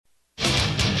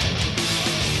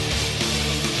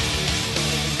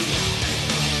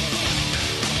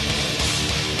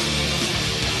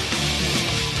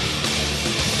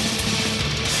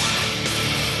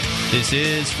This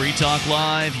is Free Talk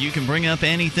Live. You can bring up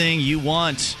anything you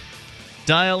want.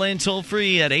 Dial in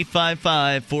toll-free at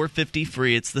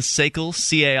 855-450-FREE. It's the SACL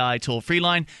CAI toll-free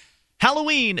line.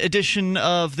 Halloween edition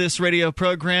of this radio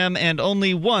program, and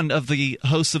only one of the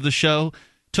hosts of the show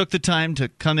took the time to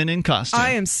come in costume.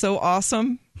 I am so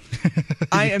awesome.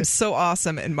 I am so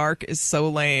awesome, and Mark is so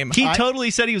lame. He totally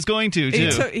said he was going to,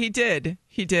 too. He did.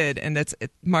 He did, and that's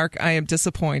Mark, I am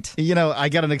disappointed. You know, I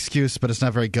got an excuse, but it's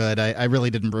not very good. I really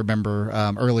didn't remember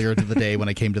earlier to the day when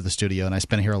I came to the studio, and I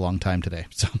spent here a long time today.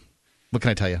 So, what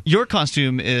can I tell you? Your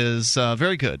costume is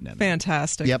very good, Nemi.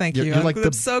 Fantastic. Yep. Thank You're you. like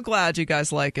I'm so glad you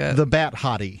guys like it. The Bat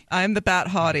Hottie. I'm the Bat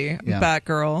Hottie. Yeah. Bat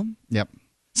Girl. Yep.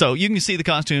 So you can see the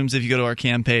costumes if you go to our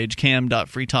cam page,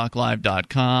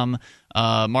 cam.freetalklive.com.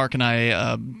 Mark and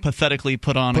I pathetically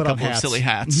put on a couple of silly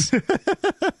hats.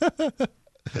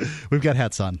 We've got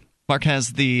hats on. Mark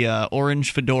has the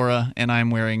orange fedora, and I'm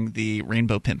wearing the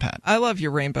rainbow pimp hat. I love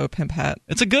your rainbow pimp hat.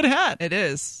 It's a good hat. It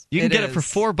is. You can get it for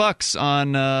 $4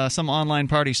 on some online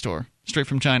party store, straight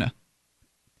from China.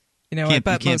 You know, I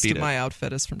bet most of my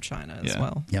outfit is from China as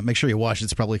well. Yeah, make sure you wash it.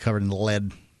 It's probably covered in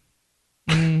lead.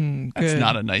 That's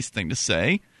not a nice thing to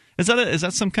say. Is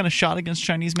that some kind of shot against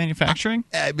Chinese manufacturing?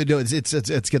 No, it's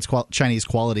against Chinese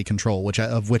quality control,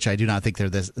 of which I do not think they're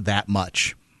that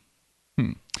much.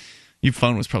 Your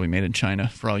phone was probably made in China,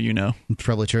 for all you know. It's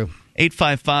probably true.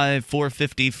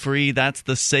 855-450-FREE. That's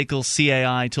the SACL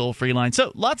CAI toll-free line.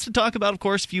 So lots to talk about, of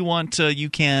course. If you want, you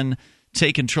can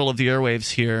take control of the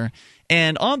airwaves here.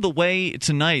 And on the way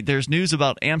tonight, there's news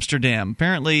about Amsterdam.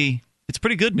 Apparently, it's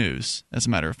pretty good news, as a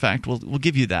matter of fact. We'll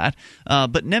give you that.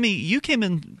 But, Nemi, you came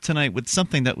in tonight with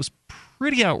something that was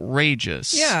pretty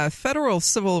outrageous. Yeah, federal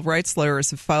civil rights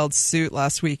lawyers have filed suit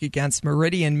last week against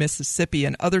Meridian, Mississippi,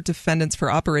 and other defendants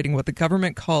for operating what the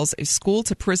government calls a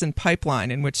school-to-prison pipeline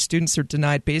in which students are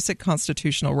denied basic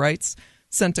constitutional rights,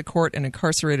 sent to court, and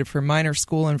incarcerated for minor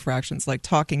school infractions like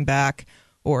talking back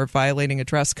or violating a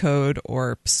dress code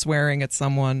or swearing at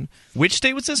someone. Which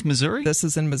state was this? Missouri? This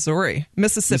is in Missouri.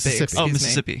 Mississippi. Oh,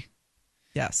 Mississippi.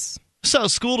 Yes. So,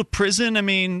 school to prison, I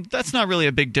mean, that's not really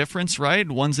a big difference, right?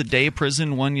 One's a day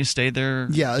prison, one you stay there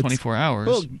 24 hours.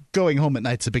 Well, going home at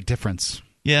night's a big difference.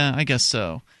 Yeah, I guess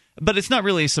so. But it's not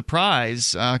really a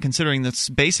surprise, considering that's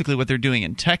basically what they're doing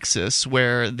in Texas,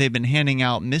 where they've been handing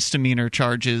out misdemeanor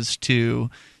charges to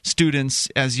students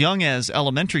as young as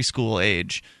elementary school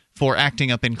age for acting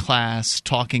up in class,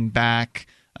 talking back,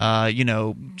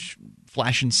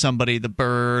 flashing somebody the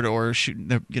bird, or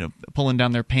pulling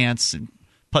down their pants and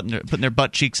putting their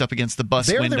butt cheeks up against the bus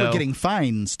window. They were getting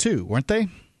fines too, weren't they?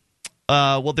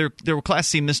 Well, there were Class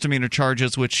C misdemeanor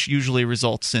charges, which usually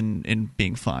results in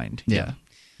being fined. Yeah.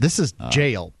 This is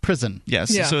jail, prison.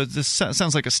 Yes, so this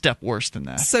sounds like a step worse than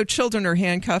that. So children are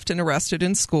handcuffed and arrested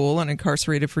in school and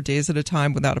incarcerated for days at a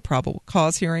time without a probable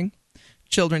cause hearing.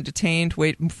 Children detained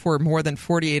wait for more than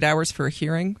 48 hours for a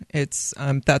hearing.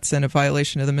 That's in a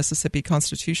violation of the Mississippi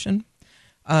Constitution.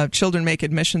 Children make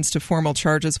admissions to formal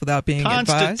charges without being advised.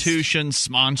 Constitution.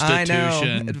 I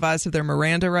know, advised of their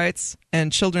Miranda rights.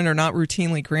 And children are not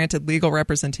routinely granted legal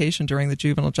representation during the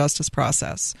juvenile justice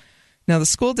process. Now, the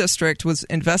school district was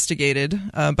investigated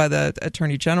by the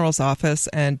Attorney General's office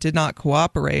and did not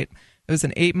cooperate. It was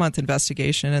an 8-month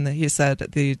investigation, and he said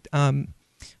the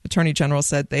Attorney General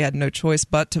said they had no choice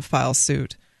but to file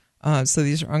suit. So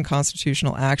these are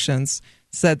unconstitutional actions.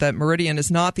 Said that Meridian is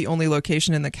not the only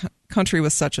location in the country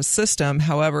with such a system.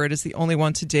 However, it is the only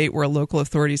one to date where local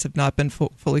authorities have not been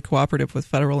fully cooperative with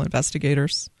federal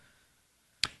investigators.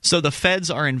 So the feds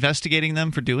are investigating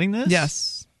them for doing this?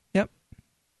 Yes. Yep.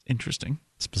 Interesting.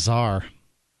 It's bizarre.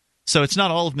 So it's not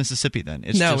all of Mississippi then?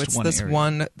 It's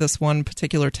this one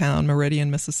particular town, Meridian,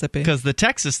 Mississippi. Because the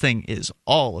Texas thing is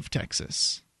all of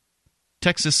Texas.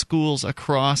 Texas schools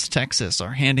across Texas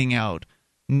are handing out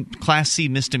Class C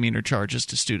misdemeanor charges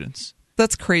to students.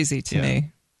 That's crazy to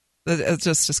me. It's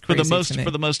just crazy to me.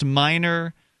 For the most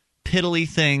minor, piddly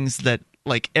things that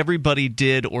like everybody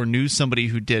did or knew somebody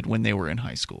who did when they were in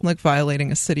high school. Like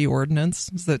violating a city ordinance?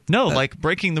 Like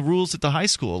breaking the rules at the high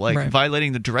school, like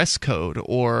violating the dress code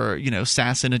or,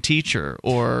 sassing a teacher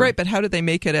or... Right, but how did they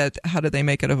make it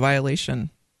a violation?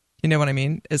 You know what I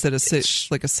mean? Is it a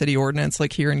city ordinance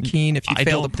like here in Keene if you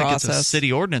fail the process? I don't think it's a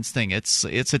city ordinance thing. It's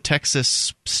a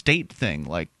Texas state thing.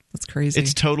 Like that's crazy.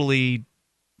 It's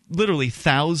literally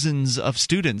thousands of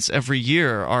students every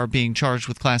year are being charged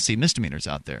with Class C misdemeanors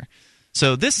out there.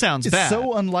 So this sounds it's bad.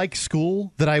 So unlike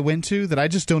school that I went to that I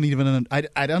just don't even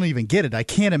I don't even get it. I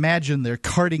can't imagine they're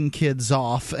carting kids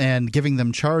off and giving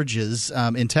them charges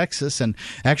in Texas and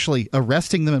actually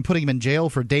arresting them and putting them in jail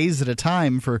for days at a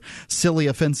time for silly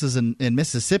offenses in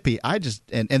Mississippi.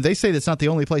 And they say that's not the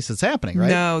only place that's happening, right?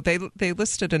 No, they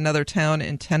listed another town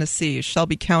in Tennessee,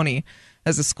 Shelby County,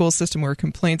 as a school system where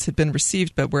complaints had been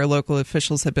received, but where local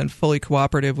officials had been fully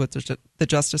cooperative with the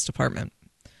Justice Department.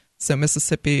 So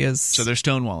Mississippi is... So they're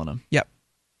stonewalling them. Yep.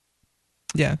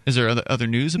 Yeah. Is there other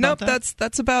news about that? Nope,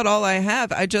 that's about all I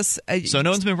have. So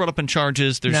no one's been brought up on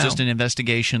charges. There's just an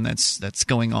investigation that's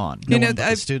going on.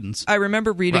 The students. I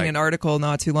remember reading an article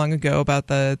not too long ago about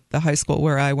the high school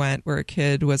where I went, where a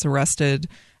kid was arrested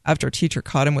after a teacher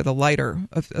caught him with a lighter,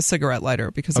 a cigarette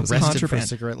lighter, because it was contraband. For a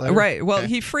cigarette lighter? Right. Well,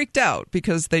 he freaked out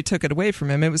because they took it away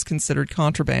from him. It was considered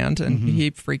contraband, and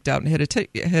he freaked out and hit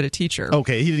a teacher.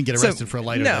 Okay, he didn't get arrested for a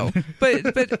lighter. No,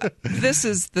 but this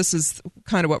is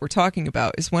kind of what we're talking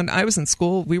about. Is when I was in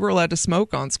school, we were allowed to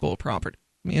smoke on school property.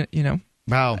 You know.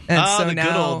 Wow. And so the now,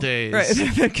 good old days. Right,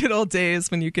 the good old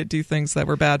days when you could do things that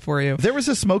were bad for you. There was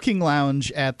a smoking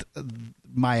lounge at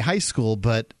my high school,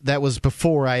 but that was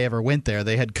before I ever went there.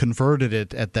 They had converted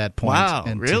it at that point. Wow,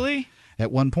 really?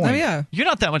 At one point. Oh, yeah. You're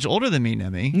not that much older than me,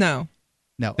 Nemi. No.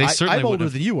 No, I'm older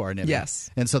than you are, Nemi.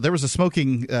 Yes. And so there was a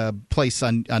smoking place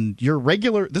on your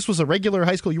regular... This was a regular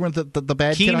high school? You weren't the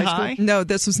bad Keene kid high school? No,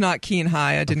 this was not Keene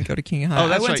High. I didn't go to Keene High. Oh,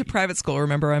 that's I went right. to private school.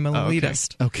 Remember, I'm an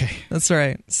elitist. Okay. That's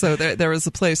right. So there was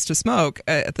a place to smoke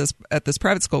at this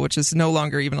private school, which is no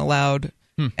longer even allowed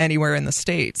anywhere in the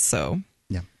States. So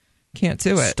yeah, can't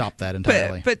do it. Stop that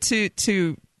entirely. But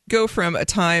to go from a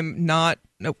time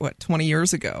 20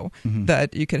 years ago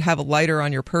that you could have a lighter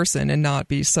on your person and not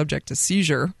be subject to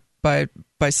seizure by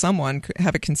someone,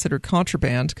 have it considered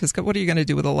contraband, because what are you going to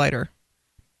do with a lighter?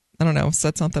 I don't know,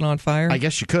 set something on fire? I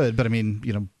guess you could, but I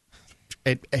mean,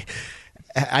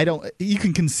 I don't. You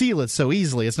can conceal it so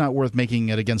easily. It's not worth making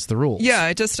it against the rules.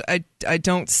 Yeah, I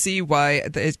don't see why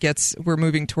we're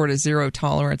moving toward a zero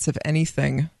tolerance of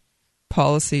anything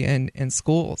policy in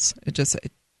schools.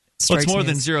 Well, it's more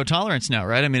than zero tolerance now,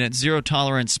 right? I mean, it's zero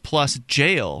tolerance plus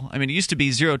jail. I mean, it used to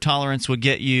be zero tolerance would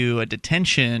get you a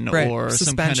detention or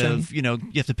suspension. Some kind of, you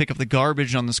have to pick up the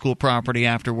garbage on the school property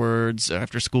afterwards,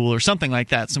 after school, or something like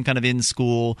that, some kind of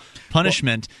in-school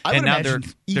punishment. Well, I would imagine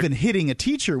even hitting a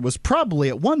teacher was probably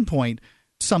at one point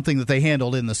something that they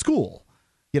handled in the school.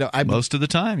 Most of the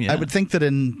time, yeah. I would think that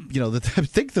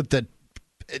that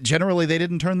generally they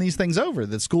didn't turn these things over.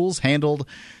 That schools handled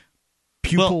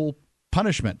pupil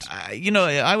punishment.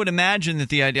 I would imagine that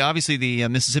the idea, obviously the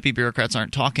Mississippi bureaucrats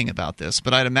aren't talking about this,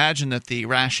 but I'd imagine that the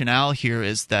rationale here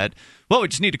is that, we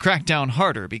just need to crack down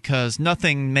harder because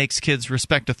nothing makes kids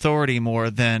respect authority more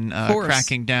than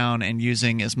cracking down and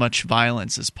using as much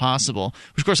violence as possible,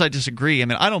 which of course I disagree. I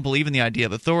mean, I don't believe in the idea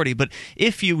of authority, but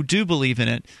if you do believe in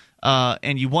it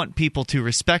and you want people to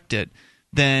respect it,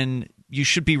 then you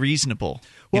should be reasonable.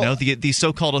 The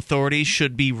so-called authorities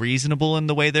should be reasonable in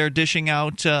the way they're dishing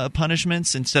out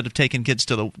punishments instead of taking kids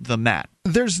to the mat.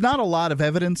 There's not a lot of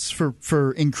evidence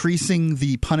for increasing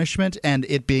the punishment and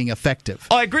it being effective.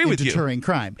 I agree with you. Deterring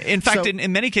crime. In fact,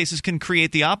 in many cases, can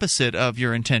create the opposite of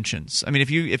your intentions. I mean, if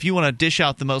you want to dish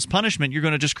out the most punishment, you're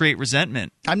going to just create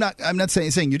resentment. I'm not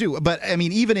saying you do, but I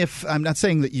mean, even if I'm not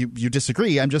saying that you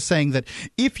disagree, I'm just saying that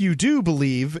if you do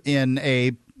believe in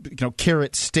a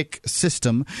carrot stick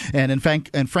system, and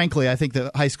frankly, I think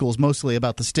that high school is mostly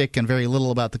about the stick and very little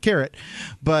about the carrot.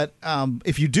 But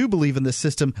if you do believe in this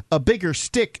system, a bigger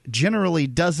stick generally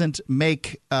doesn't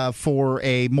make for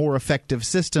a more effective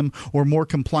system or more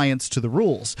compliance to the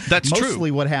rules. That's true.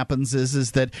 Mostly what happens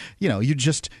is that you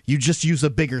just use a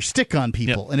bigger stick on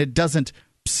people, and it doesn't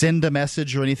send a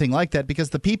message or anything like that, because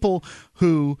the people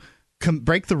who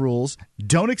break the rules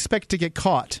don't expect to get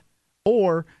caught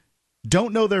or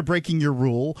don't know they're breaking your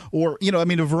rule, or a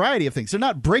variety of things. They're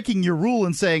not breaking your rule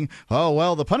and saying, "Oh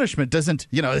well, the punishment doesn't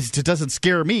it doesn't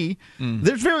scare me."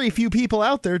 There's very few people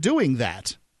out there doing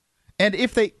that, and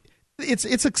if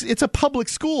it's a public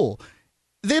school,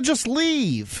 they'll just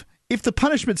leave. If the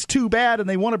punishment's too bad and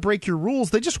they want to break your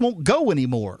rules, they just won't go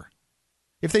anymore.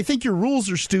 If they think your rules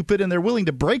are stupid and they're willing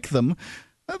to break them,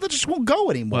 they just won't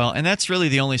go anymore. Well, and that's really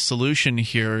the only solution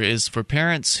here is for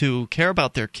parents who care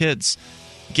about their kids.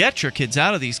 Get your kids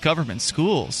out of these government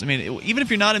schools. I mean, even if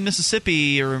you're not in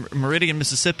Mississippi or Meridian,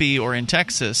 Mississippi, or in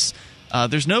Texas,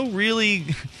 there's no really.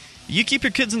 You keep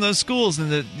your kids in those schools, and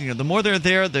the more they're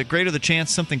there, the greater the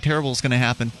chance something terrible is going to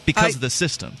happen because of the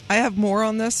system. I have more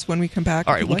on this when we come back.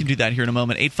 All right, we can do that here in a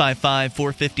moment.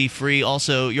 855-450-FREE.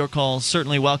 Also, your calls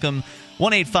certainly welcome.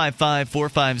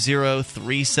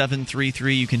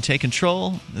 1-855-450-3733. You can take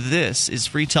control. This is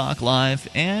Free Talk Live.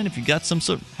 And if you've got some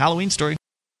sort of Halloween story,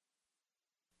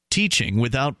 teaching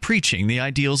without preaching the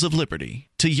ideals of liberty.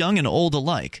 To young and old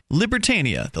alike,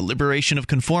 Libertania, The Liberation of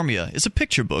Conformia, is a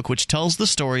picture book which tells the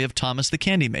story of Thomas the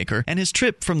Candy Maker and his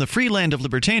trip from the free land of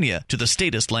Libertania to the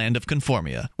statist land of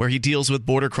Conformia, where he deals with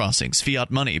border crossings, fiat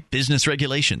money, business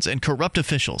regulations, and corrupt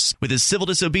officials. With his civil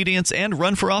disobedience and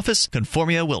run for office,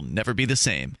 Conformia will never be the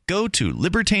same. Go to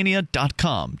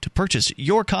Libertania.com to purchase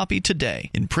your copy today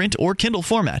in print or Kindle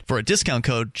format. For a discount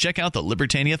code, check out the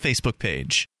Libertania Facebook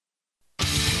page.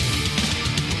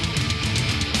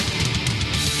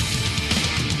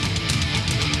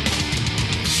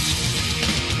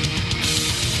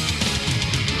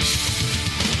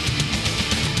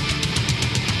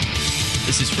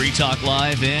 This is Free Talk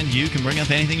Live, and you can bring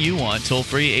up anything you want. Toll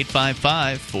free,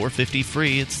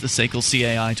 855-450-FREE. It's the SACL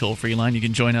CAI toll-free line. You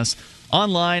can join us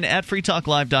online at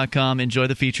freetalklive.com. Enjoy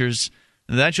the features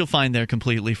that you'll find there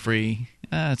completely free.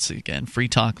 That's, again,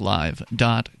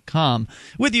 freetalklive.com.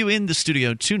 With you in the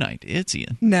studio tonight, it's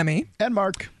Ian. Nemi. And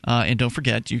Mark. And don't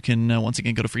forget, you can, once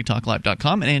again, go to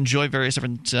freetalklive.com and enjoy various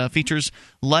different features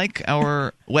like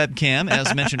our webcam,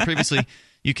 as mentioned previously.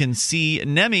 You can see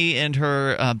Nemi and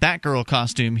her Batgirl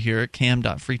costume here at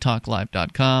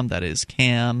cam.freetalklive.com. That is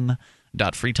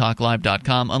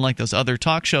cam.freetalklive.com. Unlike those other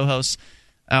talk show hosts,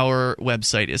 our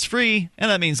website is free,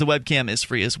 and that means the webcam is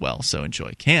free as well. So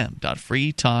enjoy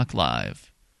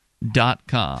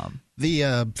cam.freetalklive.com.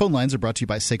 The phone lines are brought to you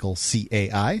by SACL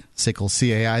CAI. SACL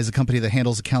CAI is a company that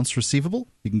handles accounts receivable.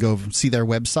 You can go see their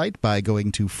website by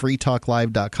going to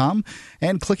freetalklive.com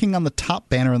and clicking on the top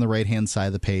banner on the right-hand side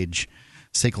of the page.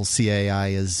 SACL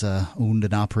CAI is owned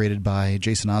and operated by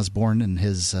Jason Osborne and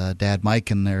his dad Mike,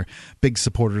 and they're big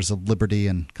supporters of liberty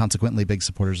and consequently big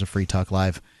supporters of Free Talk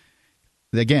Live.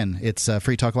 Again, it's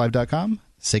freetalklive.com,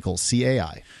 SACL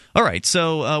CAI. All right,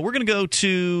 so we're going to go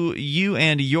to you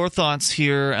and your thoughts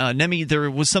here. Nemi,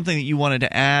 there was something that you wanted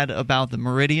to add about the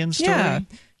Meridian story?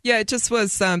 Yeah, it just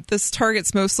was this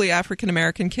targets mostly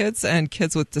African-American kids and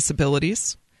kids with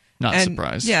disabilities. Not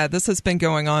surprised. Yeah, this has been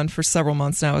going on for several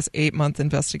months now. It's an 8-month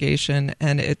investigation,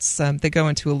 and it's they go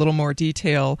into a little more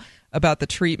detail about the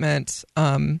treatment.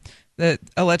 The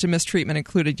alleged mistreatment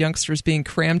included youngsters being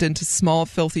crammed into small,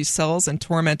 filthy cells and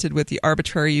tormented with the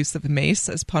arbitrary use of mace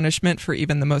as punishment for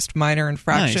even the most minor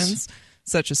infractions,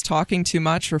 such as talking too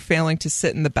much or failing to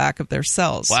sit in the back of their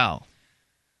cells. Wow.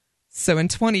 So in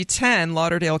 2010,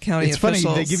 Lauderdale County officials... It's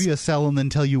funny, they give you a cell and then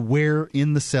tell you where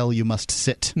in the cell you must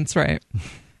sit. That's right.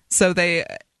 So they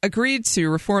agreed to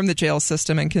reform the jail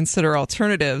system and consider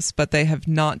alternatives, but they have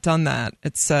not done that.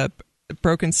 It's a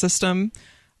broken system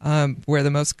where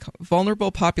the most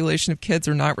vulnerable population of kids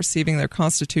are not receiving their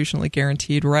constitutionally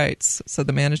guaranteed rights. So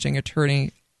the managing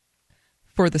attorney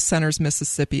for the center's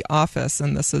Mississippi office,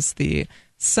 and this is the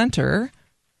center.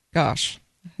 Gosh,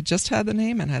 I just had the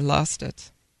name and I lost it.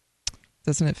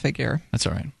 Doesn't it figure? That's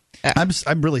all right.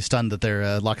 I'm really stunned that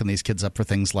they're locking these kids up for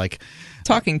things like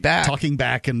talking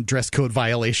back and dress code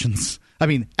violations. I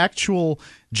mean, actual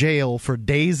jail for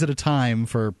days at a time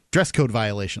for dress code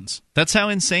violations. That's how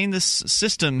insane this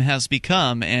system has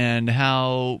become and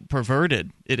how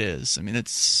perverted it is. I mean,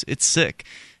 it's sick.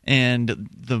 And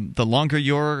the longer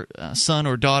your son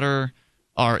or daughter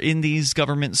are in these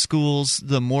government schools,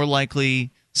 the more likely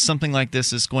something like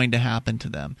this is going to happen to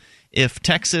them. If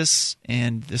Texas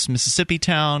and this Mississippi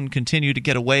town continue to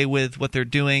get away with what they're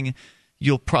doing,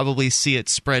 you'll probably see it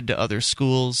spread to other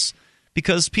schools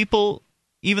because people,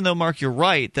 even though, Mark, you're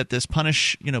right that this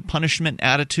punishment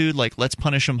attitude, like let's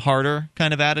punish them harder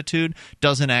kind of attitude,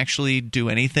 doesn't actually do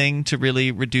anything to really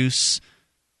reduce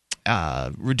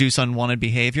unwanted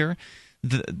behavior.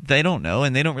 They don't know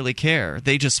and they don't really care.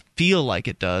 They just feel like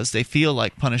it does. They feel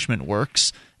like punishment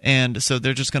works, and so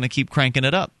they're just going to keep cranking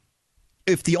it up.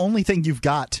 If the only thing you've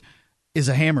got is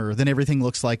a hammer, then everything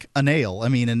looks like a nail. I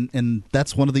mean, and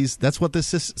that's one of these. That's what this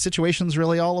situation's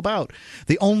really all about. If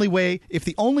the only way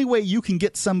you can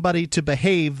get somebody to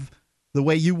behave the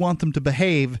way you want them to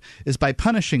behave is by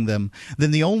punishing them,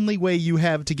 then the only way you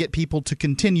have to get people to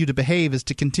continue to behave is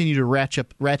to continue to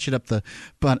ratchet up the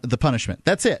punishment.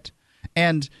 That's it.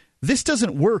 And this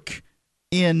doesn't work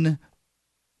in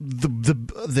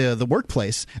the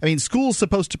workplace. I mean, school's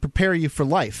supposed to prepare you for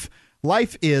life.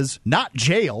 Life is not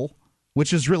jail,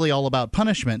 which is really all about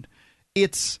punishment.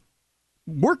 It's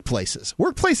workplaces.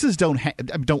 Workplaces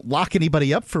don't lock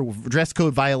anybody up for dress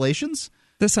code violations.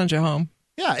 They send you home.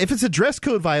 Yeah, if it's a dress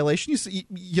code violation,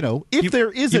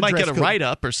 you might get a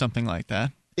write-up or something like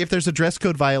that. If there's a dress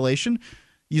code violation,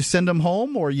 you send them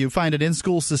home, or you find an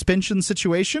in-school suspension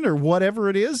situation, or whatever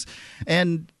it is,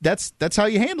 and that's how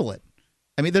you handle it.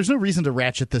 I mean, there's no reason to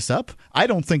ratchet this up. I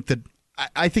don't think that.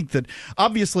 I think that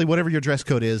obviously whatever your dress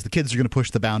code is, the kids are going to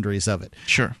push the boundaries of it.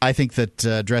 Sure. I think that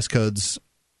dress codes,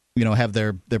 have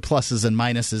their pluses and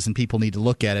minuses, and people need to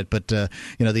look at it. But the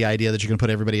idea that you're going to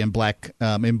put everybody in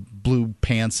in blue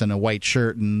pants and a white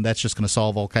shirt, and that's just going to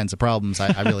solve all kinds of problems,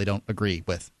 I really don't agree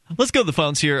with. Let's go to the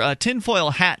phones here.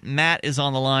 Tinfoil Hat Matt is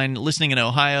on the line, listening in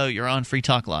Ohio. You're on Free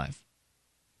Talk Live.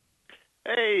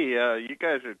 Hey, you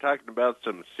guys are talking about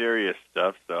some serious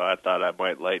stuff, so I thought I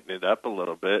might lighten it up a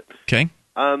little bit. Okay.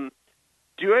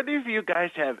 Do any of you guys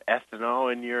have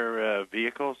ethanol in your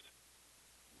vehicles?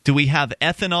 Do we have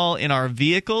ethanol in our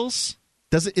vehicles?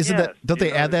 Don't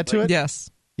they add that to it? Yes.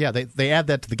 Yeah, they add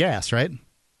that to the gas, right?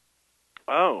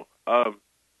 Oh,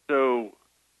 so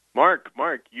Mark,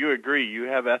 you agree you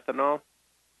have ethanol?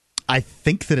 I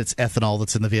think that it's ethanol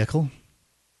that's in the vehicle.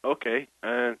 Okay.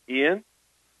 Ian?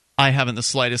 I haven't the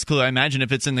slightest clue. I imagine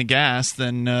if it's in the gas,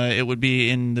 then it would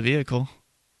be in the vehicle.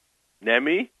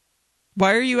 Nemi?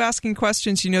 Why are you asking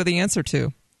questions you know the answer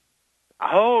to?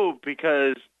 Oh,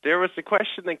 because there was a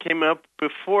question that came up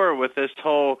before with this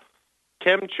whole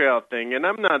chemtrail thing, and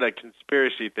I'm not a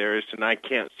conspiracy theorist, and I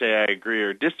can't say I agree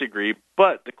or disagree,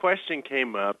 but the question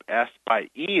came up, asked by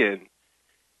Ian,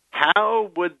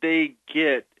 how would they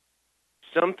get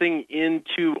something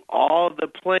into all the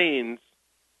planes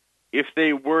if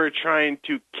they were trying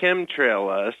to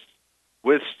chemtrail us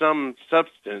with some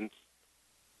substance?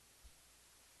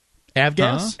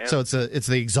 Avgas? So it's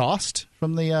the exhaust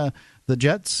from the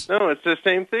jets? No, it's the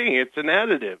same thing. It's an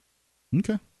additive.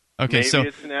 Okay. Okay, so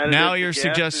now you're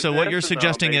what you're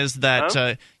suggesting is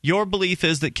that your belief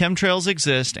is that chemtrails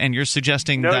exist, and you're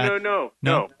suggesting that No.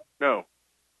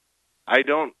 I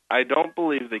don't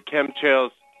believe that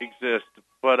chemtrails exist,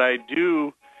 but I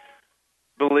do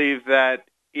believe that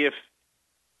if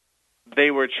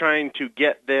they were trying to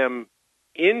get them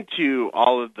into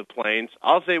all of the planes,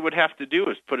 all they would have to do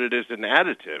is put it as an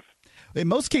additive. In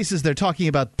most cases, they're talking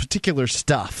about particular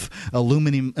stuff,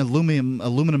 aluminum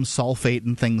sulfate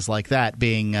and things like that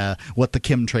being what the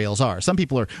chemtrails are. Some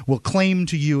people will claim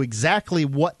to you exactly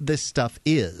what this stuff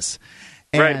is.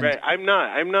 And right. I'm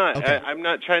not. Okay. I'm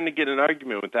not trying to get an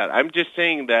argument with that. I'm just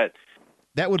saying that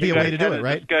would be a way to do it,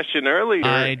 right? Discussion earlier.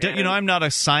 I'm not a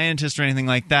scientist or anything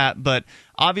like that, but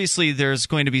obviously there's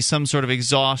going to be some sort of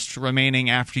exhaust remaining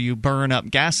after you burn up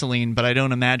gasoline, but I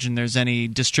don't imagine there's any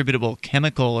distributable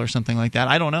chemical or something like that.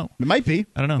 I don't know. It might be.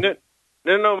 I don't know.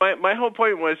 No. My whole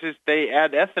point was they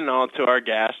add ethanol to our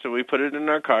gas, so we put it in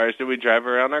our cars, and we drive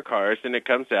around our cars, and it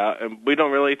comes out, and we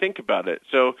don't really think about it.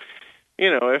 So,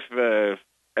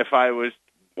 if I was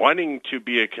wanting to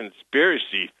be a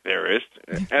conspiracy theorist,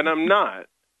 and I'm not,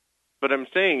 but I'm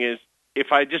saying is if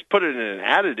I just put it in an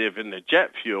additive in the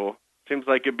jet fuel, seems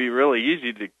like it'd be really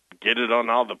easy to get it on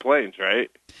all the planes, right?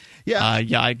 Yeah.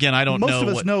 Again, I don't know. Most of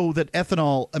us know that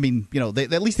ethanol,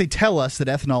 at least they tell us that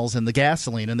ethanol's in the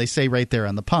gasoline, and they say right there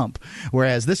on the pump.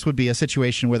 Whereas this would be a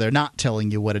situation where they're not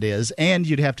telling you what it is, and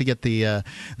you'd have to get the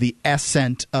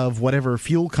assent of whatever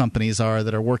fuel companies are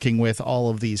that are working with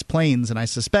all of these planes. And I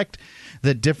suspect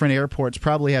that different airports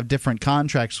probably have different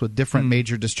contracts with different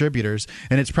major distributors,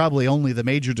 and it's probably only the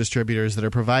major distributors that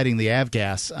are providing the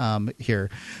avgas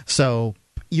here. So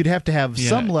you'd have to have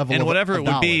some level and of whatever of it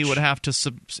would be knowledge. would have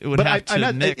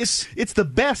to mix. It's the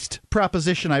best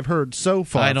proposition I've heard so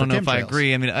far. I don't know chemtrails. if I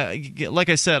agree. I mean, like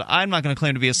I said, I'm not going to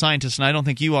claim to be a scientist, and I don't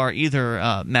think you are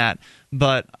either, Matt.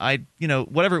 But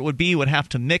whatever it would be would have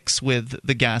to mix with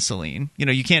the gasoline.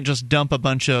 You can't just dump a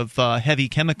bunch of heavy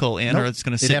chemical in, or it's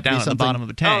going to sit down at the bottom of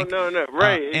a tank. Oh no,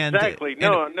 right, exactly.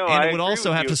 And it would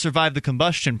also have to survive the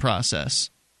combustion process.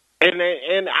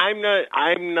 And I'm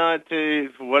not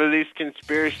one of these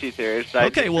conspiracy theorists.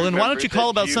 Okay, well then why don't you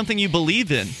call about something you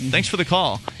believe in? Thanks for the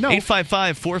call. No.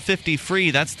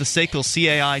 855-450-FREE. That's the SACL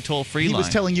CAI toll-free line. He was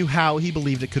telling you how he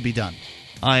believed it could be done.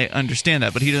 I understand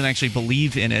that, but he doesn't actually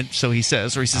believe in it, so he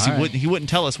says. Or he says he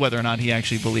wouldn't tell us whether or not he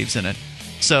actually believes in it.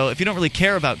 So if you don't really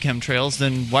care about chemtrails,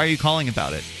 then why are you calling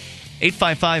about it?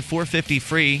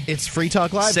 855-450-FREE. It's Free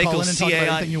Talk Live. Call in and talk about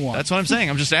anything you want. That's what I'm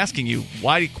saying. I'm just asking you,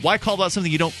 why call about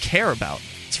something you don't care about?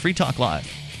 It's Free Talk Live.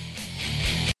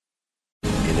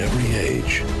 In every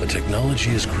age, a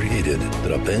technology is created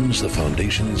that upends the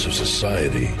foundations of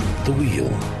society. The wheel,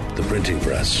 the the printing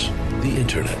press, the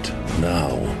internet.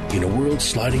 Now, in a world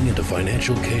sliding into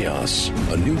financial chaos,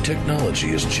 a new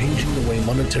technology is changing the way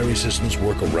monetary systems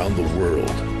work around the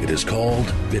world. It is called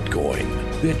Bitcoin.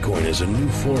 Bitcoin is a new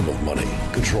form of money,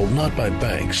 controlled not by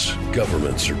banks,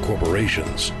 governments, or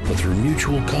corporations, but through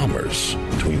mutual commerce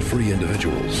between free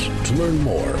individuals. To learn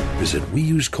more, visit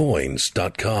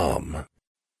weusecoins.com.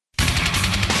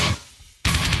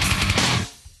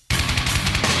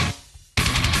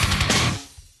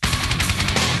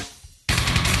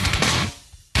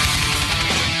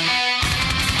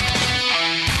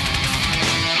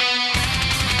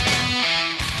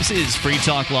 This is Free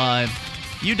Talk Live.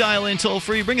 You dial in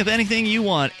toll-free, bring up anything you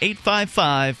want,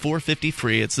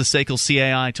 855-450-FREE. It's the SACL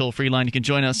CAI toll-free line. You can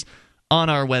join us on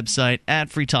our website at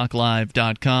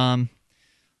freetalklive.com.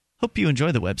 Hope you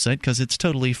enjoy the website because it's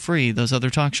totally free. Those other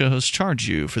talk show hosts charge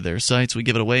you for their sites. We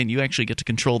give it away, and you actually get to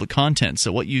control the content.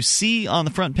 So what you see on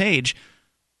the front page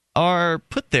are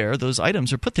put there, those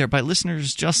items are put there by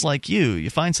listeners just like you. You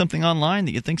find something online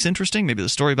that you think's interesting, maybe the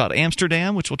story about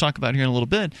Amsterdam, which we'll talk about here in a little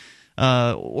bit,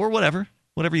 or whatever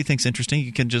you think's interesting,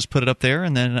 you can just put it up there,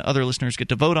 and then other listeners get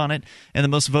to vote on it, and the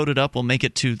most voted up will make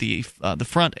it to the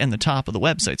front and the top of the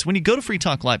website. So when you go to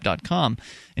freetalklive.com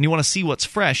and you want to see what's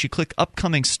fresh, you click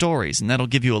upcoming stories, and that'll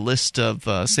give you a list of,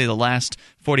 say, the last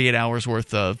 48 hours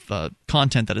worth of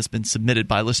content that has been submitted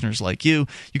by listeners like you.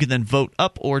 You can then vote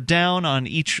up or down on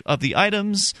each of the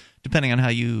items, depending on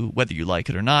whether you like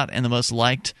it or not, and the most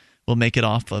liked will make it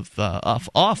off of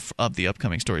the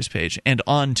upcoming stories page and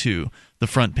onto the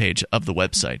front page of the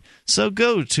website. So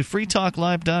go to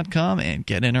freetalklive.com and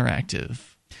get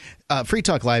interactive. Free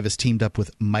Talk Live has teamed up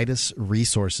with Midas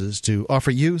Resources to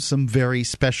offer you some very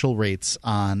special rates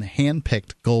on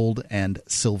hand-picked gold and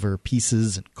silver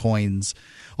pieces and coins.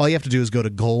 All you have to do is go to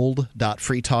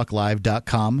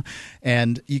gold.freetalklive.com,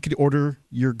 and you can order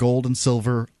your gold and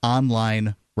silver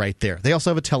online right there. They also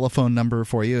have a telephone number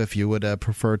for you if you would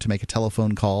prefer to make a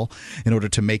telephone call in order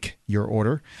to make your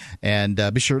order. And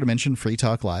be sure to mention Free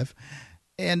Talk Live.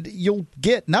 And you'll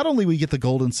get, not only will you get the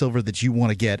gold and silver that you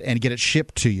want to get and get it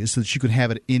shipped to you so that you can have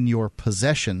it in your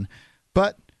possession,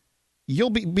 but you'll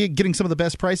be getting some of the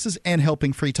best prices and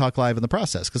helping Free Talk Live in the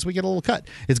process because we get a little cut.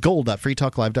 It's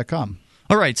gold.freetalklive.com.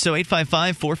 All right, so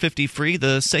 855-450-FREE,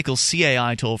 the SACL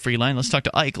CAI toll-free line. Let's talk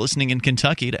to Ike, listening in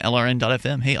Kentucky to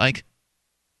LRN.FM. Hey, Ike.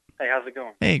 Hey, how's it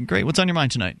going? Hey, great. What's on your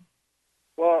mind tonight?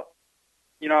 Well,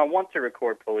 I want to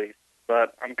record police,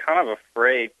 but I'm kind of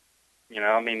afraid,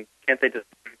 can't they just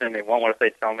do anything they want? What if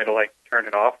they tell me to, turn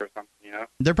it off or something,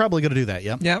 They're probably going to do that,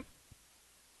 yeah. Yep.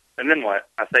 And then what?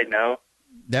 I say no?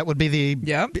 That would be the,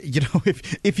 yep.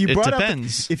 If you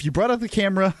brought up the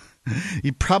camera,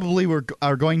 you probably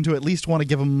are going to at least want to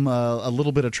give them a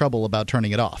little bit of trouble about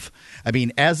turning it off. I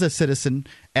mean, as a citizen,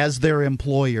 as their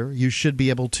employer, you should be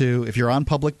able to, if you're on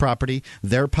public property,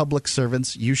 they're public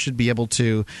servants, you should be able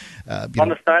to. On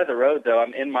the side of the road, though,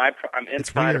 I'm inside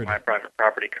of my private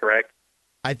property, correct?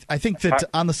 I think that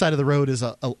on the side of the road is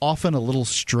often a little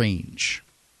strange.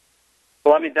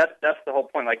 Well, that's the whole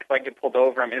point. If I get pulled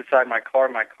over, I'm inside my car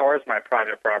is my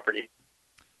private property.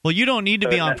 Well, you don't need to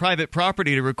be on private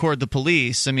property to record the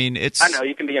police. I mean, I know,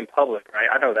 you can be in public, right?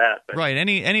 I know that. But. Right.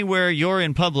 Anywhere you're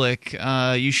in public,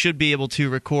 you should be able to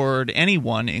record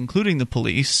anyone, including the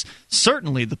police,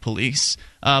 certainly the police.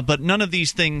 But none of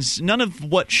these things, none of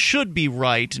what should be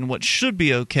right and what should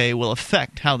be okay will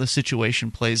affect how the situation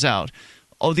plays out.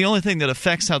 Oh, the only thing that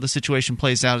affects how the situation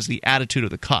plays out is the attitude of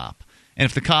the cop. And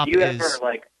if the cop do you ever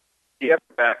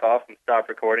back off and stop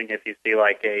recording if you see a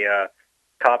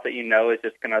cop that is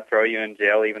just going to throw you in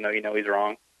jail even though you know he's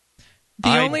wrong?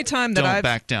 The only time that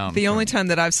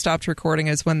I've stopped recording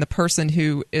is when the person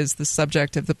who is the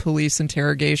subject of the police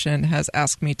interrogation has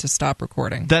asked me to stop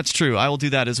recording. That's true. I will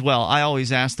do that as well. I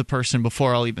always ask the person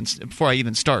before I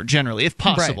even start, generally, if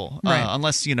possible, right.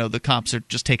 Unless the cops are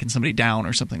just taking somebody down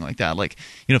or something like that.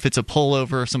 If it's a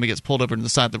pullover, if somebody gets pulled over to the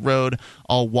side of the road,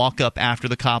 I'll walk up after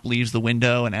the cop leaves the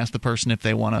window and ask the person if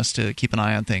they want us to keep an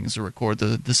eye on things or record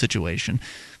the situation.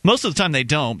 Most of the time they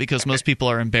don't, because most people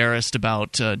are embarrassed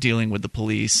about dealing with the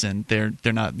police, and they're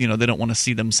not, they don't want to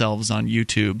see themselves on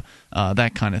YouTube,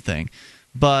 that kind of thing.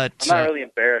 But I'm not really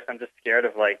embarrassed. I'm just scared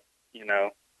of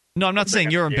No, I'm not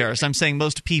saying you're embarrassed. I'm saying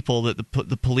most people that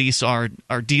the police are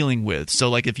dealing with.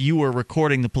 So, if you were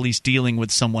recording the police dealing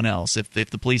with someone else, if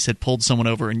the police had pulled someone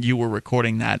over and you were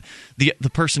recording that,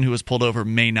 the person who was pulled over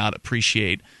may not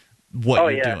appreciate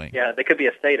what you're doing. Yeah, they could be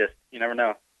a statist. You never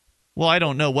know. Well, I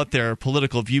don't know what their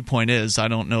political viewpoint is. I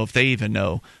don't know if they even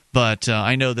know. But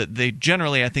I know that they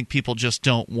generally, I think people just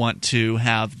don't want to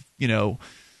have,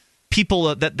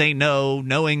 people that they know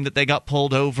knowing that they got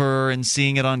pulled over and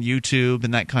seeing it on YouTube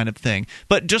and that kind of thing.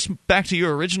 But just back to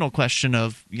your original question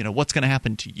of, what's going to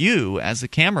happen to you as a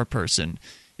camera person.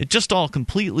 It just all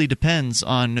completely depends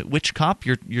on which cop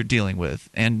you're dealing with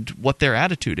and what their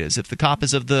attitude is. If the cop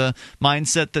is of the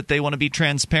mindset that they want to be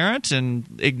transparent and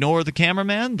ignore the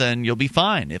cameraman, then you'll be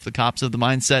fine. If the cop's of the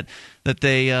mindset that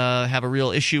they have a real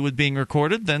issue with being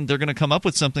recorded, then they're going to come up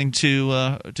with something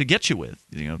to get you with.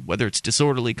 Whether it's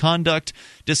disorderly conduct,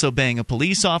 disobeying a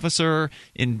police officer,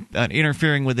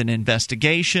 interfering with an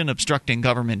investigation, obstructing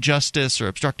government justice, or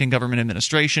obstructing government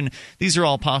administration. These are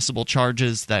all possible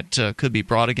charges that could be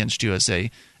brought against you as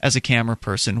a camera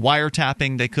person.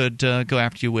 Wiretapping, they could go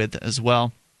after you with as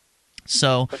well.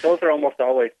 So, but those are almost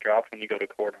always dropped when you go to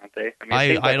court, aren't they?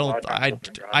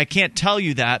 I can't tell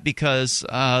you that because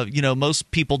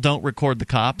most people don't record the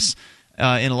cops.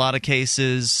 In a lot of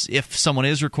cases, if someone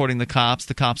is recording the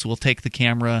cops will take the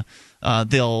camera,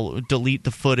 they'll delete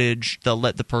the footage, they'll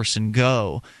let the person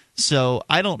go. So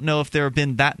I don't know if there have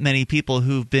been that many people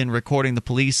who've been recording the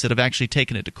police that have actually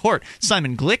taken it to court.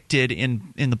 Simon Glick did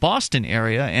in the Boston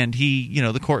area, and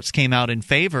the courts came out in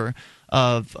favor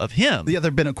of him. Yeah, there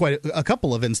have been quite a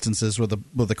couple of instances where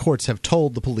the courts have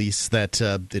told the police that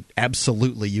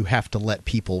absolutely you have to let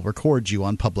people record you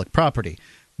on public property.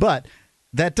 But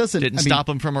that didn't stop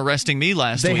them from arresting me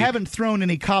last week. They haven't thrown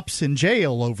any cops in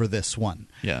jail over this one.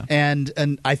 Yeah.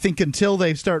 And I think until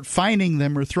they start fining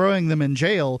them or throwing them in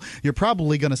jail, you're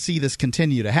probably going to see this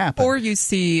continue to happen. Or you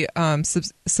see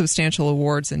substantial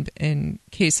awards in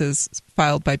cases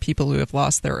filed by people who have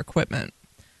lost their equipment.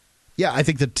 Yeah, I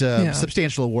think that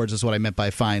substantial awards is what I meant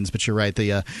by fines, but you're right.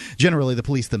 Generally, the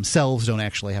police themselves don't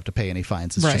actually have to pay any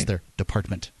fines. It's just their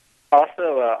department.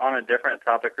 Also, on a different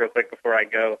topic real quick before I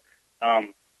go,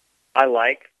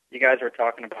 you guys were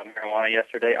talking about marijuana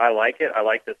yesterday. I like it. I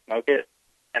like to smoke it,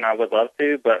 and I would love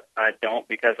to, but I don't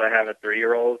because I have a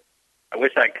 3-year-old. I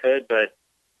wish I could, but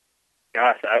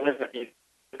gosh, I live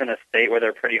in a state where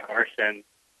they're pretty harsh, and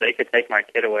they could take my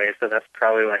kid away, so that's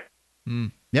probably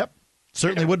Yep.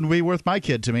 Certainly wouldn't be worth my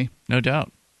kid to me. No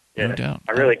doubt. Yeah, no doubt.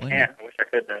 I really can't. I wish I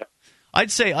could, though. I'd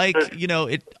say,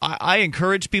 I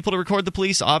encourage people to record the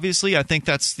police, obviously. I think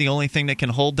that's the only thing that can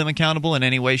hold them accountable in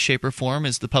any way, shape, or form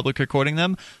is the public recording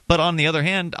them. But on the other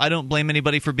hand, I don't blame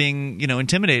anybody for being,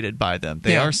 intimidated by them.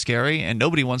 They are scary, and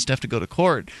nobody wants to have to go to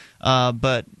court.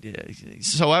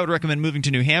 So I would recommend moving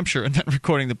to New Hampshire and not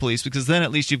recording the police, because then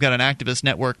at least you've got an activist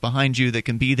network behind you that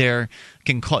can be there.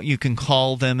 You can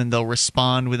call them, and they'll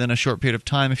respond within a short period of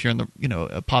time if you're in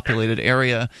a populated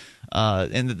area.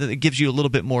 And it gives you a little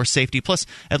bit more safety. Plus,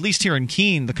 at least here in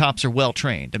Keene, the cops are well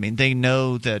trained. I mean, they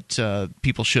know that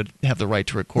people should have the right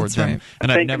to record them. Right.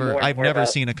 And I've never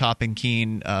seen a cop in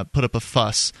Keene put up a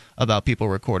fuss about people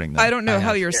recording them. I don't know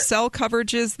how your cell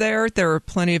coverage is there. There are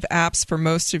plenty of apps for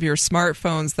most of your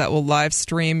smartphones that will live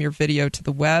stream your video to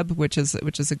the web, which is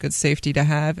a good safety to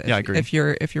have. I agree. If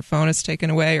your phone is taken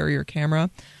away or your camera.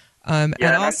 And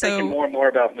also, I'm thinking more and more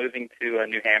about moving to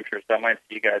New Hampshire, so I might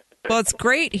see you guys. Well, it's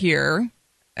great here.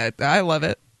 I love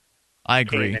it. I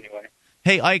agree. Anyway.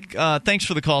 Hey, Ike, thanks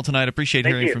for the call tonight. Appreciate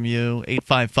hearing from you.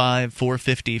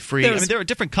 855-450-FREE. I mean, there are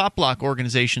different cop block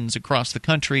organizations across the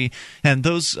country, and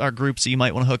those are groups that you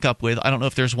might want to hook up with. I don't know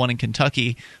if there's one in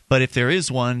Kentucky, but if there is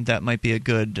one, that might be a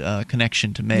good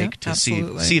connection to make to see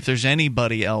if there's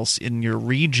anybody else in your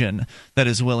region that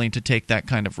is willing to take that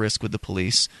kind of risk with the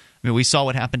police. I mean, we saw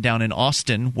what happened down in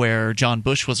Austin where John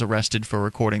Bush was arrested for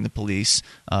recording the police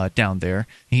down there.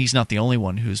 He's not the only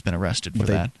one who's been arrested for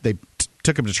that. They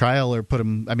took him to trial or put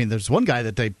him – I mean, there's one guy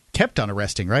that they kept on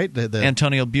arresting, right?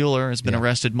 Antonio Buehler has been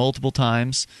arrested multiple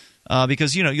times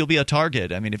because, you'll be a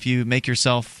target. I mean, if you make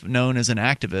yourself known as an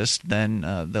activist, then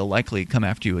they'll likely come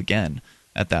after you again.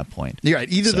 At that point. You're right.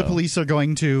 Either the police are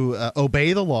going to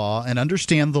obey the law and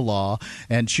understand the law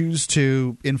and choose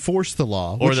to enforce the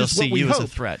law, or they'll see you as a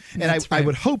threat. And I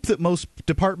would hope that most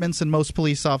departments and most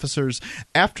police officers,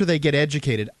 after they get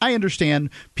educated, I understand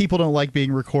people don't like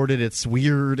being recorded. It's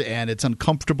weird and it's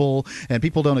uncomfortable and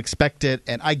people don't expect it,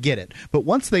 and I get it. But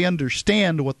once they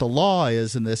understand what the law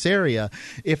is in this area,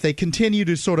 if they continue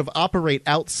to sort of operate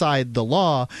outside the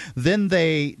law, then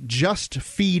they just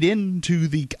feed into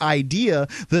the idea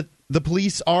that the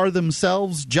police are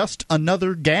themselves just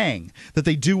another gang, that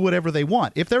they do whatever they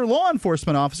want. If they're law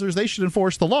enforcement officers, they should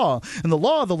enforce the law. And the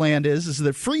law of the land is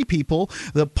that free people,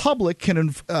 the public,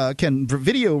 can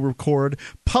video record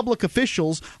public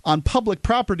officials on public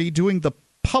property doing the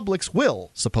public's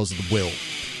will, supposed will.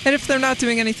 And if they're not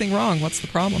doing anything wrong, what's the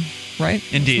problem, right?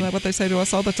 Indeed. Isn't that what they say to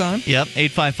us all the time? Yep,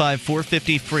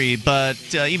 855-450-FREE.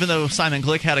 But even though Simon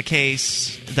Glick had a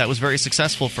case that was very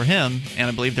successful for him, and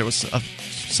I believe there was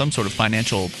some sort of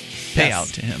financial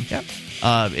payout to him,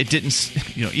 it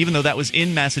didn't, even though that was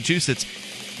in Massachusetts,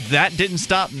 that didn't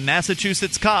stop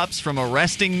Massachusetts cops from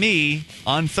arresting me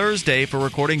on Thursday for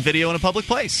recording video in a public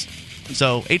place.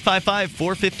 So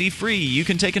 855-450-FREE. You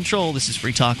can take control. This is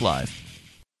Free Talk Live.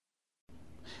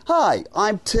 Hi,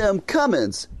 I'm Tim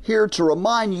Cummins, here to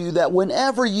remind you that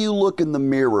whenever you look in the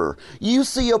mirror, you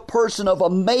see a person of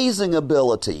amazing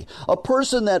ability, a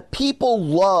person that people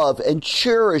love and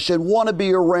cherish and want to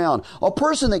be around, a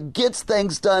person that gets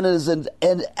things done and is an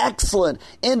excellent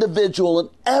individual in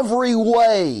every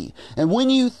way. And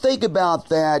when you think about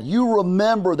that, you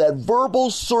remember that verbal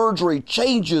surgery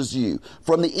changes you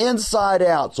from the inside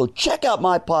out. So check out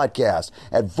my podcast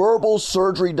at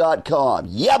verbalsurgery.com.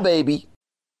 Yeah, baby.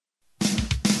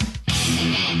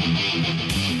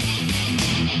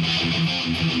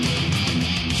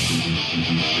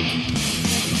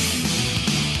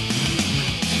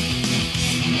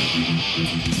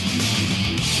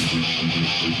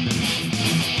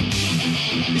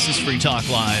 This is Free Talk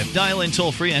Live. Dial in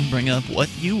toll-free and bring up what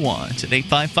you want at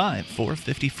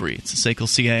 855-450-FREE. It's the SACL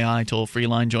CAI toll-free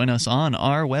line. Join us on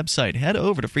our website. Head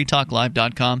over to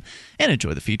freetalklive.com and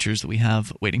enjoy the features that we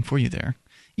have waiting for you there.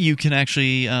 You can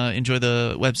actually enjoy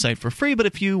the website for free, but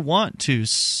if you want to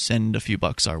send a few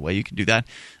bucks our way, you can do that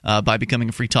by becoming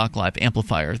a Free Talk Live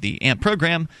amplifier. The AMP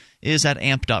program is at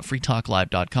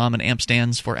amp.freetalklive.com, and AMP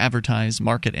stands for Advertise,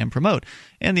 Market, and Promote.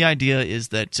 And the idea is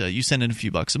that you send in a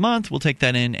few bucks a month, we'll take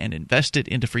that in and invest it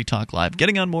into Free Talk Live,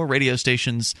 getting on more radio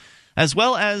stations, as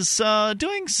well as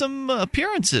doing some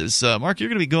appearances. Mark, you're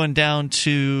going to be going down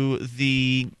to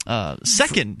the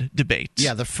second debate.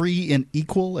 Yeah, the Free and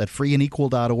Equal at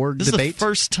freeandequal.org this debate. This is the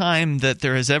first time that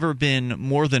there has ever been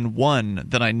more than one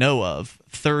that I know of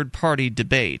third-party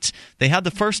debate. They had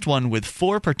the first one with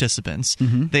 4 participants.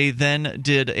 Mm-hmm. They then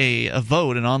did a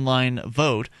vote, an online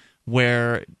vote,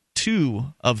 where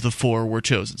 2 of the 4 were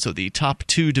chosen. So the top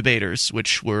 2 debaters,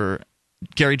 which were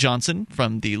Gary Johnson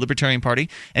from the Libertarian Party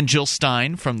and Jill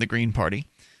Stein from the Green Party.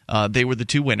 They were the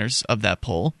 2 winners of that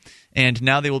poll. And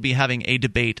now they will be having a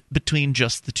debate between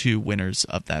just the 2 winners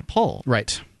of that poll.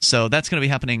 Right. So that's going to be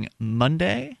happening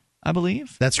Monday, I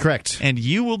believe. That's correct. And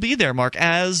you will be there, Mark,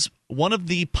 as one of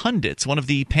the pundits, one of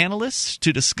the panelists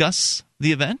to discuss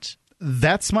the event.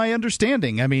 That's my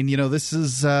understanding. I mean, this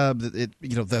is,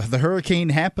 the hurricane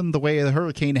happened the way the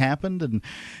hurricane happened, and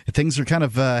things are kind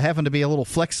of having to be a little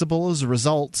flexible as a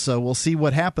result. So we'll see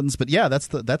what happens. But yeah, that's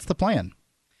the plan.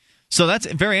 So that's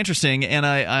very interesting, and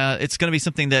it's going to be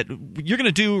something that you're going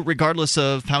to do regardless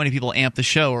of how many people amp the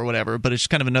show or whatever, but it's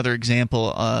kind of another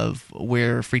example of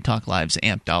where Free Talk Live's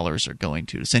amp dollars are going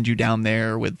to send you down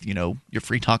there with, your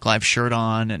Free Talk Live shirt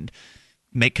on and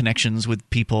make connections with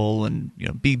people and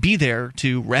be there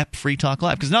to rep Free Talk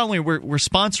Live, because not only we're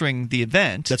sponsoring the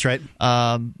event, that's right,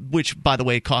 which by the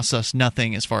way costs us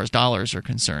nothing as far as dollars are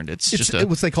concerned. It's just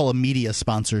what they call a media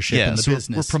sponsorship in the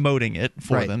business. We're promoting it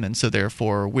for them, and so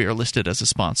therefore we are listed as a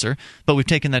sponsor. But we've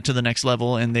taken that to the next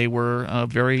level, and they were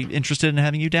very interested in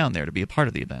having you down there to be a part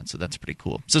of the event. So that's pretty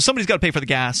cool. So somebody's got to pay for the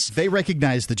gas. They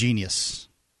recognize the genius.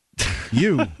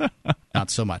 You, not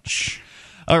so much.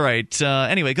 All right.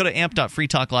 Anyway, go to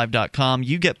amp.freetalklive.com.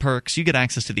 You get perks. You get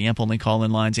access to the AMP-only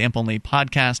call-in lines, AMP-only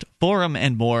podcast, forum,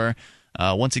 and more.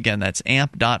 Once again, that's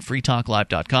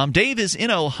amp.freetalklive.com. Dave is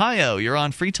in Ohio. You're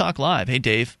on Free Talk Live. Hey,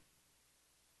 Dave.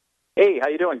 Hey, how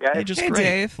you doing, guys? Hey, just great.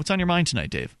 Dave. What's on your mind tonight,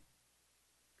 Dave?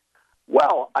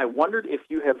 Well, I wondered if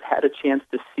you have had a chance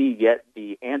to see yet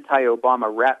the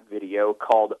anti-Obama rap video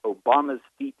called Obama's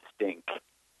Feet Stink.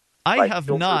 I have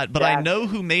not, but I know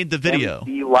who made the video.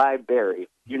 MC Library.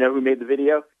 You know who made the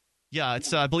video? Yeah,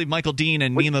 it's I believe Michael Dean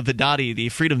and Nima Vidadi, the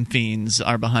Freedom Fiends,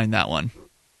 are behind that one.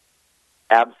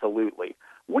 Absolutely.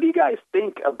 What do you guys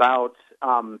think about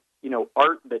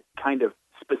art that kind of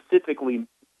specifically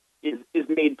is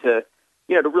made to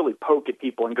to really poke at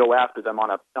people and go after them on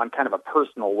kind of a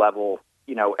personal level,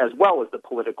 as well as the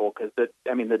political? Because the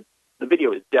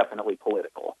video is definitely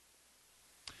political.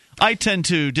 I tend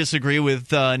to disagree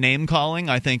with name calling.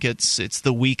 I think it's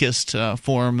the weakest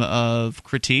form of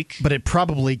critique. But it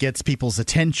probably gets people's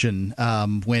attention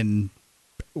when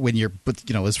you're,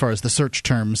 as far as the search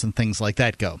terms and things like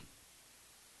that go.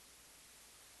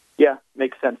 Yeah,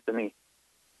 makes sense to me.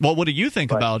 Well, what do you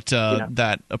think about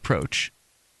that approach?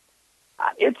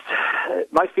 It's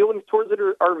my feelings towards it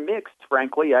are mixed.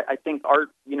 Frankly, I think art,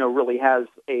 really has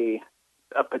a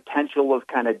potential of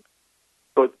kind of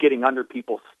both getting under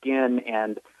people's skin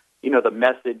and, the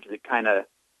message that kind of,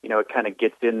 it kind of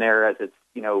gets in there as it's,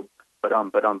 but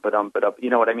you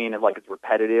know what I mean? And like it's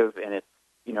repetitive and it's,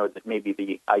 that maybe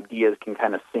the ideas can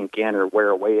kind of sink in or wear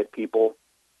away at people,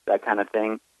 that kind of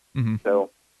thing. Mm-hmm. So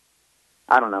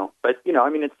I don't know, but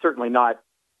it's certainly not,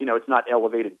 it's not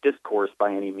elevated discourse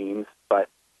by any means, but.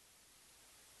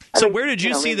 So where did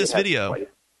you see this video?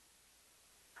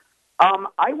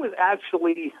 I was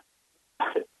actually,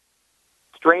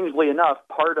 strangely enough,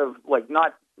 part of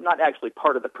not actually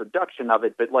part of the production of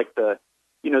it, but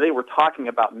they were talking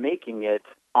about making it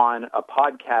on a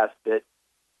podcast that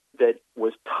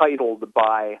was titled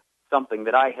by something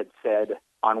that I had said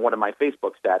on one of my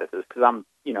Facebook statuses, because I'm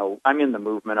in the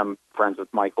movement. I'm friends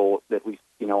with Michael, at least,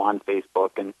 on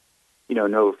Facebook, and,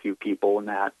 know a few people and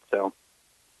that. So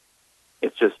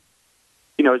it's just,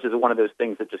 it's just one of those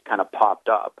things that just kind of popped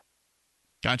up.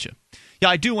 Gotcha. Yeah,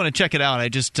 I do want to check it out. I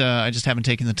just haven't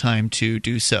taken the time to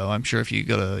do so. I'm sure if you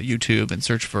go to YouTube and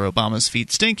search for Obama's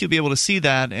feet stink, you'll be able to see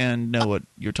that and know what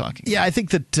you're talking about. Yeah, I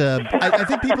think that I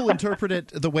think people interpret it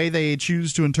the way they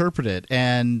choose to interpret it,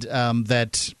 and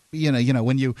that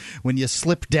when you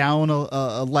slip down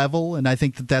a level, and I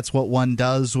think that's what one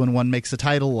does when one makes a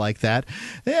title like that.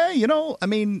 Yeah,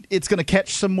 it's going to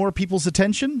catch some more people's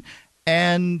attention.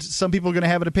 And some people are going to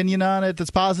have an opinion on it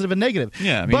that's positive and negative.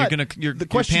 Yeah, I mean, you're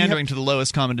pandering to the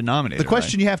lowest common denominator. The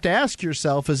question you have to ask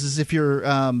yourself is if your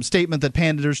statement that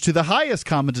panders to the highest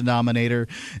common denominator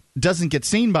doesn't get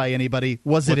seen by anybody,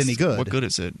 was it any good? What good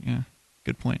is it? Yeah,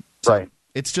 good point. Right.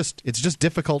 It's just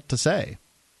difficult to say.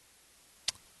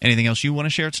 Anything else you want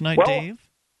to share tonight, Dave?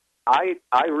 I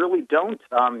really don't.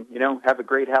 Have a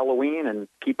great Halloween and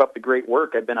keep up the great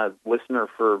work. I've been a listener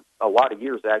for a lot of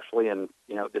years, actually, and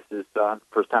this is the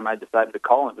first time I decided to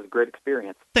call, and it was a great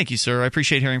experience. Thank you, sir. I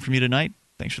appreciate hearing from you tonight.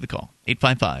 Thanks for the call.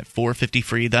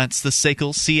 855-450-FREE. That's the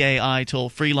SACL CAI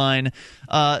toll-free line.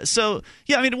 One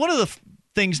of the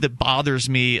things that bothers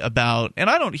me about, and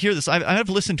I don't hear this, I have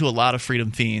listened to a lot of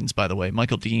Freedom Fiends, by the way.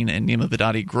 Michael Dean and Nima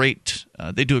Vidadi, great.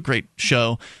 They do a great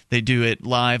show. They do it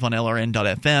live on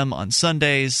LRN.FM on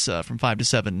Sundays from 5 to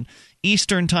 7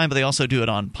 Eastern time, but they also do it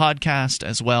on podcast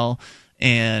as well.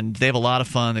 And they have a lot of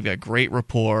fun. They've got great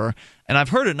rapport. And I've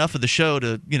heard enough of the show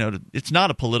to, it's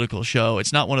not a political show.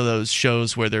 It's not one of those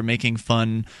shows where they're making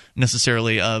fun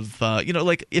necessarily of,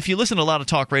 like if you listen to a lot of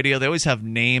talk radio, they always have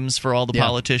names for all the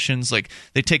politicians. Like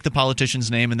they take the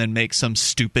politician's name and then make some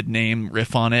stupid name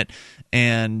riff on it.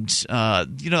 And, I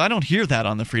don't hear that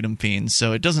on the Freedom Fiends.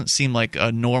 So it doesn't seem like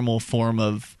a normal form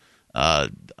of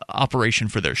operation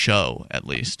for their show, at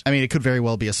least. I mean, it could very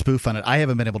well be a spoof on it. I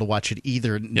haven't been able to watch it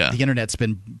either. Yeah. The internet's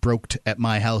been broked at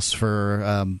my house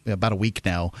for about a week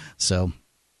now, so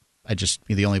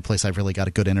the only place I've really got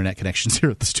a good internet connection is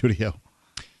here at the studio.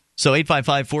 So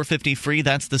 855-450-FREE,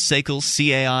 that's the SACL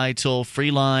CAI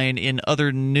toll-free line. In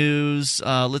other news,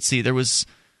 let's see,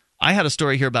 I had a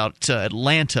story here about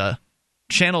Atlanta.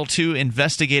 Channel 2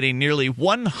 investigating nearly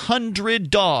 100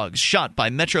 dogs shot by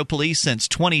Metro Police since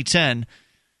 2010.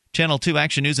 Channel 2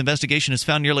 Action News investigation has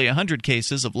found nearly 100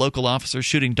 cases of local officers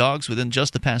shooting dogs within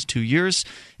just the past 2 years.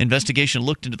 Investigation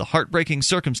looked into the heartbreaking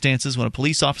circumstances when a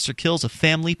police officer kills a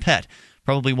family pet,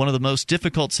 probably one of the most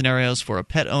difficult scenarios for a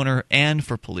pet owner and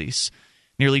for police.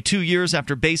 Nearly 2 years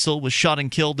after Basil was shot and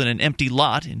killed in an empty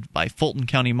lot by Fulton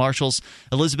County Marshals,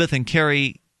 Elizabeth and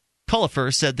Carrie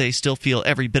Cullifer said they still feel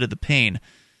every bit of the pain.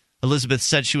 Elizabeth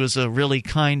said she was a really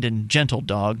kind and gentle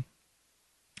dog,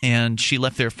 and she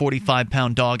left their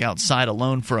 45-pound dog outside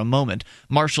alone for a moment.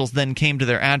 Marshals then came to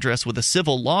their address with a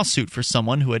civil lawsuit for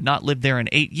someone who had not lived there in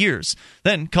 8 years.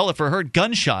 Then Cullifer heard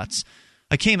gunshots.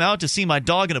 I came out to see my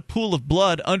dog in a pool of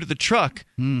blood under the truck.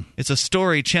 It's a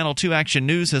story Channel 2 Action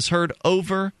News has heard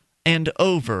over and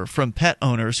over from pet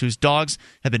owners whose dogs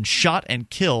have been shot and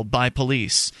killed by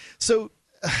police. So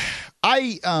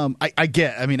I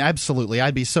mean, absolutely.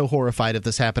 I'd be so horrified if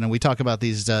this happened. And we talk about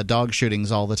these dog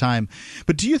shootings all the time.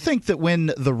 But do you think that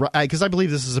when because I believe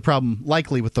this is a problem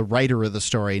likely with the writer of the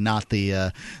story, not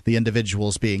the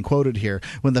individuals being quoted here,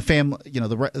 when the family,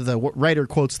 the writer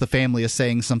quotes the family as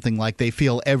saying something like they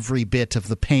feel every bit of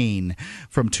the pain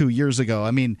from 2 years ago. I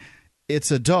mean,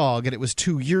 it's a dog and it was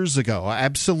 2 years ago. I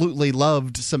absolutely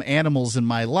loved some animals in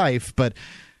my life, but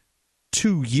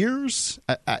 2 years?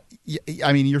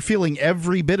 I mean, you're feeling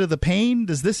every bit of the pain.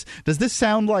 Does this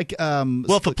sound like?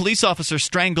 Well, if a police officer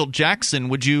strangled Jackson,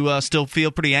 would you still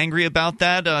feel pretty angry about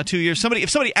that? 2 years. If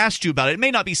somebody asked you about it, it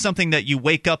may not be something that you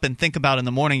wake up and think about in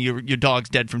the morning. Your dog's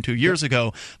dead from 2 years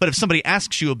ago. But if somebody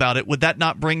asks you about it, would that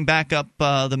not bring back up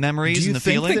the memories and the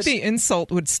feelings? I think the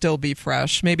insult would still be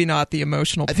fresh. Maybe not the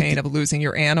emotional pain of losing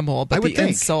your animal, but the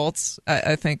insults,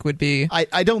 I think, would be.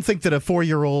 I don't think that a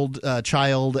 4-year-old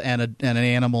child and an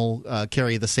animal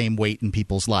carry the same weight in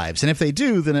people's lives. And if they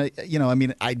do, then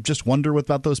I just wonder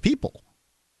about those people.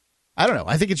 I don't know.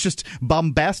 I think it's just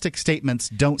bombastic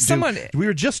statements we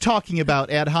were just talking about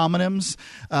ad hominems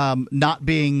not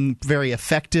being very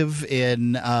effective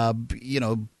in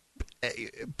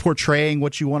portraying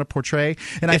what you want to portray.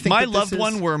 And if my loved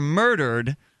one were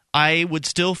murdered, I would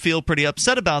still feel pretty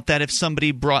upset about that if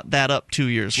somebody brought that up 2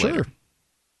 years later.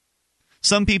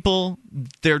 Some people,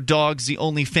 their dog's the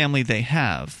only family they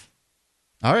have.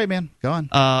 All right, man. Go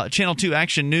on. Channel 2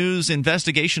 Action News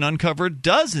investigation uncovered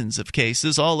dozens of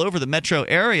cases all over the metro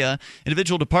area.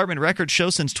 Individual department records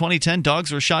show since 2010,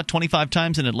 dogs were shot 25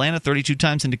 times in Atlanta, 32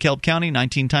 times in DeKalb County,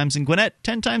 19 times in Gwinnett,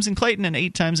 10 times in Clayton, and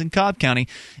 8 times in Cobb County,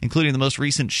 including the most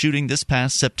recent shooting this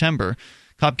past September.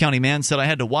 Cobb County man said, I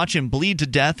had to watch him bleed to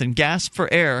death and gasp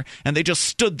for air, and they just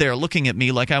stood there looking at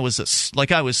me like I was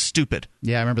stupid.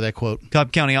 Yeah, I remember that quote.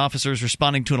 Cobb County officers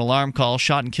responding to an alarm call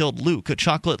shot and killed Luke, a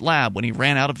chocolate lab, when he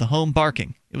ran out of the home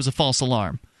barking. It was a false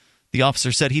alarm. The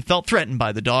officer said he felt threatened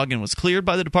by the dog and was cleared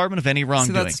by the department of any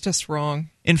wrongdoing. So that's just wrong.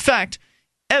 In fact,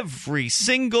 every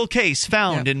single case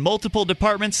found in multiple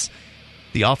departments,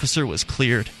 the officer was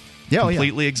cleared.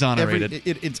 Completely exonerated.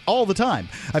 It's all the time.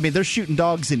 I mean, they're shooting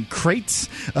dogs in crates.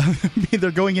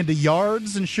 They're going into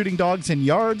yards and shooting dogs in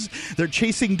yards. They're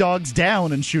chasing dogs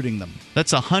down and shooting them.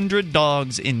 That's 100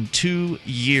 dogs in 2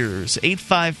 years.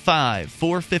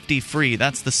 855-450-FREE.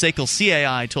 That's the SACL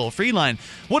CAI toll-free line.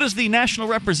 What does the national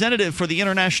representative for the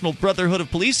International Brotherhood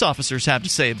of Police Officers have to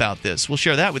say about this? We'll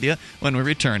share that with you when we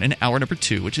return in hour number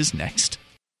 2, which is next.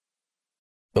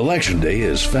 Election Day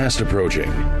is fast approaching.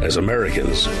 As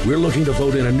Americans, we're looking to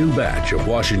vote in a new batch of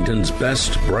Washington's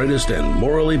best, brightest, and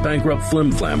morally bankrupt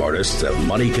flim-flam artists that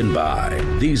money can buy.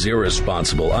 These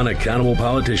irresponsible, unaccountable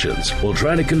politicians will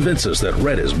try to convince us that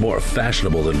red is more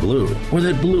fashionable than blue, or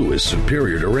that blue is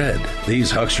superior to red. These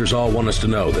hucksters all want us to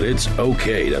know that it's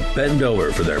okay to bend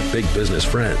over for their big business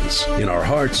friends. In our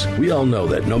hearts, we all know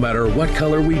that no matter what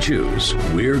color we choose,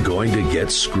 we're going to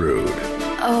get screwed.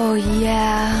 Oh,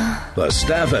 yeah. The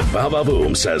staff at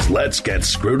Vavavoom says let's get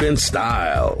screwed in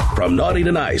style. From naughty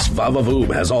to nice,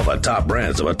 Vavavoom has all the top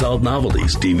brands of adult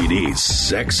novelties, DVDs,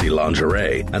 sexy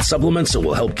lingerie, and supplements that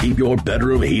will help keep your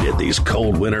bedroom heated these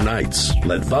cold winter nights.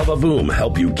 Let Vavavoom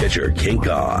help you get your kink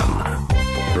on.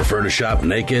 Prefer to shop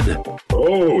naked?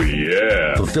 Oh,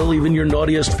 yeah. Fulfill even your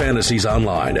naughtiest fantasies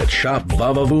online at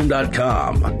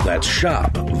shopvavavoom.com. That's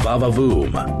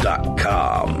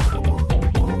shopvavavoom.com.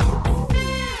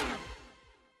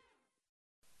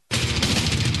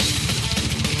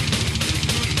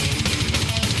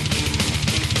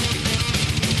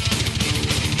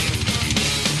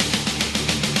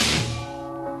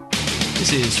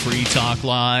 This is Free Talk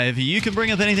Live. You can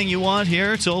bring up anything you want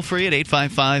here, toll free at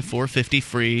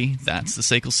 855-450-FREE. That's the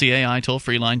SACL CAI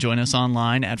toll-free line. Join us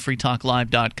online at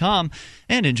freetalklive.com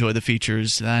and enjoy the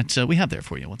features that we have there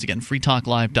for you. Once again,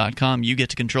 freetalklive.com. You get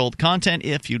to control the content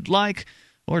if you'd like,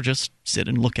 or just sit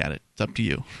and look at it. It's up to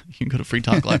you. You can go to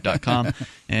freetalklive.com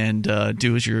and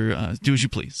do as you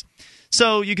please.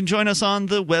 So you can join us on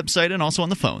the website and also on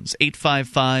the phones.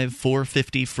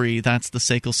 855-450-FREE. That's the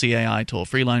SACL CAI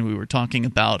toll-free line. We were talking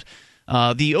about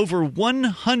the over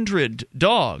 100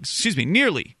 dogs,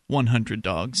 nearly 100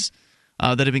 dogs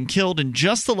that have been killed in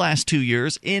just the last 2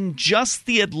 years in just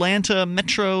the Atlanta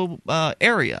metro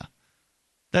area.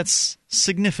 That's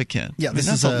significant. Yeah,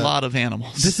 that's a lot of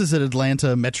animals. This is an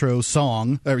Atlanta metro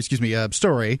story.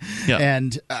 Yeah,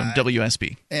 and from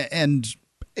WSB. And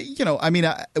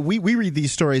we read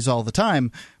these stories all the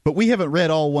time, but we haven't read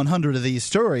all 100 of these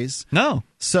stories. No.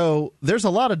 So there's a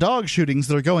lot of dog shootings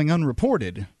that are going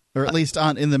unreported, or at least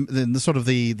in the sort of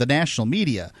the national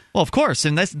media. Well, of course,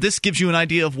 and this gives you an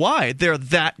idea of why they're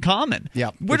that common. Yeah,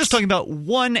 we're just talking about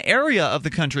one area of the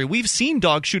country. We've seen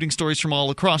dog shooting stories from all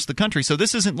across the country, so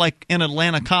this isn't like an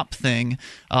Atlanta cop thing.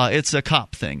 It's a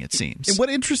cop thing, it seems. And what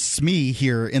interests me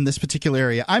here in this particular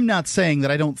area, I'm not saying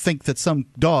that I don't think that some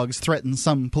dogs threaten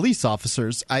some police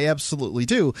officers. I absolutely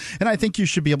do, and I think you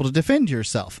should be able to defend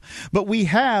yourself. But we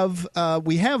have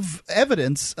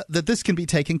evidence that this can be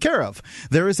taken care of.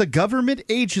 There is a government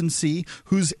agency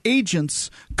whose agents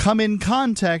come in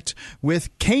contact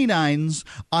with canines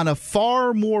on a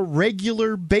far more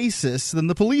regular basis than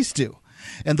the police do.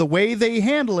 And the way they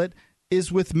handle it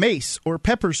is with mace or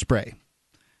pepper spray.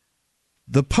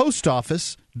 The post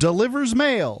office delivers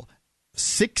mail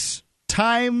 6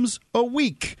 times a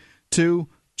week to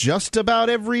just about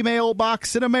every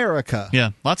mailbox in America.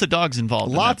 Yeah, lots of dogs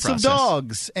involved. Lots in that of process.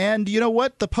 dogs. And you know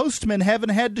what? The postmen haven't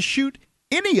had to shoot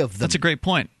any of them. That's a great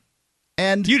point.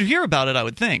 And you'd hear about it, I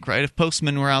would think, right? If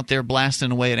postmen were out there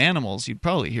blasting away at animals, you'd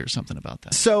probably hear something about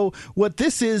that. So what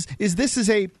this is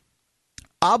a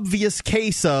obvious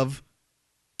case of,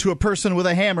 to a person with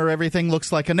a hammer, everything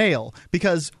looks like a nail,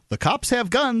 because the cops have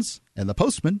guns and the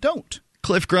postmen don't.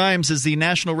 Cliff Grimes is the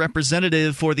national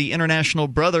representative for the International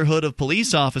Brotherhood of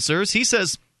Police Officers. He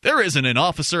says, there isn't an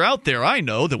officer out there I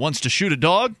know that wants to shoot a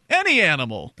dog, any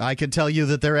animal. I can tell you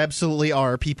that there absolutely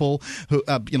are people, who,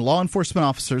 law enforcement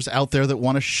officers out there that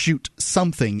want to shoot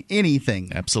something,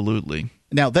 anything. Absolutely.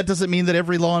 Now, that doesn't mean that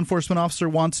every law enforcement officer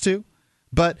wants to,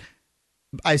 but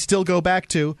I still go back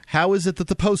to, how is it that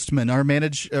the postmen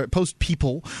post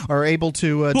people are able to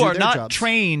do their jobs? Who are not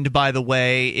trained, by the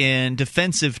way, in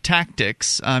defensive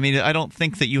tactics. I mean, I don't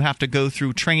think that you have to go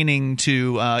through training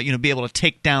to be able to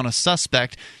take down a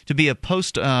suspect to be a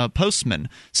postman.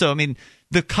 So, I mean,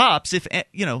 the cops, if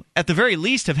at the very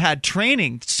least, have had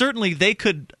training. Certainly, they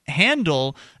could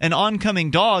handle an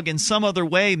oncoming dog in some other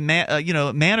way,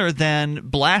 manner than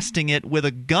blasting it with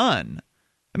a gun.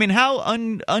 I mean, how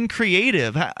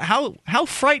uncreative, how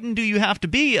frightened do you have to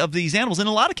be of these animals? In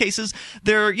a lot of cases,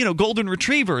 they're golden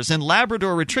retrievers and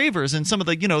Labrador retrievers and some of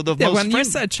the the most. When you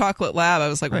said chocolate lab, I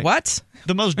was like, right. What?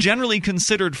 The most generally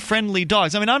considered friendly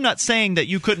dogs. I mean, I'm not saying that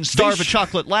you couldn't starve a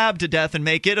chocolate lab to death and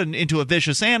make it into a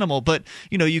vicious animal, but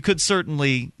you could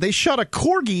certainly. They shot a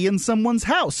corgi in someone's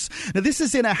house. Now, this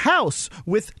is in a house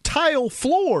with tile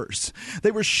floors.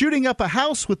 They were shooting up a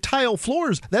house with tile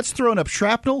floors. That's throwing up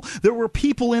shrapnel. There were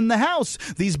people in the house.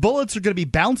 These bullets are going to be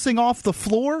bouncing off the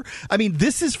floor. I mean,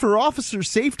 this is for officer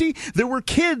safety. There were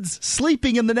kids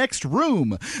sleeping in the next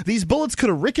room. These bullets could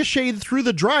have ricocheted through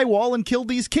the drywall and killed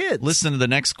these kids. Listen to the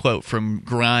next quote from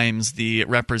Grimes, the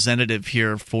representative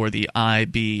here for the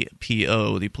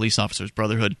IBPO, the Police Officers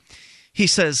Brotherhood. He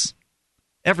says,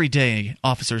 every day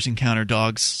officers encounter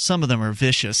dogs. Some of them are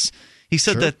vicious. He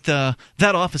said that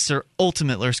that officer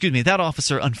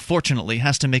unfortunately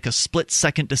has to make a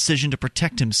split-second decision to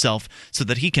protect himself so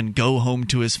that he can go home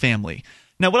to his family.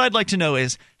 Now, what I'd like to know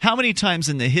is, how many times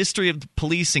in the history of the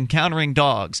police encountering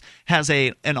dogs has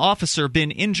an officer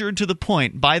been injured to the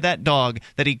point by that dog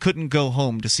that he couldn't go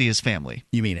home to see his family?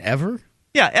 You mean ever?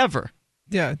 Yeah, ever.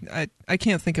 Yeah, I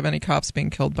can't think of any cops being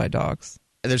killed by dogs.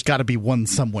 There's got to be one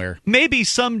somewhere. Maybe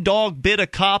some dog bit a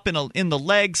cop in the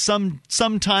leg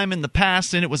sometime in the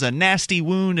past, and it was a nasty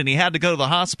wound, and he had to go to the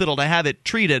hospital to have it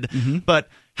treated. Mm-hmm. But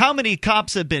how many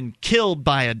cops have been killed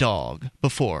by a dog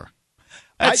before?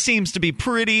 That seems to be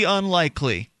pretty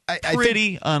unlikely.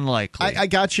 Unlikely. I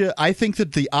got you. I think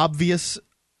that the obvious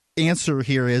answer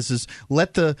here is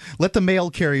let the mail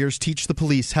carriers teach the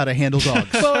police how to handle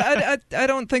dogs. Well, I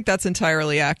don't think that's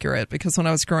entirely accurate, because when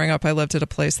I was growing up, I lived at a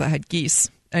place that had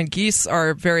geese. And geese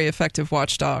are very effective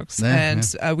watchdogs.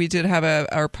 We did have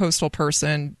our postal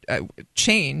person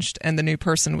changed, and the new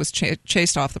person was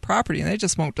chased off the property, and they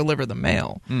just won't deliver the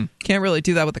mail. Can't really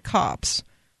do that with the cops.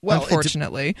 Well,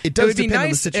 unfortunately, it does depend on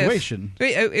the situation.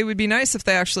 It would be nice if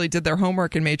they actually did their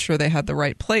homework and made sure they had the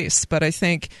right place. But I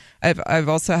think I've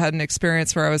also had an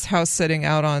experience where I was house sitting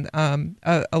out on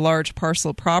a large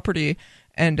parcel property,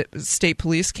 and state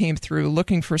police came through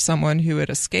looking for someone who had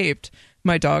escaped.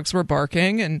 My dogs were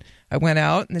barking, and I went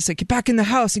out, and they said, "Get back in the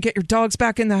house and get your dogs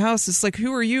back in the house." It's like,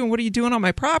 who are you, and what are you doing on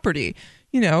my property?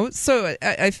 So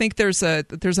I think there's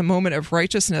a moment of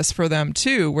righteousness for them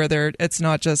too, where it's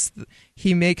not just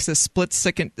he makes a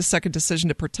split-second decision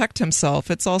to protect himself.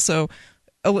 It's also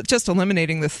just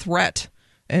eliminating the threat,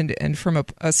 and from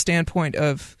a standpoint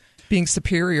of being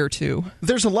superior to.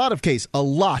 There's a lot of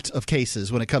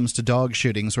cases when it comes to dog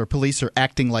shootings where police are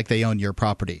acting like they own your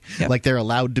property, like they're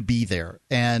allowed to be there.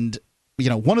 And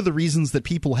one of the reasons that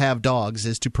people have dogs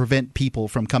is to prevent people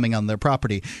from coming on their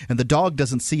property, and the dog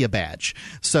doesn't see a badge.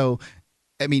 So,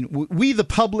 I mean, we, the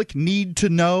public, need to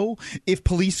know if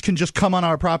police can just come on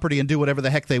our property and do whatever the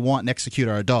heck they want and execute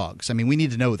our dogs. I mean, we need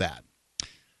to know that.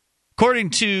 According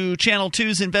to Channel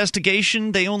 2's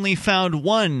investigation, they only found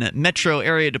one metro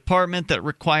area department that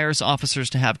requires officers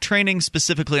to have training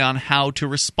specifically on how to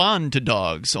respond to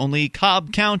dogs. Only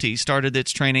Cobb County started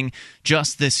its training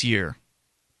just this year.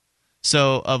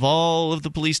 So, of all of the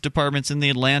police departments in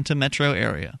the Atlanta metro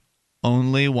area,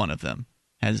 only one of them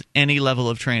has any level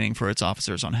of training for its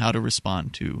officers on how to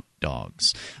respond to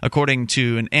dogs. According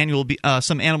to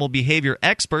some animal behavior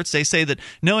experts, they say that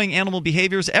knowing animal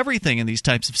behavior is everything in these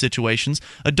types of situations.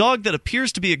 A dog that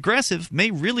appears to be aggressive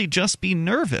may really just be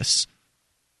nervous.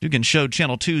 Dugan showed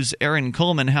Channel 2's Erin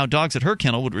Coleman how dogs at her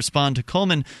kennel would respond to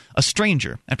Coleman, a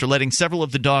stranger, after letting several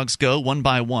of the dogs go one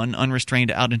by one, unrestrained,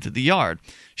 out into the yard.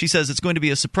 She says it's going to be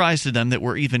a surprise to them that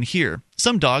we're even here.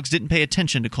 Some dogs didn't pay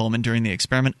attention to Coleman during the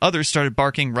experiment. Others started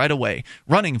barking right away,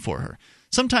 running for her.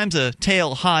 Sometimes a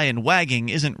tail high and wagging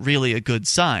isn't really a good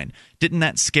sign. Didn't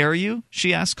that scare you?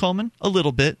 She asked Coleman. A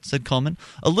little bit, said Coleman.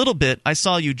 A little bit. I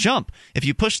saw you jump. If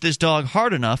you pushed this dog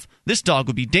hard enough, this dog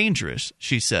would be dangerous,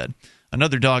 she said.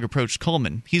 Another dog approached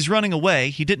Coleman. He's running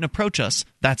away. He didn't approach us.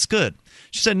 That's good.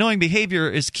 She said knowing behavior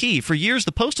is key. For years,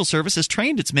 the Postal Service has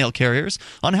trained its mail carriers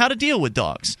on how to deal with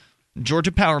dogs.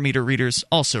 Georgia Power Meter readers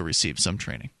also received some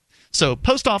training. So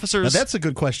post officers... Now that's a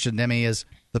good question, Demi, is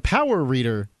the power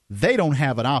reader, they don't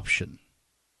have an option.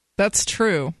 That's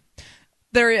true.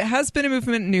 There has been a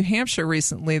movement in New Hampshire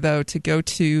recently, though, to go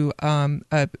to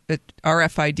a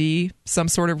RFID, some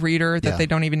sort of reader that they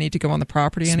don't even need to go on the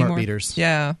property anymore. Smart meters.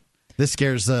 Yeah. This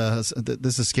scares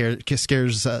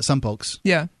some folks.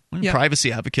 Yeah.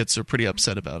 Privacy advocates are pretty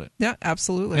upset about it. Yeah,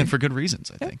 absolutely. And for good reasons,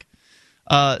 I think.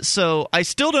 So I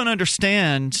still don't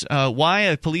understand why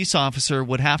a police officer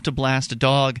would have to blast a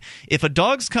dog. If a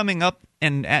dog's coming up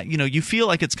and you feel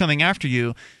like it's coming after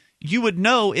you, you would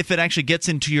know if it actually gets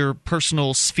into your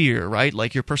personal sphere, right?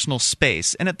 Like your personal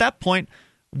space. And at that point,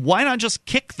 why not just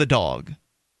kick the dog?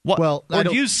 Or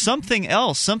use something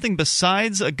else, something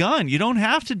besides a gun. You don't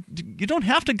have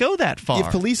to go that far. If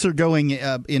police are going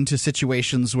into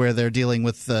situations where they're dealing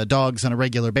with dogs on a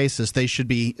regular basis, they should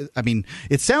be. I mean,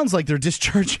 it sounds like they're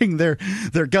discharging their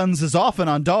guns as often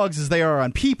on dogs as they are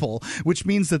on people, which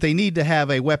means that they need to have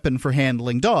a weapon for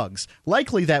handling dogs.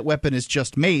 Likely, that weapon is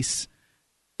just mace.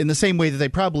 In the same way that they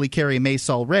probably carry mace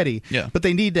already, but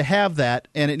they need to have that,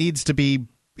 and it needs to be.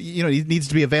 It needs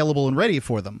to be available and ready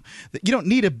for them. You don't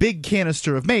need a big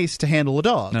canister of mace to handle a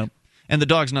dog. No. And the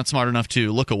dog's not smart enough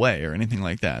to look away or anything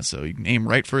like that, so you can aim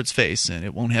right for its face, and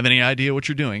it won't have any idea what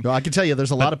you're doing. Well, I can tell you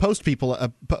there's a lot of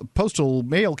postal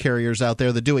mail carriers out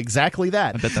there that do exactly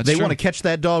that. I bet that's They true. want to catch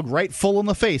that dog right full in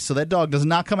the face so that dog does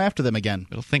not come after them again.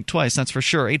 It'll think twice, that's for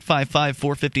sure.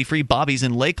 855-450-FREE. Bobby's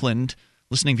in Lakeland,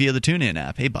 listening via the TuneIn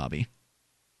app. Hey, Bobby.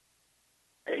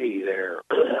 Hey there.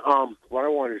 What I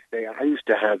wanted to say, I used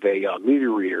to have a meter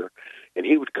reader, and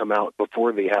he would come out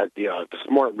before they had the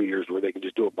smart meters where they can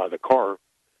just do it by the car.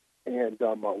 And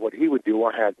what he would do,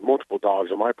 I had multiple dogs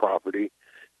on my property,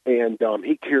 and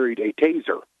he carried a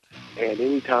taser. And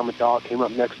anytime a dog came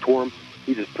up next to him,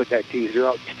 he just put that taser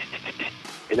out,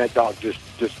 and that dog just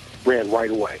ran right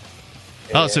away.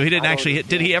 Oh, so he didn't actually.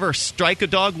 Did he ever strike a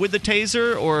dog with the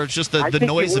taser, or just the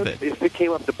noise of it? If it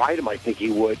came up to bite him, I think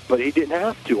he would, but he didn't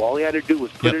have to. All he had to do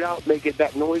was put it out, make it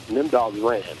that noise, and them dogs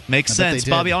ran. Makes sense.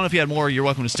 Bobby, I don't know if you had more. You're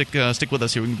welcome to stick with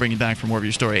us here. We can bring you back for more of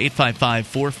your story.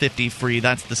 855-450-FREE.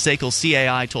 That's the SACL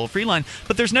CAI toll-free line.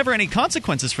 But there's never any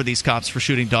consequences for these cops for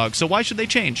shooting dogs, so why should they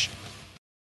change?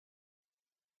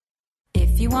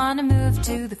 If you want to move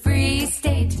to the free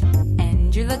state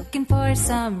and you're looking for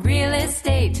some real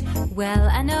estate, well,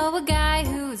 I know a guy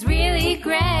who's really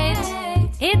great.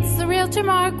 It's the realtor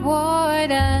Mark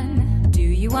Warden. Do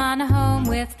you want a home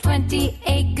with 20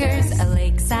 acres, a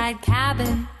lakeside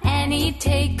cabin, any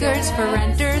takers for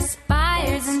renters,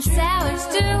 buyers, and sellers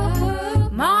too?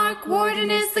 Mark Warden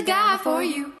is the guy for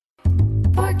you.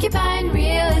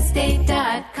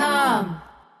 PorcupineRealEstate.com.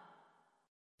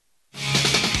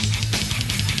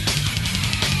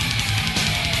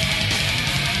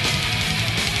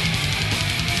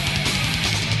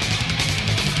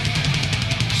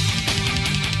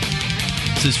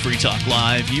 This is Free Talk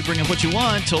Live. You bring up what you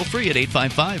want, toll-free at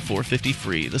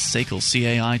 855-450-FREE. The SACL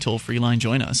CAI toll-free line.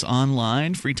 Join us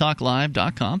online,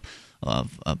 freetalklive.com.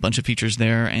 A bunch of features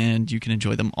there, and you can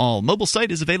enjoy them all. Mobile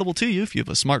site is available to you if you have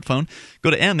a smartphone.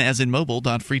 Go to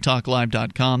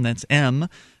m.freetalklive.com. That's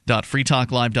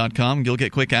m.freetalklive.com. You'll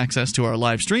get quick access to our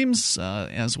live streams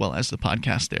as well as the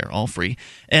podcast there, all free.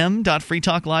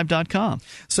 m.freetalklive.com.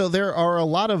 So there are a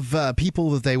lot of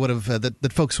people that they would have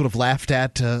that folks would have laughed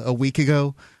at a week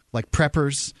ago, like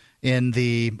preppers in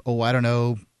the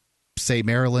say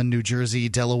Maryland, New Jersey,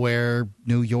 Delaware,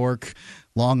 New York,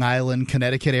 Long Island,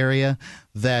 Connecticut area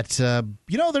that,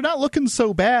 they're not looking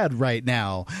so bad right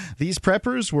now. These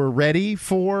preppers were ready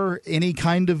for any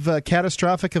kind of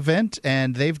catastrophic event,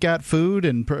 and they've got food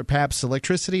and perhaps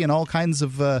electricity and all kinds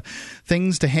of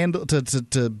things to handle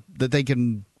that they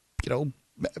can,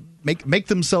 make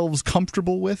themselves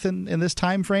comfortable with in this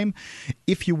time frame.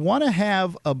 If you want to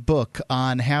have a book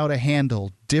on how to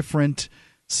handle different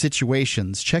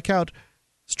situations, check out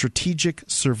Strategic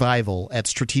Survival at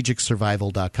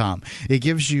strategicsurvival.com. It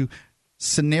gives you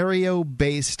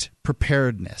scenario-based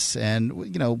preparedness,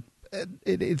 and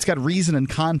it's got reason and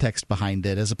context behind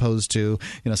it, as opposed to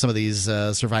some of these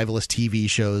survivalist TV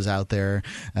shows out there,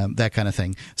 that kind of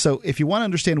thing. So if you want to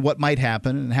understand what might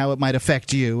happen and how it might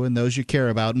affect you and those you care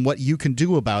about and what you can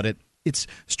do about it, it's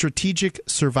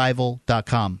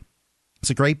strategicsurvival.com. It's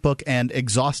a great book and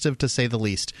exhaustive, to say the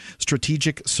least.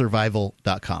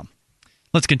 strategicsurvival.com.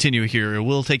 Let's continue here.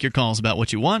 We'll take your calls about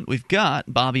what you want. We've got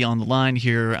Bobby on the line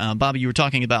here. Bobby, you were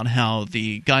talking about how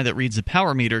the guy that reads the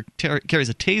power meter carries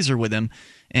a taser with him,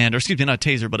 or excuse me, not a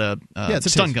taser, but it's a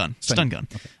stun gun. Stun gun.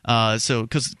 Okay. So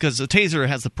because a taser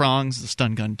has the prongs, the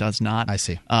stun gun does not. I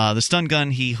see. The stun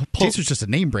gun, taser's just a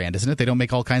name brand, isn't it? They don't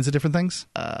make all kinds of different things.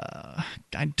 I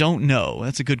don't know.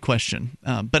 That's a good question.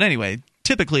 But anyway,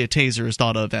 typically a taser is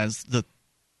thought of as the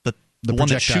one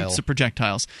that shoots the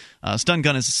projectiles. Stun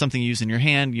gun is something you use in your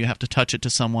hand. You have to touch it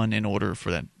to someone in order for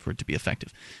it to be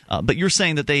effective. But you're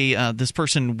saying that this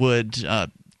person would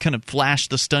kind of flash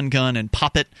the stun gun and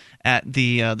pop it at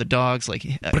the dogs, like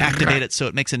activate it so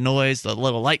it makes a noise. The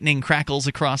little lightning crackles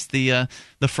across the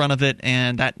front of it,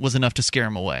 and that was enough to scare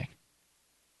him away.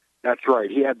 That's right.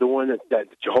 He had the one that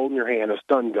you hold in your hand, a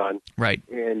stun gun. Right.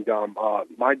 And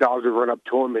my dogs would run up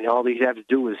to him, and all he'd have to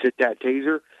do is hit that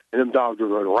taser, and them dogs would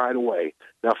run right away.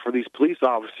 Now, for these police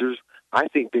officers, I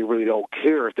think they really don't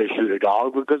care if they shoot a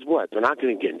dog, because what? They're not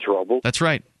going to get in trouble. That's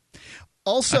right.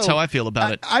 Also, that's how I feel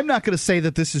about it. I'm not going to say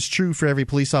that this is true for every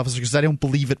police officer, because I don't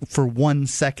believe it for 1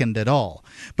 second at all.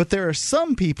 But there are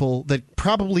some people that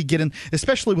probably get in,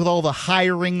 especially with all the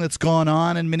hiring that's gone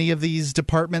on in many of these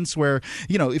departments, where,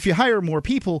 if you hire more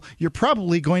people, you're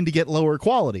probably going to get lower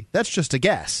quality. That's just a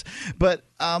guess. But,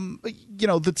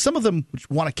 that some of them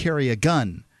want to carry a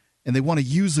gun and they want to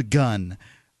use a gun.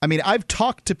 I mean, I've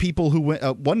talked to people who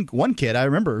went. One kid I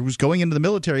remember who was going into the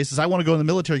military. He says, "I want to go in the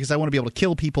military because I want to be able to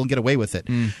kill people and get away with it."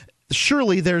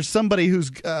 Surely there's somebody who's,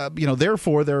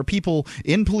 therefore there are people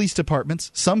in police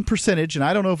departments, some percentage, and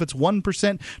I don't know if it's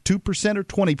 1%, 2%, or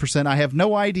 20%. I have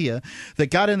no idea, that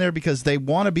got in there because they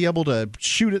want to be able to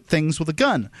shoot at things with a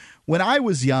gun. When I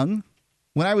was young,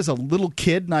 when I was a little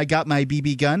kid and I got my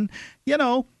BB gun,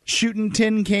 shooting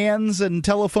tin cans and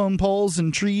telephone poles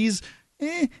and trees.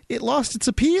 It lost its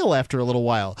appeal after a little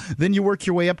while. Then you work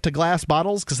your way up to glass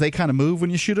bottles because they kind of move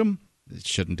when you shoot them. It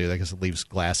shouldn't do that because it leaves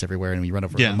glass everywhere, and when you run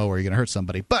over a mower, you're going to hurt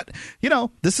somebody. But,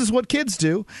 this is what kids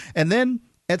do. And then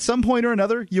at some point or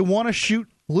another, you want to shoot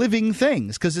living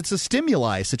things because it's a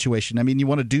stimuli situation. I mean, you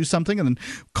want to do something and then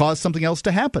cause something else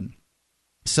to happen.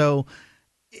 So,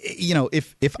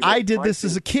 if I did this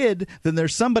as a kid, then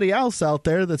there's somebody else out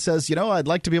there that says, I'd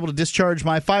like to be able to discharge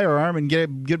my firearm and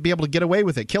be able to get away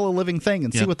with it, kill a living thing,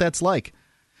 and see what that's like.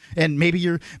 And maybe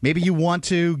you want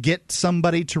to get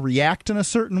somebody to react in a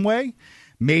certain way.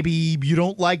 Maybe you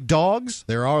don't like dogs.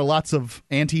 There are lots of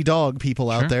anti-dog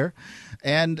people out there.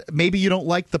 And maybe you don't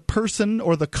like the person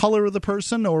or the color of the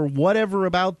person or whatever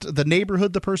about the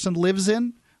neighborhood the person lives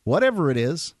in. Whatever it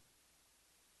is.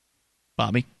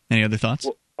 Bobby, any other thoughts?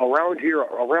 Well, around here,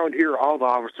 all the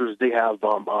officers, they have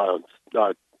tasers,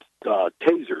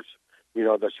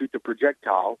 that shoot the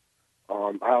projectile.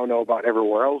 I don't know about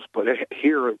everywhere else, but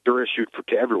here they're issued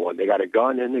to everyone. They got a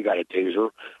gun and they got a taser.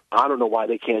 I don't know why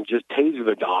they can't just taser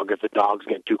the dog. If the dog's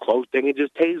getting too close, they can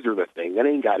just taser the thing. They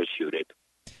ain't got to shoot it.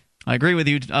 I agree with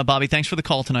you, Bobby. Thanks for the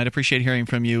call tonight. Appreciate hearing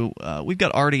from you. We've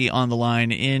got Artie on the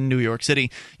line in New York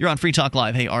City. You're on Free Talk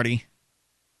Live. Hey, Artie.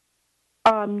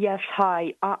 Yes,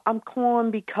 hi. I'm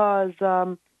calling because,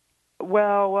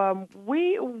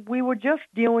 we were just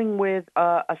dealing with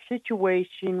a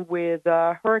situation with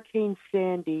Hurricane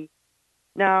Sandy.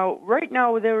 Now, right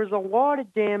now, there is a lot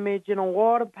of damage and a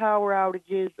lot of power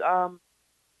outages.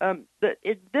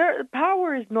 The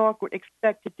power is not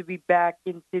expected to be back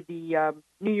into the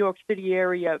New York City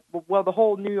area. Well, the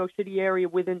whole New York City area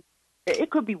within.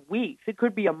 It could be weeks. It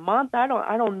could be a month. I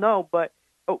don't know. But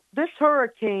this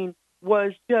hurricane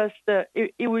was just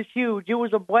it was huge. It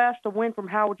was a blast of wind from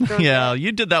Howard Stern. Yeah,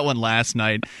 you did that one last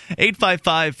night.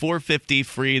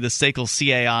 855-450-FREE, the SACL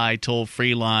CAI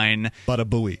toll-free line. Bada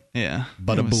booey. Yeah.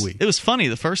 Bada booey. It was funny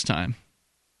the first time.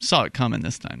 Saw it coming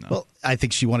this time, though. Well, I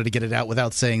think she wanted to get it out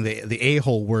without saying the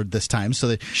a-hole word this time. So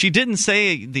that she didn't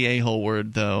say the a-hole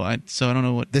word, though. So I don't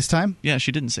know what... This time? Yeah,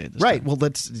 she didn't say it this time. Right. Well,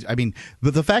 but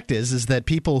the fact is that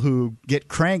people who get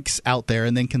cranks out there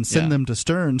and then can send them to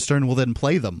Stern will then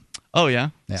play them. Oh, yeah?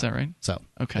 Is that right? So,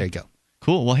 okay. There you go.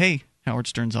 Cool. Well, hey, Howard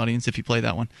Stern's audience, if you play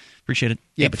that one. Appreciate it.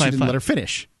 Yeah, but you didn't let her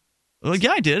finish. Well,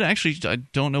 yeah, I did. Actually, I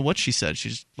don't know what she said. She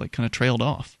just kind of trailed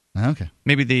off. Okay.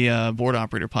 Maybe the board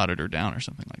operator potted her down or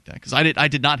something like that. Because I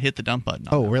did not hit the dump button.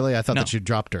 Oh, really? I thought that you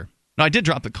dropped her. No, I did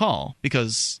drop the call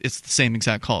because it's the same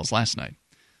exact call as last night.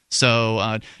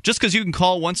 So just because you can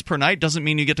call once per night doesn't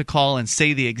mean you get to call and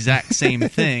say the exact same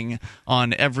thing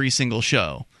on every single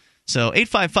show. So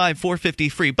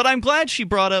 855-450-FREE. But I'm glad she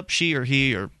brought up, she or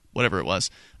he or whatever it was,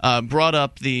 brought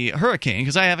up the hurricane,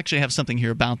 because I actually have something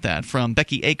here about that from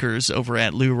Becky Akers over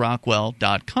at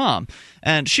LouRockwell.com.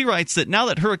 And she writes that now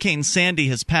that Hurricane Sandy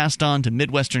has passed on to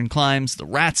Midwestern climes, the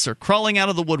rats are crawling out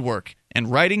of the woodwork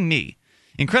and writing me.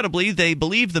 Incredibly, they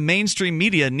believe the mainstream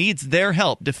media needs their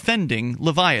help defending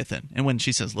Leviathan. And when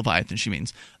she says Leviathan, she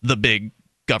means the big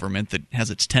government that has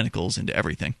its tentacles into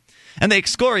everything. And they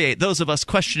excoriate those of us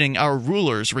questioning our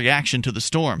rulers' reaction to the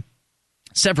storm.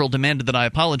 Several demanded that I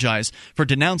apologize for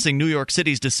denouncing New York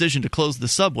City's decision to close the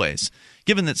subways.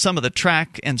 Given that some of the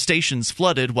track and stations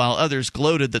flooded while others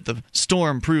gloated that the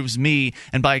storm proves me,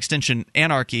 and by extension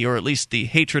anarchy, or at least the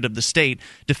hatred of the state,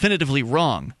 definitively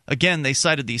wrong. Again, they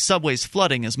cited the subways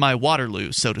flooding as my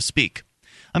Waterloo, so to speak.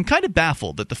 I'm kind of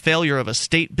baffled that the failure of a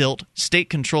state-built,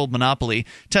 state-controlled monopoly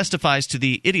testifies to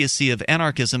the idiocy of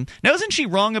anarchism. Now, isn't she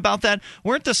wrong about that?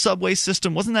 Weren't the subway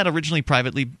system, wasn't that originally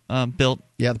privately built?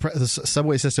 Yeah, the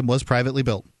subway system was privately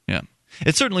built. Yeah.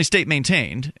 It's certainly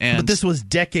state-maintained. But this was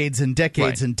decades and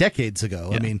decades and decades ago.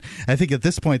 Yeah. I mean, I think at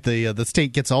this point the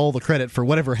state gets all the credit for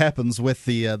whatever happens with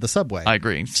the subway. I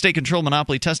agree. State-controlled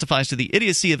monopoly testifies to the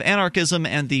idiocy of anarchism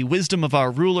and the wisdom of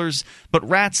our rulers, but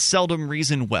rats seldom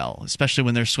reason well, especially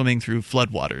when they're swimming through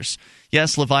floodwaters.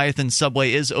 Yes, Leviathan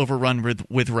subway is overrun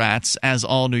with rats, as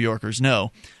all New Yorkers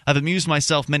know. I've amused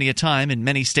myself many a time in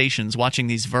many stations watching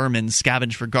these vermin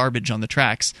scavenge for garbage on the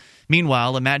tracks.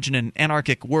 Meanwhile, imagine an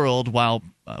anarchic world while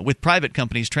with private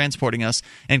companies transporting us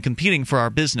and competing for our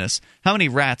business. How many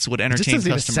rats would entertain customers? It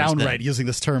just doesn't even sound right using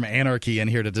this term anarchy in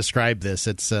here to describe this.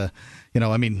 It's, I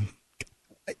mean,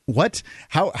 what?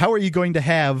 How are you going to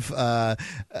have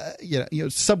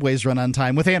subways run on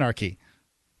time with anarchy?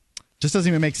 Just doesn't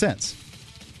even make sense.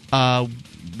 Well,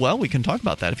 we can talk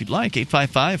about that if you'd like.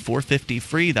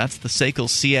 855-450-FREE. That's the SACL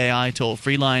CAI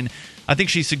toll-free line. I think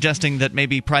she's suggesting that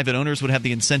maybe private owners would have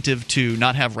the incentive to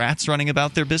not have rats running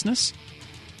about their business.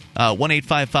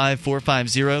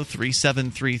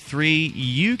 1-855-450-3733.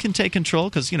 You can take control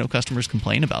because, customers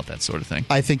complain about that sort of thing.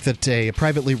 I think that a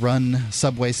privately run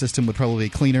subway system would probably be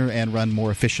cleaner and run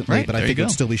more efficiently, right, but I think it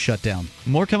would still be shut down.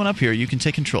 More coming up here. You can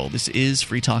take control. This is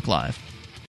Free Talk Live.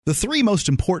 The three most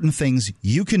important things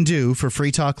you can do for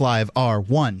Free Talk Live are: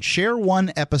 1, share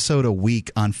one episode a week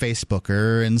on Facebook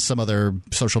or in some other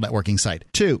social networking site.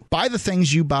 2, buy the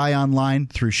things you buy online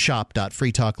through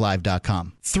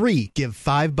shop.freetalklive.com. 3, give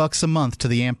 $5 a month to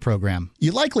the AMP program.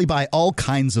 You likely buy all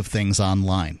kinds of things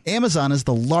online. Amazon is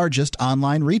the largest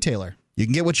online retailer. You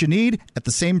can get what you need at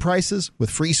the same prices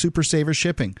with free Super Saver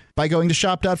shipping by going to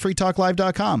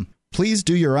shop.freetalklive.com. Please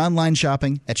do your online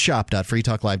shopping at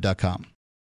shop.freetalklive.com.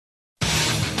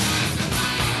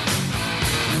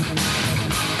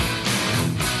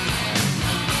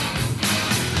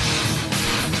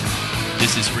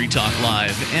 This is Free Talk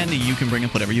Live, and you can bring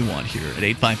up whatever you want here at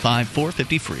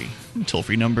 855-450-FREE.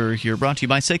 Toll-free number here brought to you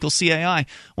by SACL CAI,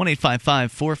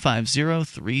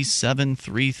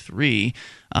 1-855-450-3733.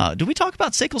 Did we talk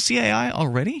about SACL CAI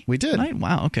already? We did. Tonight?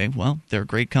 Wow, okay. Well, they're a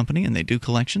great company, and they do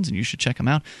collections, and you should check them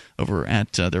out over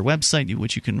at their website,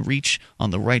 which you can reach on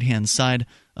the right-hand side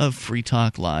of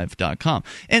freetalklive.com.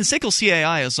 And SACL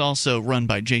CAI is also run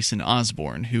by Jason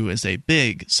Osborne, who is a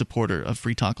big supporter of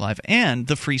Free Talk Live and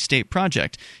the Free State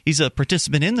Project. He's a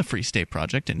participant in the Free State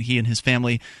Project, and he and his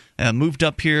family moved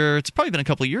up here. It's probably been a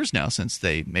couple of years now since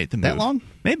they made the move. That long?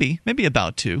 Maybe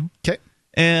about 2. Okay.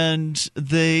 And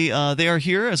they are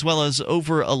here, as well as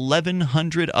over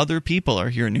 1,100 other people are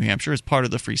here in New Hampshire as part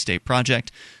of the Free State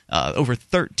Project. Over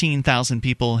 13,000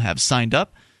 people have signed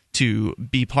up to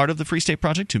be part of the Free State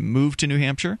Project, to move to New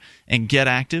Hampshire and get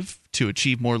active to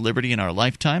achieve more liberty in our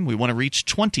lifetime. We want to reach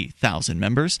 20,000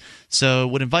 members. So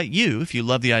would invite you, if you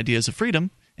love the ideas of freedom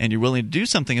and you're willing to do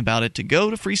something about it, to go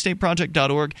to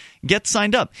freestateproject.org, get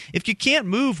signed up. If you can't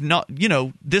move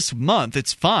this month,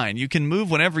 it's fine. You can move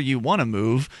whenever you want to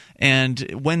move. And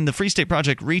when the Free State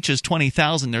Project reaches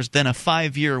 20,000, there's then a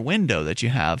 5-year window that you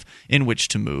have in which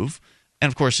to move. And,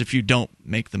 of course, if you don't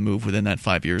make the move within that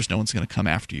 5 years, no one's going to come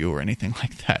after you or anything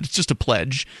like that. It's just a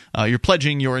pledge. You're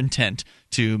pledging your intent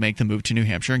to make the move to New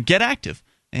Hampshire and get active.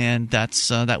 And that's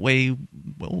that way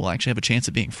we'll actually have a chance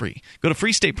of being free. Go to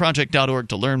freestateproject.org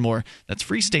to learn more. That's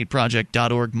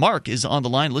freestateproject.org. Mark is on the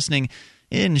line listening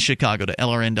in Chicago to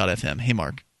LRN.FM. Hey,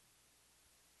 Mark.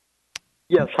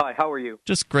 Yes, hi, how are you?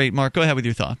 Just great, Mark. Go ahead with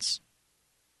your thoughts.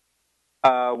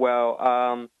 Right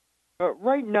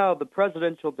now the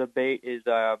presidential debate is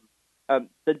the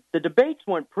debates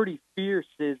went pretty fierce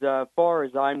as far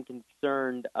as I'm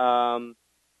concerned. I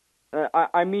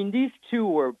mean, these two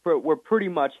were pretty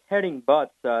much heading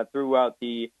butts throughout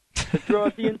the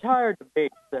entire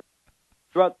debate,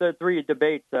 throughout the three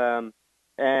debates, and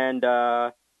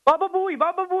Baba Booey,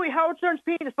 Howard Stern's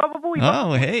penis, Baba Booey.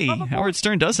 Oh, hey, Howard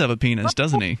Stern does have a penis,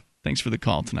 doesn't he? Thanks for the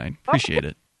call tonight. Appreciate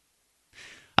it.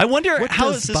 I wonder how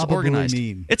is this organized?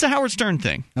 Mean? It's a Howard Stern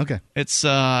thing. Okay. It's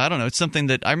I don't know. It's something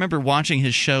that I remember watching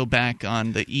his show back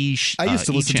on the I used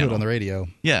to listen channel. to it on the radio.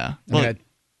 Yeah. Well,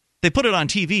 they put it on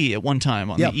TV at one time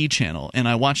on the E channel, and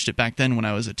I watched it back then when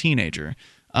I was a teenager.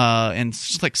 And it's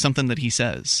just like something that he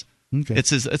says. Okay.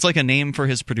 It's like a name for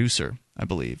his producer, I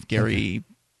believe, Gary. Okay.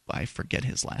 I forget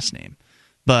his last name.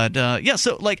 But,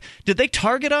 so, like, did they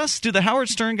target us? Do the Howard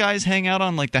Stern guys hang out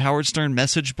on, like, the Howard Stern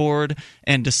message board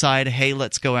and decide, hey,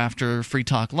 let's go after Free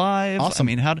Talk Live? Awesome.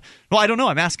 I mean, I don't know.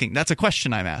 I'm asking. That's a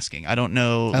question I'm asking. I don't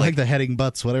know. I like the heading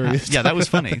butts, whatever. Yeah, that was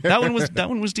funny. That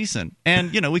one was decent.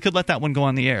 And, we could let that one go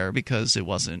on the air because it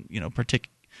wasn't,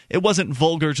 it wasn't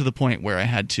vulgar to the point where I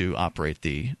had to operate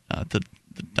the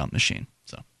dumb machine.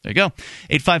 So there you go.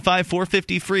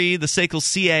 855-450-FREE, the SACL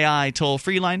CAI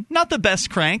toll-free line. Not the best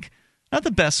crank. Not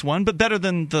the best one, but better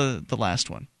than the last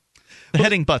one. The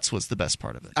heading butts was the best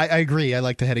part of it. I agree. I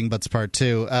like the heading butts part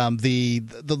too.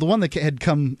 The one that had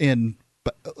come in,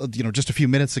 just a few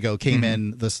minutes ago came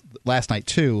in this last night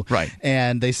too. Right.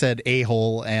 And they said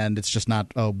a-hole, and it's just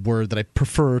not a word that I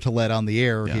prefer to let on the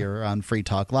air here on Free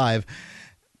Talk Live.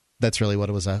 That's really what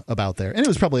it was about there. And it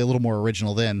was probably a little more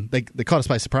original then. They caught us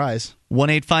by surprise.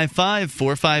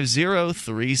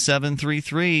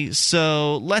 1-855-450-3733.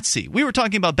 So let's see. We were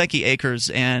talking about Becky Akers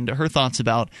and her thoughts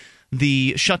about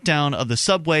the shutdown of the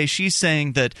subway. She's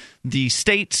saying that the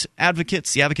state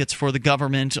advocates, the advocates for the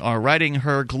government, are writing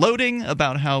her gloating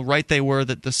about how right they were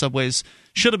that the subways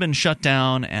should have been shut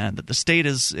down and that the state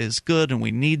is good and we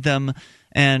need them.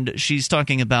 And she's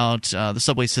talking about the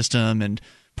subway system and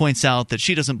points out that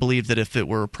she doesn't believe that if it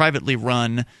were privately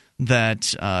run,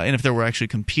 that and if there were actually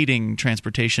competing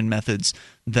transportation methods,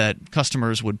 that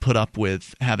customers would put up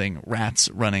with having rats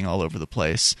running all over the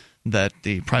place, that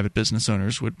the private business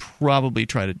owners would probably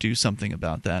try to do something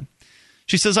about that.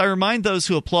 She says, I remind those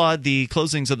who applaud the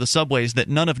closings of the subways that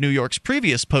none of New York's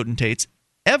previous potentates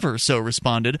ever so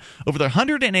responded over the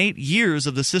 108 years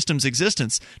of the system's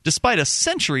existence, despite a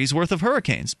century's worth of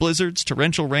hurricanes, blizzards,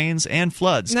 torrential rains, and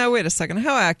floods. Now, wait a second.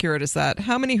 How accurate is that?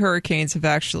 How many hurricanes have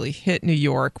actually hit New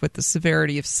York with the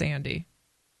severity of Sandy?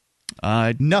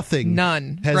 Nothing.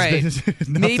 None. Has right. been,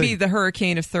 nothing. Maybe the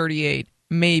hurricane of 38.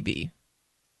 Maybe.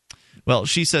 Well,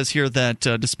 she says here that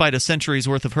despite a century's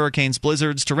worth of hurricanes,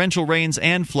 blizzards, torrential rains,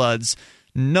 and floods,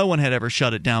 no one had ever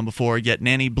shut it down before, yet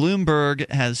Nanny Bloomberg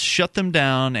has shut them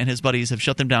down, and his buddies have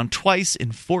shut them down twice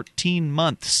in 14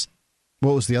 months.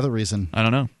 What was the other reason? I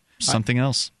don't know. Something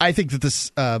else. I think that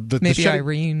this maybe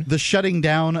Irene. The shutting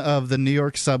down of the New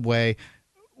York subway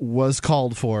was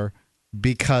called for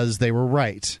because they were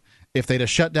right. If they'd have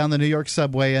shut down the New York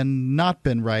subway and not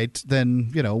been right,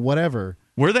 then, whatever.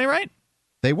 Were they right?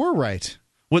 They were right.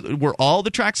 Were all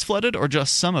the tracks flooded or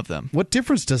just some of them? What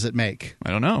difference does it make? I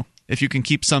don't know. If you can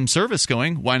keep some service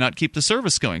going, why not keep the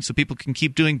service going so people can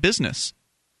keep doing business?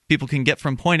 People can get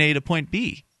from point A to point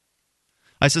B.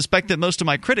 I suspect that most of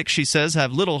my critics, she says,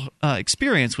 have little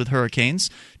experience with hurricanes.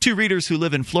 Two readers who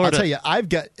live in Florida. I'll tell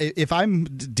you, if I'm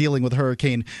dealing with a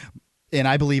hurricane and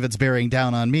I believe it's bearing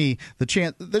down on me,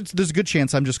 there's a good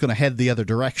chance I'm just going to head the other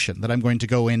direction, that I'm going to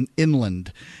go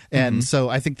inland. And so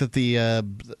I think that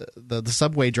the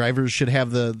subway drivers should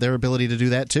have their ability to do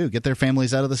that too, get their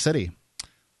families out of the city.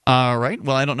 All right.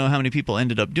 Well, I don't know how many people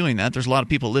ended up doing that. There's a lot of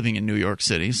people living in New York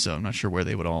City, so I'm not sure where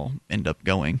they would all end up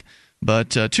going.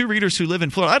 But two readers who live in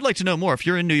Florida, I'd like to know more. If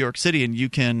you're in New York City and you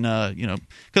can,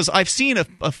 because I've seen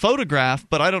a photograph,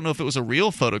 but I don't know if it was a real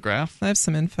photograph. I have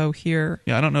some info here.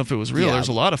 Yeah, I don't know if it was real. Yeah. There's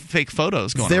a lot of fake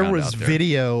photos going around out there. There was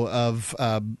video of,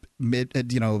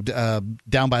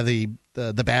 down by the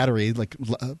Battery, like,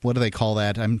 what do they call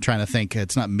that? I'm trying to think.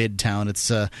 It's not Midtown.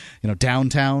 It's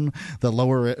downtown. The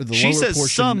lower. She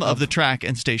says some of the track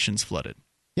and stations flooded.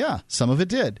 Yeah, some of it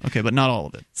did. Okay, but not all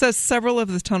of it. Says several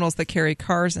of the tunnels that carry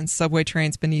cars and subway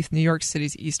trains beneath New York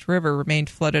City's East River remained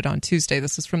flooded on Tuesday.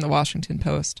 This is from the Washington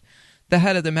Post. The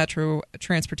head of the Metro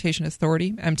Transportation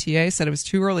Authority, MTA, said it was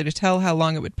too early to tell how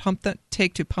long it would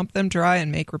take to pump them dry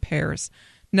and make repairs.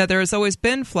 Now, there has always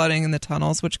been flooding in the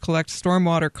tunnels, which collect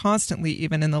stormwater constantly,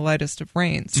 even in the lightest of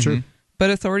rains. It's true. but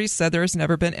authorities said there has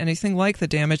never been anything like the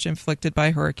damage inflicted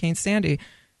by Hurricane Sandy.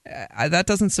 That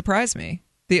doesn't surprise me.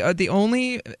 The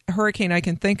only hurricane I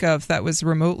can think of that was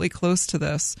remotely close to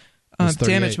this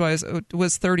damage-wise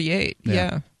was 38.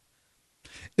 Yeah.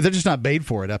 They're just not made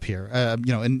for it up here.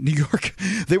 In New York,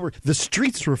 the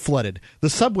streets were flooded. The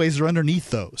subways are underneath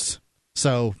those.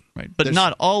 So, right, but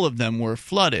not all of them were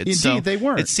flooded. Indeed, so they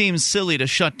weren't. It seems silly to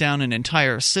shut down an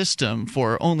entire system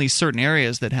for only certain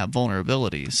areas that have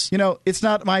vulnerabilities. It's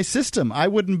not my system. I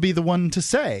wouldn't be the one to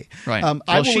say. Right.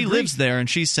 She lives there, and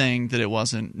she's saying that it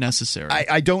wasn't necessary.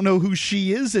 I don't know who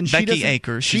she is, and Becky she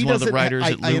Akers. She's one of the writers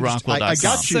at LouRockwell.com. I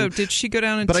got you. So did she go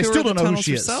down and but tour I still the don't know who tunnels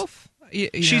she herself?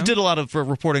 She did a lot of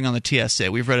reporting on the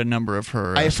TSA. We've read a number of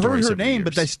her I've stories heard her over name, years.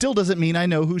 but that still doesn't mean I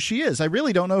know who she is. I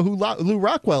really don't know who Lou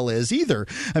Rockwell is either.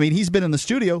 I mean, he's been in the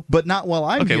studio, but not while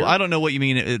I'm here. Okay, well, I don't know what you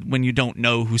mean when you don't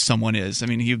know who someone is. I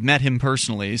mean, you've met him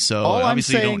personally, so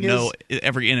obviously you don't know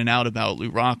every in and out about Lou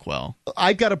Rockwell.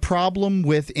 I've got a problem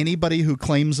with anybody who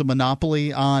claims a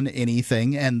monopoly on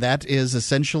anything, and that is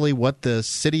essentially what the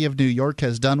city of New York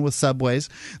has done with subways.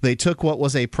 They took what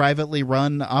was a privately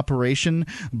run operation,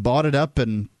 bought it up,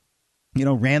 and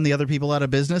ran the other people out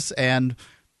of business, and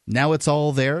now it's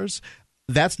all theirs.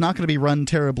 That's not going to be run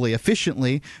terribly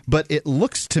efficiently, but it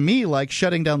looks to me like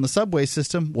shutting down the subway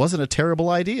system wasn't a terrible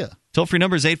idea. Toll-free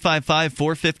number is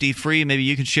 855-450-FREE. Maybe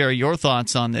you can share your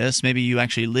thoughts on this. Maybe you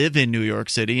actually live in New York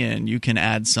City, and you can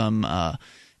add some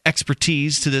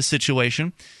expertise to this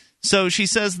situation. So she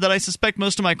says that I suspect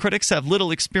most of my critics have little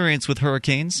experience with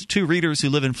hurricanes. 2 readers who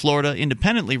live in Florida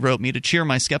independently wrote me to cheer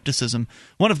my skepticism.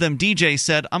 One of them, DJ,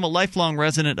 said, I'm a lifelong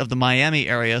resident of the Miami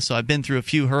area, so I've been through a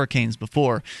few hurricanes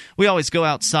before. We always go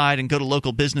outside and go to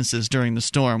local businesses during the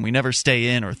storm. We never stay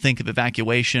in or think of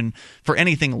evacuation for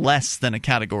anything less than a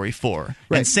Category 4.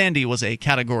 Right. And Sandy was a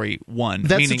Category 1,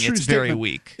 meaning it's very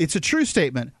weak. It's a true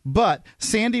statement, but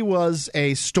Sandy was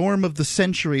a storm of the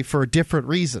century for different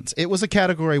reasons. It was a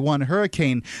Category 1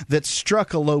 hurricane that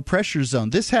struck a low pressure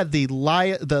zone. This had the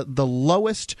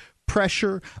lowest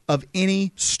pressure of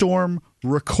any storm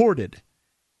recorded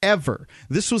ever.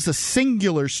 This was a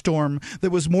singular storm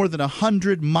that was more than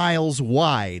 100 miles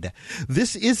wide.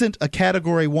 This isn't a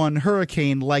Category 1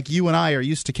 hurricane like you and I are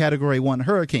used to Category 1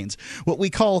 hurricanes. What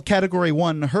we call Category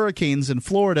 1 hurricanes in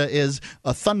Florida is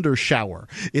a thunder shower.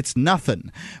 It's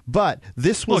nothing. But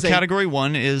this was Category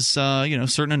 1 is a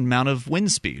certain amount of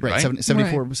wind speed, right?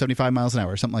 75 miles an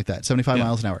hour, something like that. 75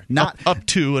 miles an hour. Not up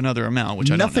to another amount,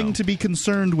 which I don't know. Nothing to be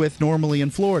concerned with normally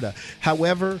in Florida.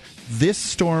 However, this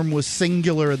storm was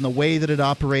singular in the way that it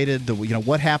operated,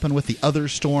 what happened with the other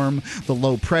storm, the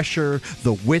low pressure,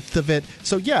 the width of it.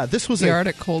 So this was the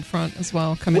Arctic cold front as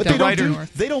well coming down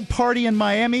north. They don't party in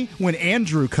Miami when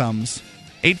Andrew comes.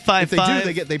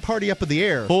 855. If they party up in the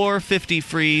air.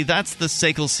 450-FREE. That's the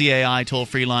SACL CAI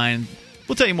toll-free line.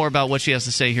 We'll tell you more about what she has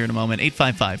to say here in a moment.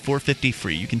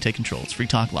 855-450-FREE. You can take control. It's Free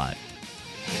Talk Live.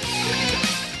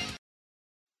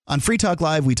 On Free Talk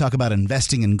Live, we talk about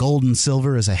investing in gold and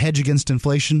silver as a hedge against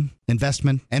inflation,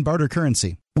 investment, and barter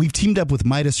currency. We've teamed up with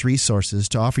Midas Resources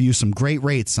to offer you some great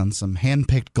rates on some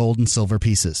hand-picked gold and silver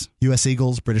pieces. U.S.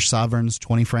 Eagles, British Sovereigns,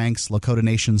 20 francs, Lakota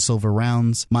Nation silver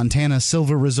rounds, Montana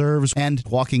silver reserves, and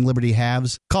Walking Liberty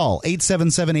halves. Call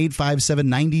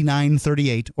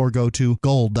 877-857-9938 or go to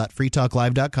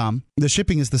gold.freetalklive.com. The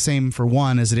shipping is the same for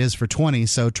 1 as it is for 20,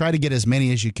 so try to get as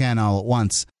many as you can all at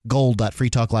once.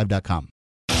 Gold.freetalklive.com.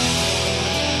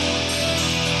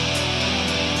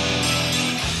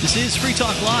 This is Free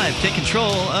Talk Live. Take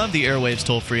control of the airwaves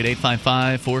toll-free at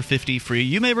 855-450-FREE.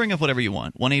 You may bring up whatever you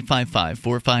want.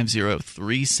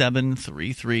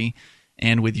 1-855-450-3733.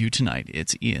 And with you tonight,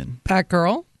 it's Ian.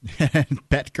 Batgirl.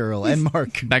 Batgirl and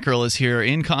Mark. Batgirl is here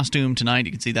in costume tonight.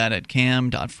 You can see that at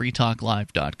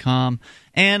cam.freetalklive.com.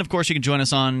 And, of course, you can join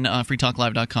us on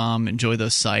freetalklive.com. Enjoy the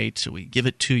site. We give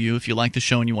it to you. If you like the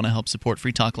show and you want to help support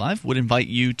Free Talk Live, would invite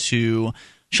you to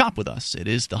shop with us. It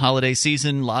is the holiday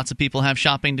season. Lots of people have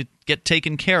shopping to get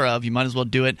taken care of. You might as well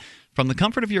do it from the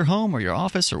comfort of your home or your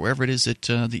office or wherever it is that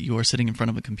you are sitting in front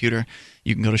of a computer.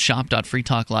 You can go to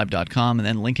shop.freetalklive.com and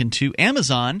then link into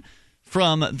Amazon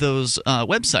from those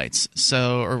websites.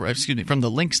 From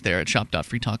the links there at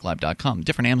shop.freetalklive.com.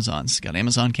 Different Amazons. Got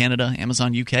Amazon Canada,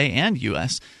 Amazon UK, and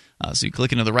US. So you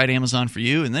click into the right Amazon for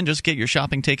you and then just get your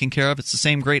shopping taken care of. It's the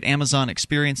same great Amazon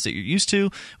experience that you're used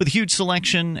to with a huge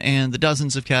selection and the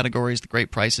dozens of categories, the great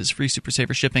prices, free Super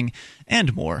Saver shipping,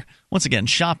 and more. Once again,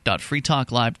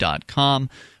 shop.freetalklive.com.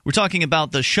 We're talking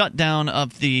about the shutdown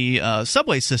of the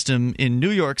subway system in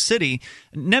New York City.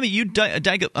 Nemi, you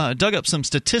dug up some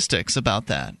statistics about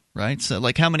that. right? So,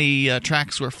 like, how many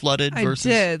tracks were flooded versus... I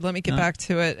did. Let me get back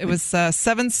to it. It was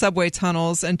 7 subway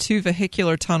tunnels and 2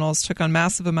 vehicular tunnels took on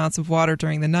massive amounts of water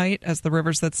during the night as the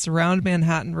rivers that surround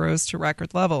Manhattan rose to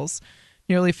record levels.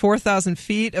 Nearly 4,000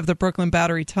 feet of the Brooklyn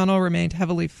Battery Tunnel remained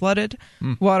heavily flooded.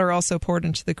 Water also poured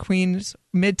into the Queens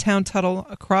Midtown Tunnel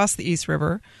across the East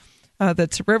River.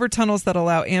 The river tunnels that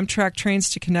allow Amtrak trains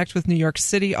to connect with New York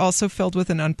City also filled with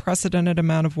an unprecedented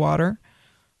amount of water.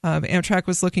 Amtrak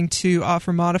was looking to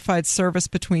offer modified service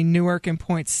between Newark and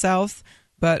Point South,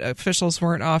 but officials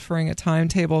weren't offering a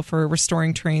timetable for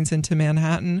restoring trains into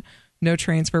Manhattan. No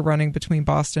trains were running between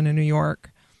Boston and New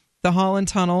York. The Holland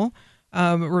Tunnel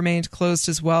remained closed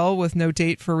as well, with no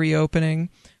date for reopening.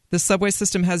 The subway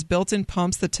system has built-in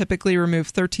pumps that typically remove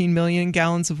 13 million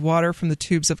gallons of water from the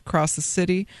tubes across the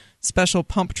city. Special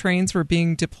pump trains were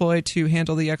being deployed to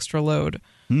handle the extra load.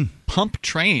 Pump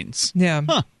trains? Yeah.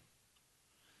 Huh.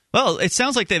 Well, it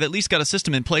sounds like they've at least got a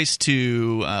system in place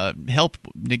to help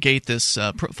negate this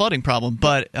flooding problem,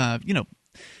 but,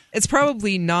 It's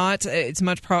probably not. It's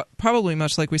probably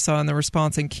much like we saw in the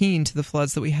response in Keene to the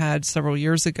floods that we had several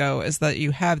years ago, is that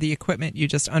you have the equipment, you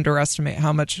just underestimate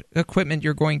how much equipment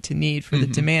you're going to need for the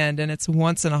demand, and it's a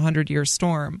once in 100-year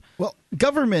storm. Well,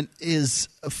 government is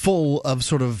full of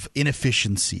sort of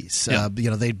inefficiencies. Yeah.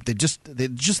 They're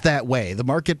just that way. The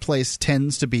marketplace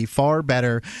tends to be far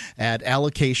better at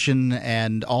allocation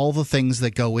and all the things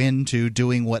that go into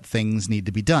doing what things need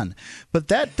to be done. But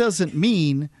that doesn't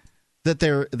mean that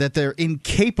they're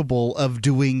incapable of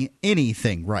doing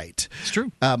anything right. It's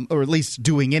true. Or at least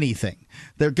doing anything.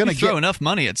 They're going to throw enough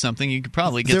money at something, you could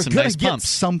probably get some nice pumps. They're going to get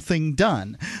something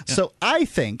done. Yeah. So I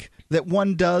think that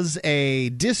one does a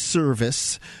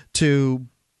disservice to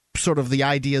sort of the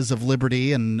ideas of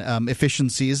liberty and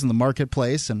efficiencies in the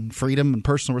marketplace and freedom and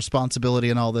personal responsibility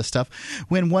and all this stuff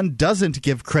when one doesn't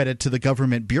give credit to the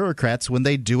government bureaucrats when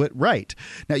they do it right.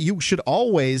 Now, you should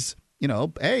always... we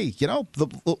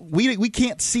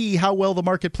can't see how well the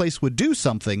marketplace would do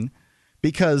something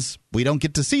because we don't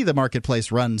get to see the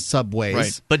marketplace run subways.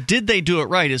 Right. But did they do it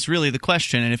right is really the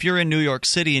question. And if you're in New York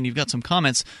City and you've got some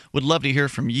comments, would love to hear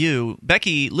from you.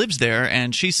 Becky lives there,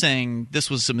 and she's saying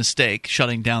this was a mistake,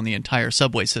 shutting down the entire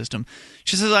subway system.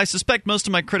 She says, I suspect most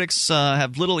of my critics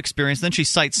have little experience. Then she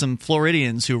cites some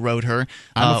Floridians who wrote her.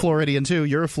 I'm a Floridian, too.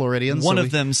 You're a Floridian. One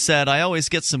of them said, I always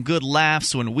get some good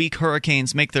laughs when weak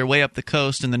hurricanes make their way up the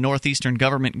coast and the northeastern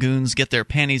government goons get their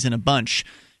panties in a bunch.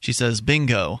 She says,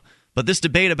 bingo. But this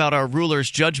debate about our ruler's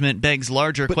judgment begs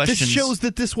larger questions. This shows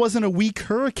that this wasn't a weak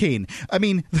hurricane. I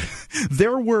mean,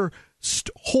 there were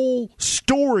whole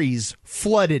stories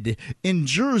flooded in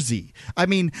Jersey. I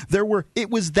mean, it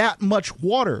was that much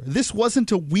water. This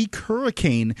wasn't a weak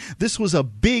hurricane. This was a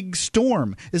big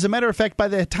storm. As a matter of fact, by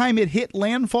the time it hit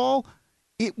landfall,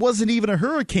 it wasn't even a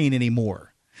hurricane anymore.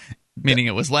 Meaning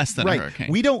it was less than a hurricane.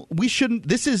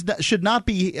 Should not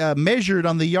be measured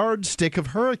on the yardstick of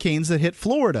hurricanes that hit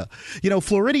Florida.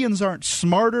 Floridians aren't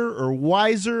smarter or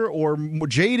wiser or more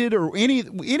jaded or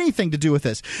anything to do with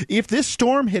this. If this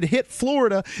storm had hit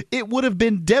Florida, it would have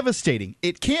been devastating.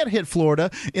 It can't hit Florida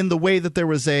in the way that there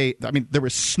was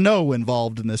snow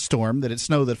involved in this storm, that it's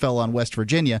snow that fell on West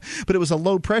Virginia, but it was a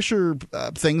low pressure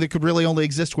thing that could really only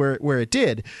exist where it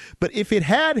did. But if it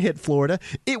had hit Florida,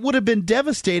 it would have been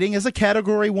devastating as a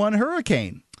Category 1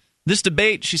 hurricane. This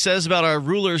debate, she says, about our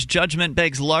ruler's judgment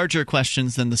begs larger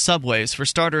questions than the subways. For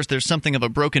starters, there's something of a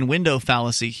broken window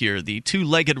fallacy here. The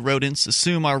two-legged rodents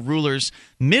assume our rulers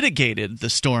mitigated the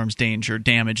storm's danger,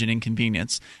 damage, and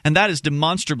inconvenience, and that is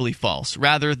demonstrably false.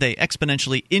 Rather, they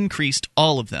exponentially increased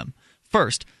all of them.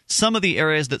 First, some of the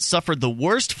areas that suffered the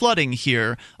worst flooding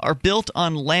here are built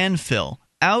on landfill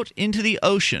out into the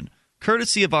ocean,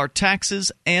 courtesy of our taxes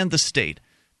and the state.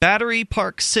 Battery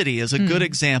Park City is a good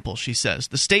example, she says.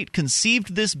 The state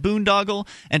conceived this boondoggle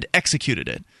and executed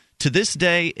it. To this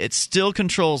day, it still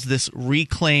controls this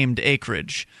reclaimed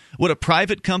acreage. Would a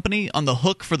private company on the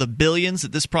hook for the billions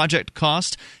that this project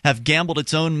cost have gambled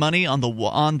its own money on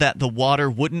that the water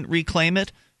wouldn't reclaim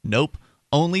it? Nope.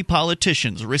 Only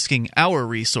politicians risking our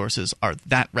resources are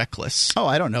that reckless. Oh,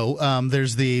 I don't know.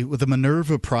 There's the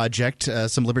Minerva project.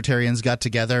 Some libertarians got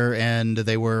together and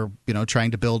they were,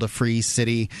 trying to build a free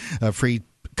city, a free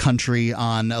country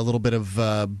on a little bit of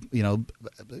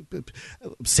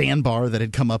sandbar that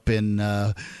had come up in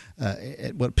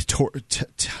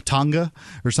Tonga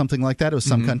or something like that. It was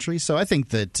some country. So I think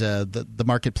that the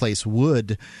marketplace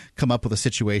would come up with a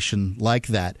situation like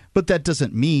that. But that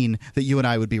doesn't mean that you and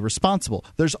I would be responsible.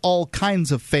 There's all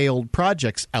kinds of failed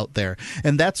projects out there.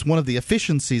 And that's one of the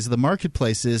efficiencies of the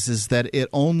marketplace is that it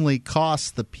only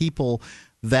costs the people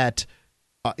that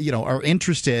are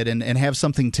interested and have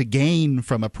something to gain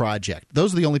from a project.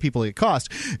 Those are the only people that get cost.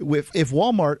 If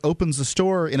Walmart opens a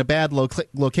store in a bad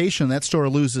location, that store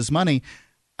loses money,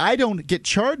 I don't get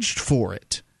charged for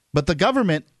it. But the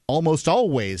government almost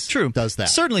always does that.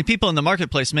 Certainly people in the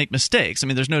marketplace make mistakes. I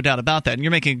mean, there's no doubt about that. And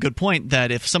you're making a good point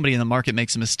that if somebody in the market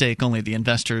makes a mistake, only the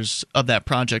investors of that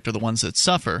project are the ones that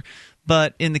suffer.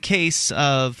 But in the case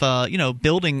of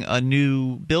building a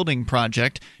new building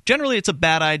project, generally it's a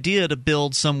bad idea to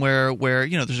build somewhere where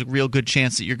there's a real good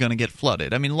chance that you're going to get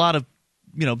flooded. I mean, a lot of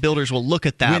builders will look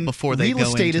at that before they go into that.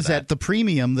 Real estate is at the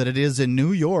premium that it is in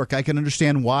New York. I can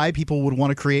understand why people would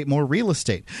want to create more real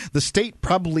estate. The state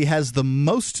probably has the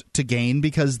most to gain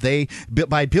because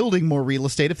by building more real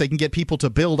estate, if they can get people to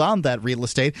build on that real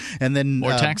estate, and then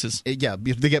more taxes. Yeah,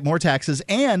 they get more taxes,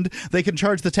 and they can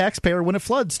charge the taxpayer when it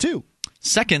floods too.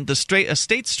 Second, a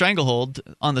state stranglehold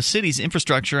on the city's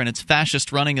infrastructure and its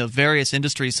fascist running of various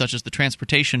industries such as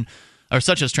transportation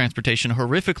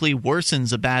horrifically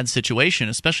worsens a bad situation,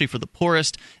 especially for the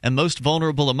poorest and most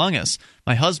vulnerable among us.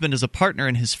 My husband is a partner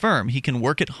in his firm. He can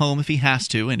work at home if he has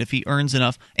to, and he earns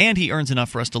enough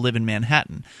for us to live in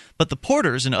Manhattan. But the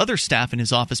porters and other staff in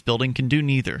his office building can do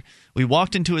neither. We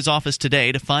walked into his office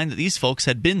today to find that these folks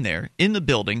had been there in the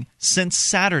building since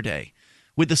Saturday.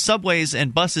 With the subways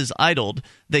and buses idled,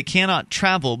 they cannot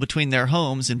travel between their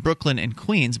homes in Brooklyn and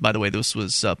Queens. By the way, this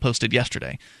was posted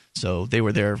yesterday. So they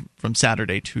were there from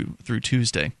Saturday through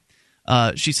Tuesday.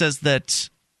 She says that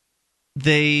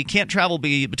they can't travel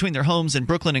between their homes in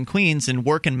Brooklyn and Queens and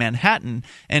work in Manhattan.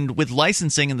 And with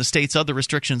licensing and the state's other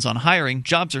restrictions on hiring,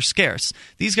 jobs are scarce.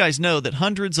 These guys know that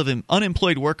hundreds of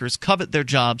unemployed workers covet their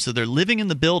jobs, so they're living in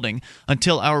the building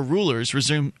until our rulers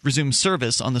resume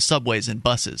service on the subways and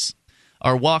buses.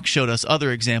 Our walk showed us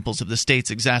other examples of the state's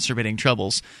exacerbating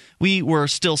troubles. We were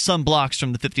still some blocks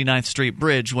from the 59th Street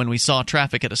Bridge when we saw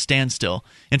traffic at a standstill.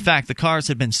 In fact, the cars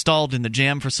had been stalled in the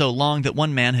jam for so long that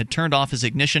one man had turned off his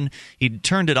ignition. He'd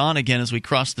turned it on again as we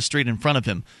crossed the street in front of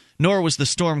him. Nor was the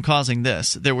storm causing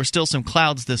this. There were still some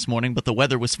clouds this morning, but the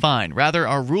weather was fine. Rather,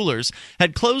 our rulers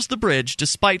had closed the bridge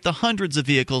despite the hundreds of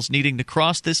vehicles needing to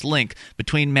cross this link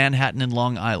between Manhattan and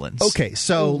Long Island. Okay,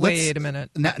 so wait a minute.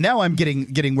 Now I'm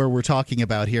getting where we're talking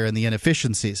about here and the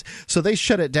inefficiencies. So they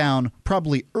shut it down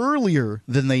probably earlier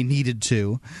than they needed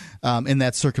to in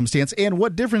that circumstance. And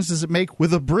what difference does it make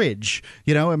with a bridge?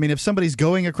 I mean, if somebody's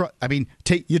going across, you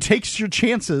take your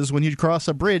chances when you cross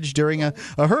a bridge during a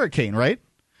hurricane, right?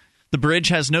 The bridge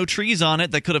has no trees on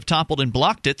it that could have toppled and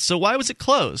blocked it, so why was it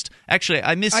closed? Actually,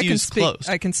 I misused closed.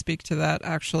 I can speak to that,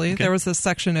 actually. Okay. There was a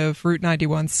section of Route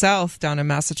 91 South down in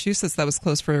Massachusetts that was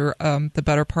closed for the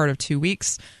better part of 2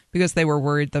 weeks because they were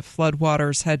worried the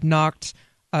floodwaters had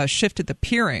shifted the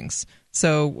pierings.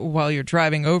 So while you're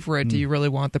driving over it, do you really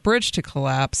want the bridge to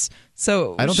collapse?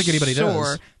 So I don't think anybody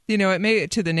does. It may,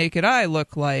 to the naked eye,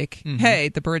 look like, hey,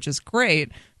 the bridge is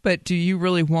great, but do you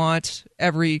really want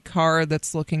every car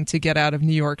that's looking to get out of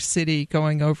New York City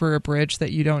going over a bridge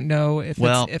that you don't know if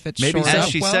it's maybe shored as up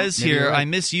she well? says here, I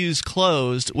misused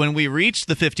closed. When we reached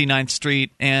the 59th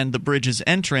Street and the bridge's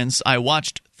entrance, I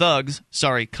watched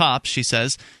cops, she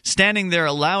says, standing there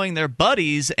allowing their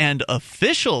buddies and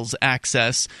officials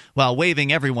access while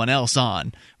waving everyone else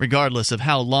on, regardless of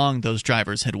how long those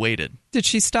drivers had waited. Did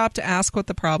she stop to ask what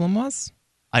the problem was?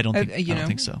 I don't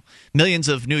think so. Millions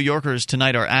of New Yorkers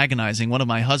tonight are agonizing. One of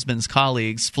my husband's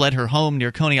colleagues fled her home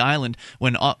near Coney Island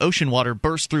when ocean water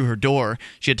burst through her door.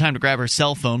 She had time to grab her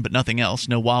cell phone, but nothing else,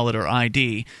 no wallet or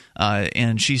ID.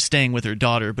 And she's staying with her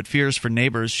daughter, but fears for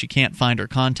neighbors she can't find or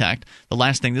contact. The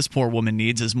last thing this poor woman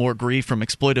needs is more grief from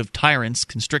exploitive tyrants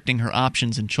constricting her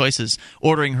options and choices,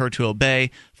 ordering her to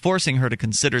obey, forcing her to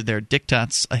consider their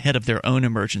diktats ahead of their own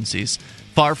emergencies.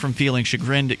 Far from feeling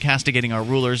chagrined at castigating our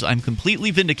rulers, I'm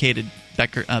completely vindicated,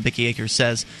 Becky Akers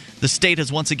says. The state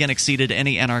has once again exceeded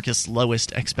any anarchist's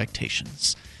lowest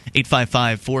expectations.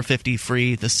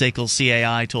 855-450-FREE, the SACL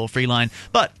CAI toll-free line.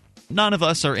 But none of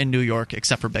us are in New York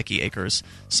except for Becky Akers,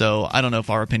 so I don't know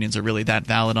if our opinions are really that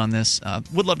valid on this.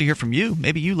 Would love to hear from you.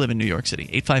 Maybe you live in New York City.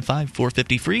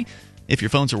 855-450-FREE. If your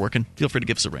phones are working, feel free to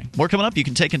give us a ring. More coming up. You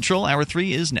can take control. Hour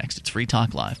 3 is next. It's Free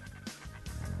Talk Live.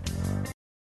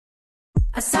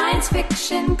 A science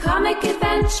fiction comic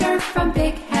adventure from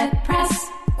Big Head Press.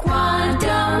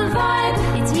 Quantum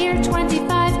Vibe. It's year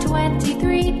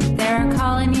 2523. There are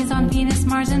colonies on Venus,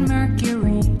 Mars, and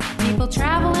Mercury. People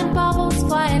travel in bubbles,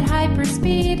 fly at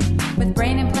hyperspeed, with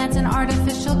brain implants and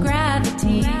artificial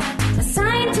gravity. A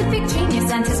scientific genius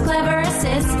and his clever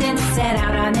assistant set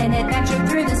out on an adventure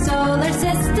through the solar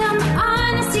system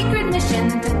on a secret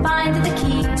mission to find the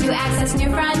key to access new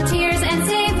frontiers and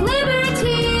save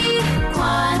liberty.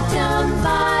 Quantum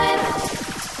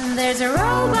Vibe. There's a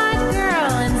robot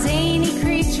girl and zany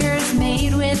creatures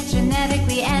made with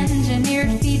genetically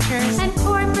engineered features. And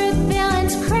corporate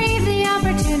villains crave the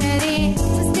opportunity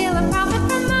to steal a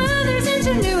profit from others'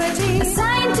 ingenuity. A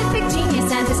scientific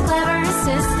genius and his clever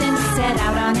assistant set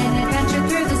out on an adventure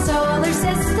through the solar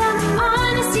system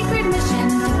on a secret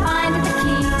mission to find the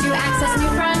key to access new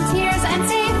frontiers and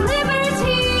save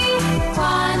liberty.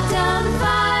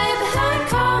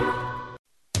 QuantumVibe.com.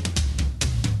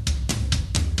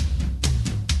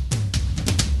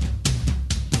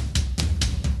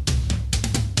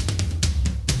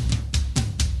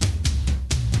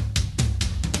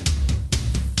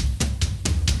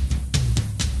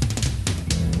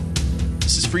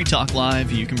 Free Talk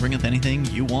Live. You can bring up anything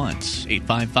you want.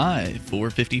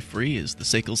 855-450-FREE is the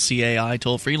SACL CAI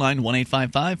toll-free line.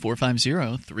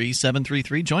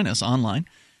 1-855-450-3733. Join us online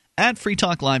at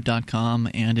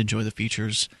freetalklive.com and enjoy the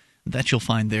features that you'll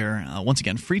find there. Once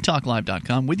again,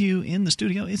 freetalklive.com. With you in the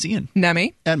studio is Ian.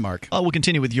 Nemi. And Mark. We'll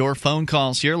continue with your phone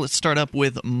calls here. Let's start up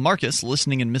with Marcus,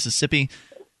 listening in Mississippi.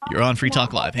 You're on Free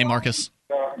Talk Live. Hey, Marcus.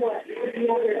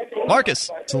 Marcus.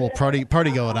 It's a little party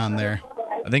going on there.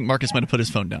 I think Marcus might have put his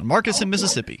phone down. Marcus in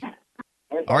Mississippi.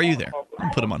 Are you there?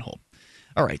 I'll put him on hold.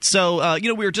 All right. So,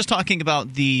 we were just talking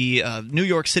about the New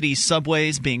York City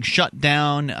subways being shut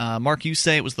down. Mark, you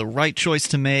say it was the right choice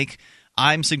to make.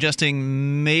 I'm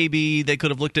suggesting maybe they could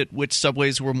have looked at which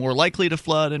subways were more likely to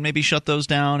flood and maybe shut those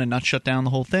down and not shut down the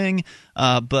whole thing.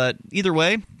 But either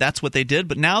way, that's what they did.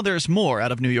 But now there's more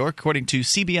out of New York, according to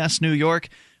CBS New York.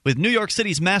 With New York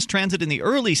City's mass transit in the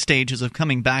early stages of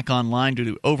coming back online due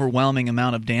to overwhelming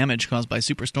amount of damage caused by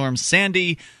Superstorm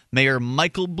Sandy, Mayor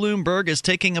Michael Bloomberg is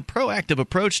taking a proactive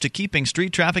approach to keeping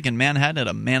street traffic in Manhattan at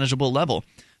a manageable level.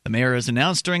 The mayor has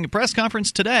announced during a press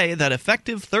conference today that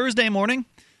effective Thursday morning,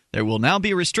 there will now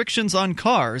be restrictions on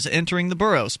cars entering the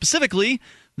borough, specifically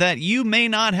that you may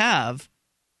not have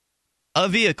a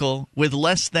vehicle with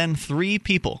less than 3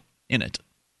 people in it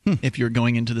if you're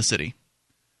going into the city.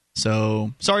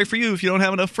 So, sorry for you if you don't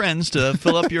have enough friends to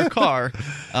fill up your car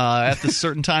at the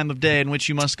certain time of day in which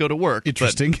you must go to work.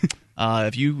 Interesting.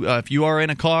 But, if you are in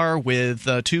a car with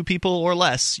 2 people or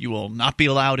less, you will not be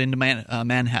allowed into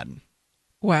Manhattan.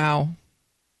 Wow.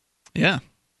 Yeah.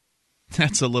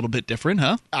 That's a little bit different,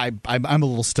 huh? I'm a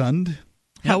little stunned.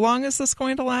 How long is this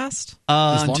going to last?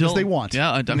 As long as they want. Yeah,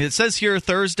 I mean, it says here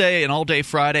Thursday and all day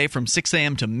Friday from 6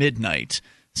 a.m. to midnight.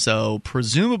 So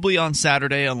presumably on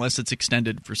Saturday, unless it's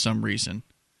extended for some reason.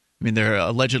 I mean, they're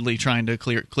allegedly trying to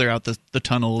clear out the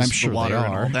tunnels, I'm sure the water, they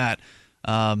and are. all that.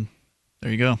 There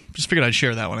you go. Just figured I'd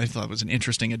share that one. I thought it was an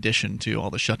interesting addition to all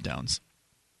the shutdowns.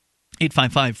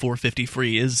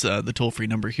 855-450-FREE is the toll-free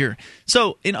number here.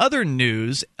 So in other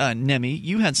news, Nemi,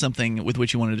 you had something with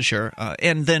which you wanted to share.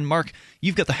 And then, Mark,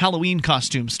 you've got the Halloween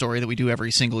costume story that we do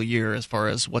every single year as far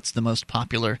as what's the most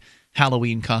popular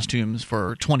Halloween costumes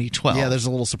for 2012. Yeah, there's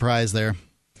a little surprise there.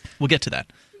 We'll get to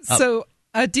that. So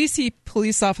a D.C.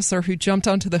 police officer who jumped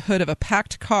onto the hood of a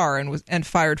packed car and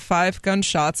fired 5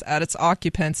 gunshots at its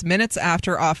occupants minutes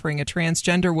after offering a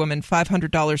transgender woman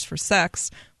 $500 for sex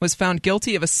was found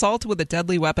guilty of assault with a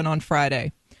deadly weapon on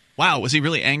Friday. Wow, was he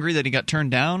really angry that he got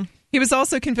turned down? He was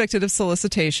also convicted of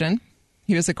solicitation.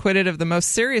 He was acquitted of the most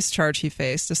serious charge he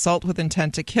faced, assault with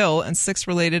intent to kill, and 6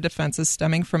 related offenses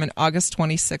stemming from an August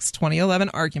 26, 2011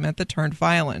 argument that turned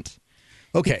violent.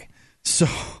 Okay, so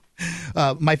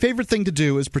my favorite thing to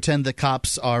do is pretend that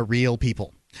cops are real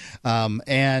people,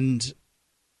 and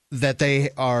that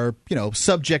they are,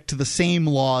 subject to the same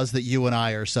laws that you and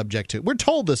I are subject to. We're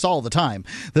told this all the time.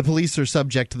 The police are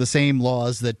subject to the same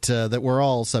laws that we're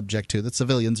all subject to, that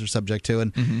civilians are subject to.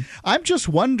 And I'm just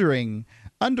wondering,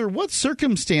 under what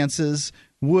circumstances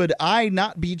would I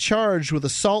not be charged with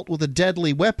assault with a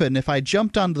deadly weapon if I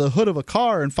jumped onto the hood of a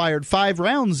car and fired 5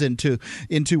 rounds into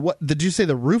what? Did you say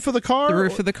the roof of the car? The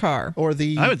roof of the car. Or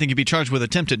the? I would think you'd be charged with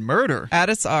attempted murder.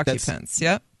 At its occupants,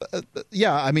 yep.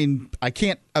 Yeah, I mean, I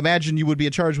can't imagine you would be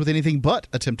charged with anything but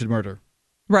attempted murder.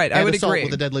 Right, I would assault agree.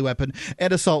 With a deadly weapon,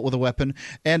 and assault with a weapon,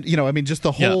 and, just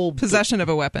the whole... Possession of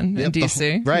a weapon in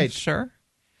D.C. Right.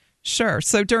 Sure.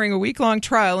 So during a week-long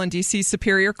trial in D.C.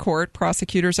 Superior Court,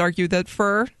 prosecutors argued that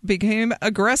Furr became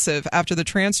aggressive after the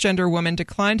transgender woman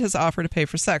declined his offer to pay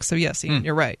for sex. So yes, Ian,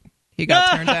 you're right. He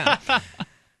got turned down.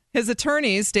 His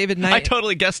attorneys, David Knight. I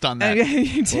totally guessed on that.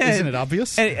 You did. Well, isn't it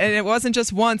obvious? And it wasn't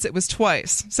just once, it was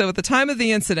twice. So at the time of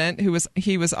the incident,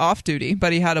 he was off duty,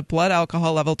 but he had a blood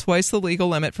alcohol level twice the legal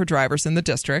limit for drivers in the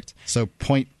district. So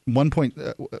 0.16?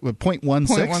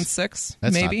 0.16,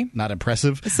 That's maybe. Not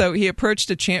impressive. So he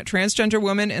approached a transgender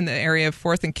woman in the area of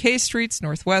 4th and K Streets,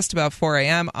 Northwest, about 4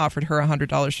 a.m., offered her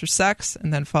 $100 for sex,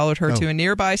 and then followed her to a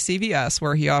nearby CVS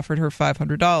where he offered her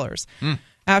 $500.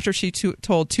 After she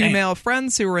told two male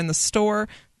friends who were in the store,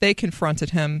 they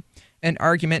confronted him. An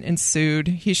argument ensued.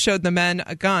 He showed the men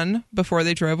a gun before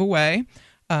they drove away.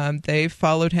 They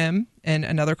followed him in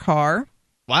another car.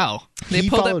 Wow. He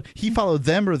followed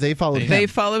them, or they followed him? They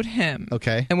followed him.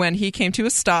 Okay. And when he came to a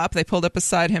stop, they pulled up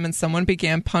beside him and someone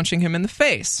began punching him in the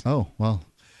face. Oh, well,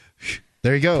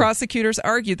 there you go. Prosecutors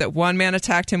argued that one man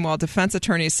attacked him while defense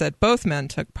attorneys said both men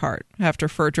took part. After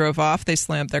Furr drove off, they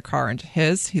slammed their car into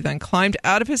his. He then climbed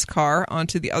out of his car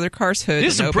onto the other car's hood.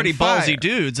 These are some pretty fire. ballsy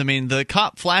dudes. I mean, the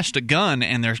cop flashed a gun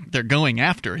and they're going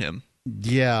after him.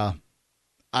 Yeah.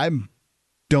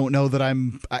 Don't know that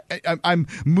I'm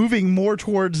moving more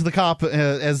towards the cop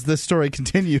as this story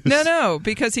continues. No,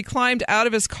 because he climbed out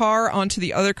of his car onto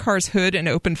the other car's hood and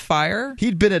opened fire.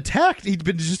 He'd been attacked. He'd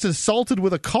been just assaulted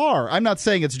with a car. I'm not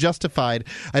saying it's justified.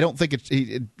 I don't think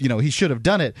he should have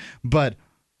done it. But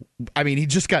I mean, he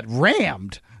just got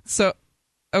rammed. So.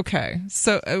 Okay,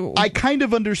 so I kind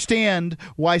of understand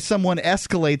why someone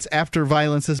escalates after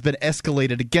violence has been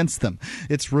escalated against them.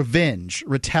 It's revenge,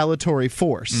 retaliatory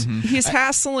force. Mm-hmm. He's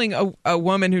hassling a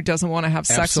woman who doesn't want to have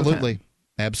sex with him.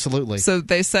 Absolutely. So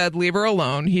they said, leave her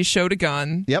alone. He showed a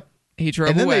gun. Yep. He drove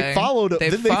away. And then away. they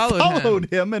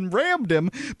followed him and rammed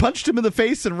him, punched him in the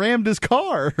face and rammed his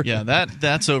car. Yeah,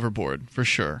 that's overboard for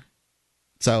sure.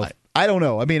 So I don't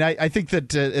know. I mean, I think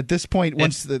that at this point,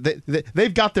 once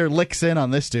they've got their licks in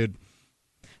on this dude.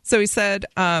 So he said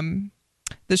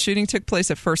the shooting took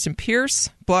place at First and Pierce,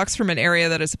 blocks from an area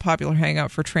that is a popular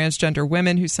hangout for transgender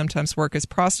women who sometimes work as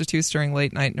prostitutes during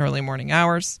late night and early morning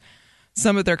hours.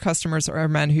 Some of their customers are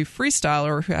men who freestyle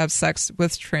or who have sex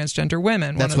with transgender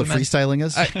women. That's what freestyling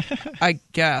is? I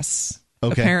guess.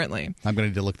 Okay. Apparently. I'm going to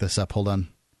need to look this up. Hold on.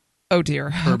 Oh,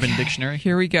 dear. Urban Dictionary.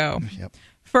 Here we go. Yep.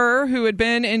 Furr, who had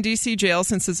been in D.C. jail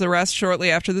since his arrest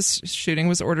shortly after the shooting,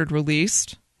 was ordered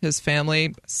released. His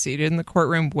family, seated in the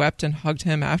courtroom, wept and hugged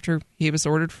him after he was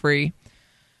ordered free.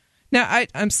 Now,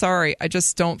 I'm sorry. I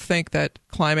just don't think that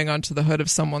climbing onto the hood of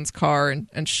someone's car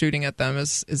and shooting at them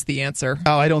is the answer.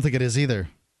 Oh, I don't think it is either.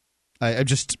 I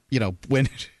just, when...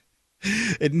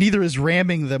 It neither is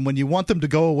ramming them when you want them to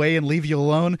go away and leave you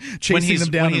alone, chasing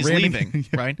them down and ramming. Leaving,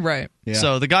 right? Right. Yeah.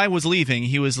 So the guy was leaving.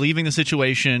 He was leaving the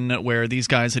situation where these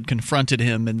guys had confronted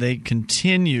him, and they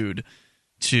continued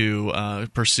to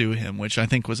pursue him, which I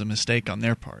think was a mistake on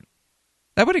their part.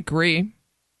 I would agree.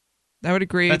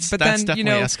 That's definitely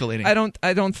escalating.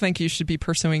 I don't think you should be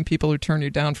pursuing people who turn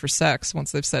you down for sex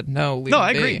once they've said no. Leave no,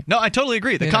 I agree. No, I totally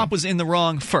agree. The cop was in the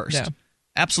wrong first. Yeah.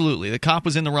 Absolutely. The cop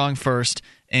was in the wrong first,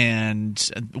 and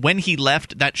when he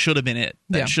left, that should have been it.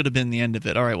 That should have been the end of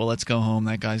it. All right, well, let's go home.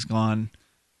 That guy's gone.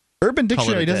 Urban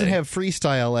Dictionary doesn't have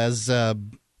freestyle as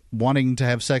wanting to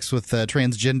have sex with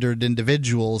transgendered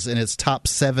individuals in its top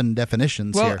 7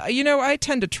 definitions here. Well, I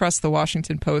tend to trust the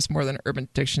Washington Post more than Urban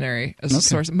Dictionary as a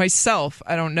source. Myself,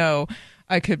 I don't know.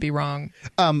 I could be wrong.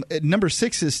 Number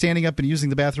 6 is standing up and using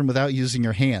the bathroom without using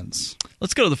your hands.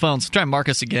 Let's go to the phones. Try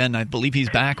Marcus again. I believe he's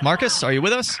back. Marcus, are you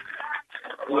with us?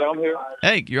 Yeah, I'm here.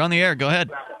 Hey, you're on the air. Go ahead.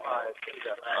 Yeah,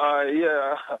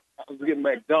 I was getting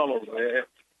McDonald's, man.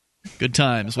 Good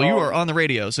times. Well, you are on the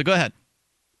radio, so go ahead.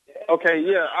 Okay,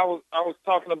 yeah, I was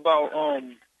talking about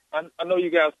I know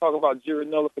you guys talk about jury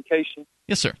nullification.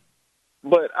 Yes, sir.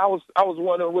 But I was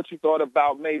wondering what you thought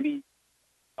about maybe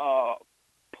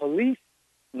police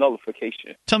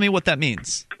nullification. Tell me what that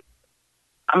means.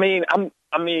 I mean,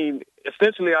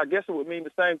 essentially, I guess it would mean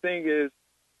the same thing as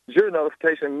jury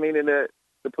nullification, meaning that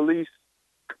the police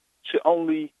should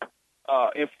only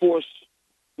not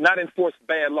enforce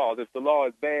bad laws. If the law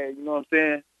is bad, you know what I'm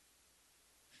saying?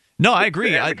 No, I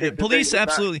agree. Police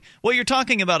absolutely. What you're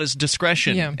talking about is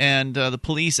discretion, and the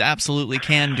police absolutely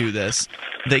can do this.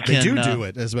 They do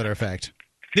it, as a matter of fact.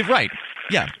 Right.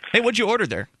 Yeah. Hey, what'd you order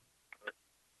there?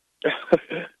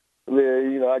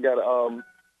 Yeah, I got a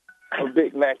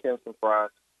Big Mac and some fries.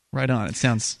 Right on. It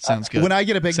sounds good. When I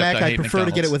get a Big Mac, I prefer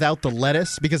McDonald's. to get it without the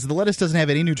lettuce, because the lettuce doesn't have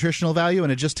any nutritional value,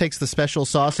 and it just takes the special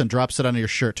sauce and drops it on your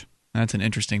shirt. That's an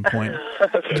interesting point.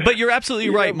 But you're absolutely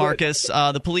right, Marcus.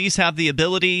 The police have the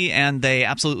ability, and they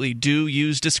absolutely do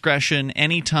use discretion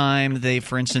anytime they,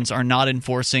 for instance, are not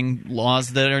enforcing laws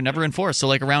that are never enforced. So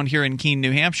like around here in Keene,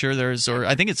 New Hampshire, or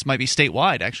I think it might be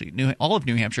statewide, actually, all of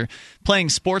New Hampshire, playing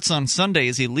sports on Sunday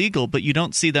is illegal, but you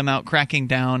don't see them out cracking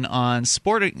down on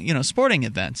sporting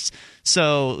events.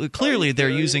 So clearly they're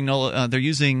using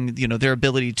their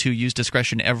ability to use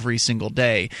discretion every single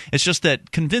day. It's just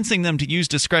that convincing them to use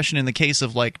discretion in the case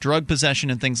of like drug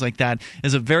possession and things like that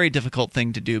is a very difficult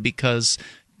thing to do because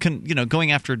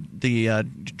going after the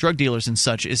drug dealers and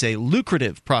such is a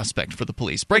lucrative prospect for the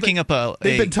police. They've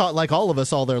been taught, like all of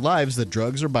us, all their lives that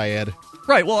drugs are bad.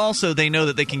 Right. Well, also they know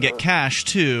that they can get cash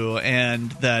too, and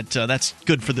that's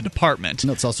good for the department.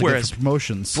 No, it's also good for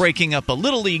promotions. Breaking up a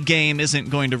little league game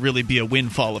isn't going to really be a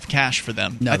windfall of cash for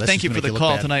them. No, thank you for the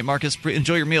call tonight, Marcus.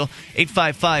 Enjoy your meal.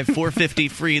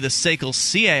 855-450-FREE, the SACL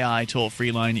CAI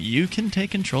toll-free line. You can take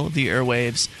control of the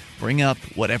airwaves. Bring up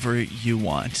whatever you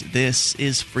want. This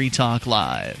is Free Talk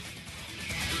Live.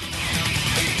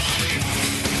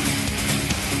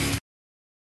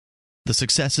 The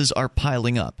successes are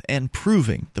piling up and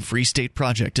proving the Free State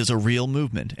Project is a real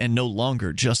movement and no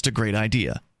longer just a great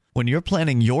idea. When you're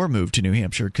planning your move to New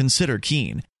Hampshire, consider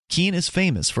Keene. Keene is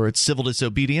famous for its civil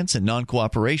disobedience and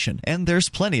non-cooperation, and there's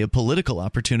plenty of political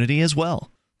opportunity as well.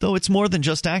 Though it's more than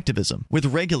just activism, with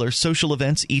regular social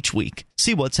events each week.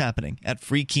 See what's happening at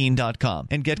freekeene.com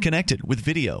and get connected with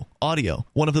video, audio,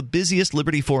 one of the busiest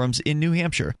liberty forums in New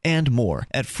Hampshire, and more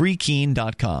at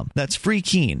freekeene.com. That's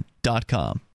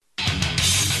freekeene.com.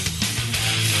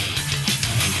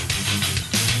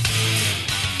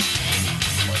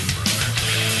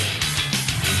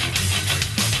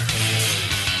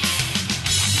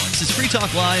 This is Free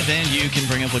Talk Live, and you can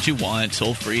bring up what you want.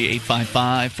 Toll free,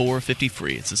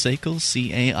 855-450-FREE. It's the SACL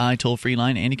CAI toll-free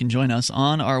line, and you can join us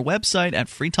on our website at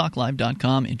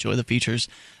freetalklive.com. Enjoy the features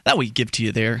that we give to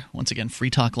you there. Once again,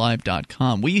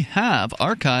 freetalklive.com. We have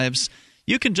archives.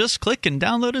 You can just click and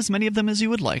download as many of them as you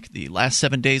would like. The last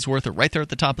 7 days' worth are right there at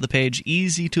the top of the page,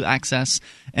 easy to access.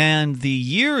 And the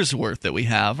year's worth that we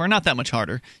have are not that much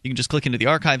harder. You can just click into the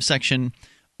archive section,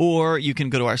 or you can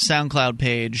go to our SoundCloud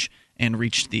page and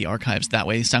reach the archives that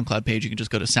way. SoundCloud page, you can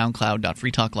just go to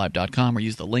soundcloud.freetalklive.com or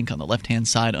use the link on the left-hand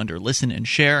side under Listen and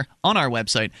Share on our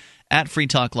website at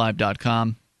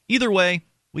freetalklive.com. Either way,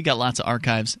 we got lots of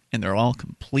archives, and they're all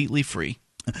completely free.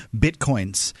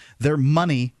 Bitcoins, they're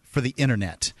money for the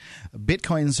internet.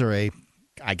 Bitcoins are a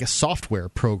software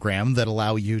program that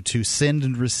allow you to send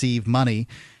and receive money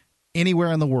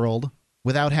anywhere in the world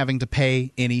without having to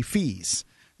pay any fees.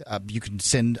 I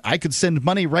could send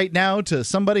money right now to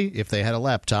somebody, if they had a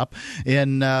laptop,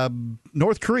 in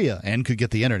North Korea and could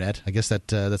get the internet. I guess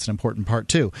that's an important part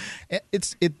too.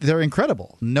 They're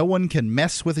incredible. No one can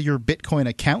mess with your Bitcoin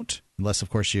account unless, of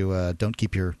course, you don't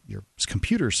keep your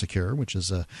computer secure, which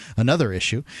is another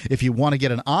issue. If you want to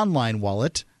get an online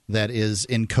wallet that is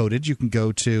encoded, you can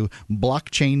go to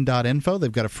blockchain.info.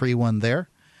 They've got a free one there.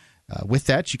 With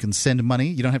that, you can send money.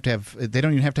 You don't have to have. They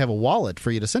don't even have to have a wallet for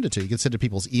you to send it to. You can send it to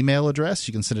people's email address.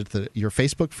 You can send it to your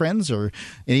Facebook friends or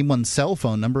anyone's cell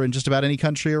phone number in just about any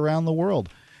country around the world.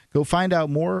 Go find out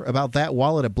more about that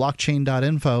wallet at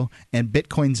blockchain.info and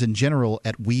Bitcoins in general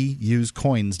at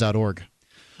weusecoins.org.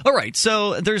 All right,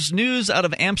 so there's news out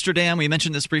of Amsterdam. We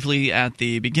mentioned this briefly at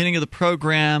the beginning of the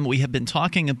program. We have been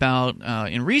talking about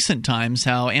in recent times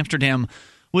how Amsterdam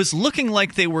was looking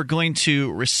like they were going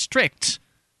to restrict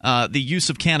the use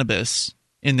of cannabis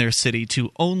in their city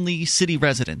to only city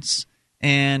residents.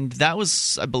 And that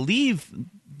was, I believe,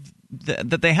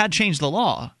 that they had changed the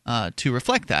law to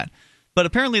reflect that. But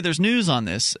apparently there's news on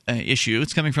this issue.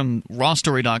 It's coming from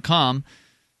rawstory.com.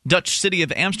 Dutch city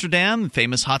of Amsterdam,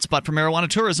 famous hotspot for marijuana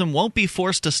tourism, won't be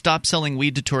forced to stop selling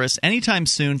weed to tourists anytime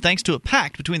soon thanks to a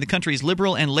pact between the country's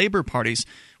Liberal and Labour parties,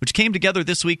 which came together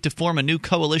this week to form a new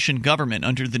coalition government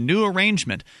under the new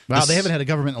arrangement. Wow, they haven't had a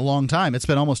government in a long time. It's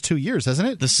been almost 2 years, hasn't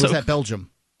it? Was that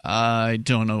Belgium? I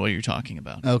don't know what you're talking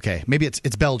about. Okay, maybe it's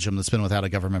Belgium that's been without a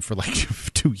government for like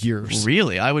 2 years.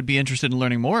 Really? I would be interested in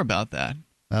learning more about that.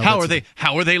 Well,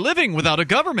 how are they living without a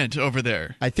government over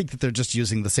there? I think that they're just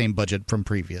using the same budget from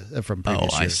previous years.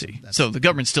 I see. So the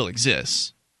government still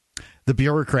exists. The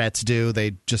bureaucrats do.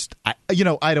 They just I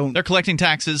don't. They're collecting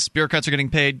taxes. Bureaucrats are getting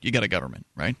paid. You got a government,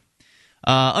 right?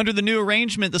 Under the new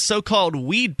arrangement, the so-called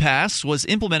weed pass was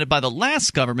implemented by the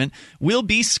last government will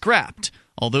be scrapped,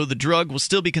 although the drug will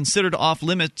still be considered off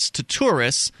limits to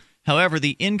tourists. However,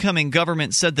 the incoming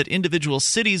government said that individual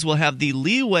cities will have the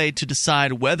leeway to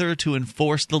decide whether to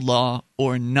enforce the law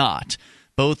or not.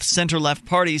 Both center-left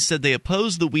parties said they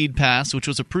opposed the weed pass, which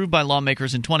was approved by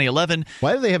lawmakers in 2011.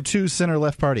 Why do they have two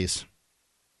center-left parties?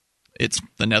 It's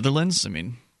the Netherlands. I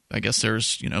mean, I guess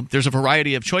there's a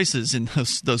variety of choices in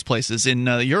those places. In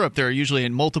Europe, there are usually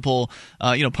in multiple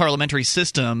parliamentary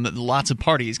system. Lots of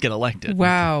parties get elected.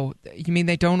 Wow, you mean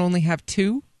they don't only have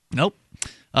two? Nope.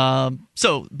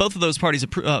 So both of those parties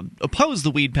opposed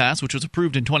the weed pass, which was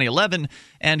approved in 2011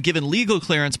 and given legal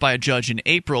clearance by a judge in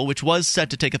April, which was set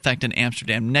to take effect in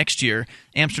Amsterdam next year.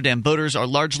 Amsterdam voters are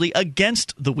largely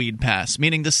against the weed pass,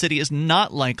 meaning the city is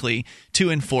not likely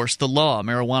to enforce the law.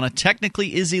 Marijuana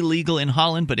technically is illegal in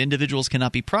Holland, but individuals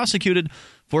cannot be prosecuted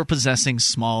for possessing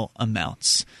small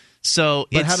amounts.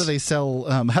 But how do they sell?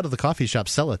 How do the coffee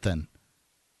shops sell it then?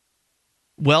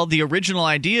 Well, the original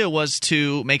idea was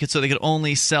to make it so they could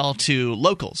only sell to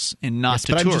locals and not to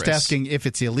tourists. But I'm just asking if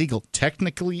it's illegal.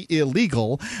 Technically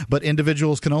illegal, but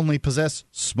individuals can only possess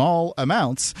small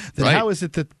amounts. Then how is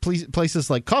it that places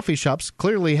like coffee shops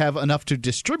clearly have enough to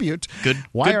distribute?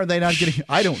 Why are they not getting?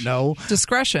 I don't know.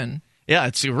 Discretion. Yeah,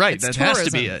 you're right. It's that tourism. Has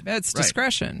to be it. It's right.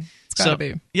 discretion. It's got to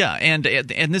be. Yeah, and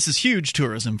this is huge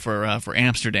tourism for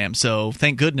Amsterdam. So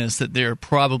thank goodness that they're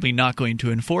probably not going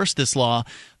to enforce this law.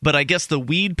 But I guess the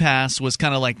weed pass was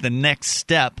kind of like the next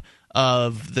step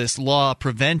of this law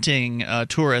preventing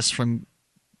tourists from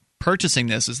purchasing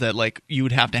this. Is that like you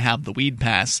would have to have the weed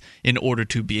pass in order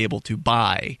to be able to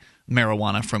buy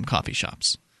marijuana from coffee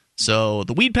shops. So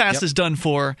the weed pass is done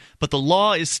for, but the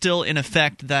law is still in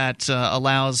effect that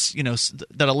allows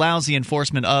the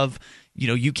enforcement of.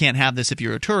 You can't have this if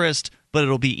you're a tourist, but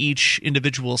it'll be each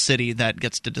individual city that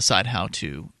gets to decide how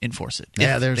to enforce it.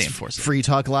 Yeah, there's Free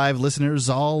Talk Live listeners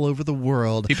all over the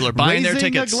world. People are buying their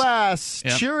tickets. Raising a glass,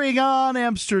 cheering on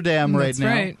Amsterdam right now.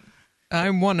 That's right.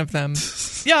 I'm one of them.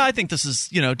 Yeah, I think this is,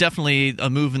 definitely a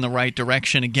move in the right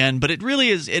direction again, but it really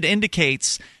is, it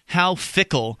indicates how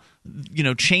fickle,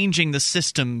 changing the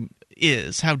system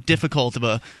is, how difficult of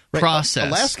a process.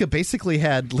 Alaska basically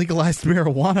had legalized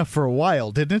marijuana for a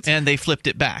while, didn't it? And they flipped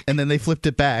it back. And then they flipped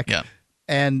it back. Yeah.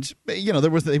 And they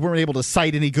weren't able to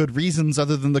cite any good reasons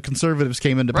other than the conservatives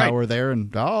came into power there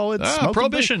and it's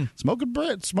prohibition. Smoking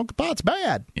pot's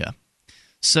bad. Yeah.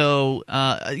 So,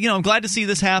 I'm glad to see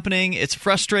this happening. It's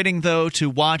frustrating, though,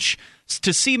 to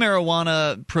see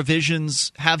marijuana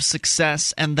provisions have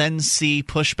success and then see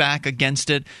pushback against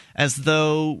it as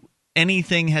though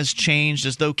anything has changed,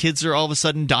 as though kids are all of a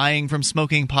sudden dying from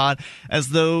smoking pot, as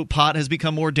though pot has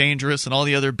become more dangerous and all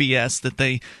the other BS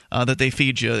that they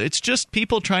feed you. It's just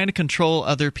people trying to control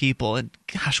other people. And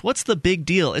gosh, what's the big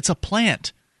deal? It's a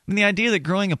plant. I mean, the idea that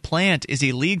growing a plant is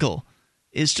illegal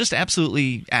is just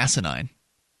absolutely asinine.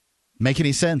 Make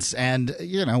any sense? And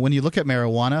when you look at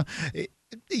marijuana,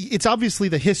 it's obviously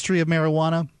the history of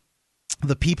marijuana.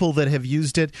 The people that have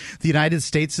used it, the United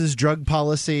States' drug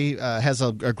policy has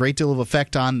a great deal of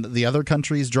effect on the other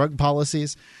countries' drug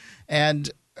policies. And,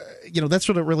 that's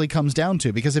what it really comes down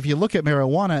to. Because if you look at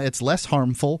marijuana, it's less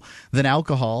harmful than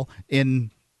alcohol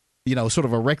in, sort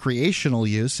of a recreational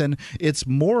use. And it's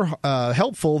more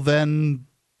helpful than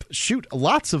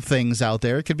lots of things out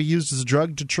there. It can be used as a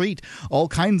drug to treat all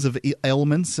kinds of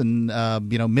ailments and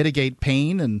mitigate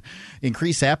pain and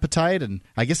increase appetite, and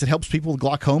I guess it helps people with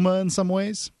glaucoma in some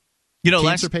ways.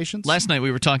 Cancer patients. Last night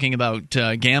we were talking about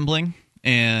gambling,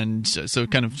 and so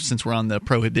kind of since we're on the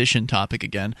prohibition topic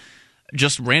again,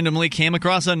 just randomly came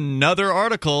across another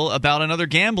article about another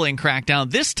gambling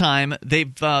crackdown. This time,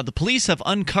 the police have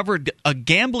uncovered a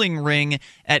gambling ring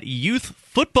at youth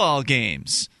football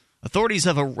games. Authorities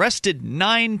have arrested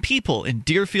 9 people in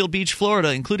Deerfield Beach,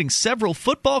 Florida, including several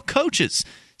football coaches,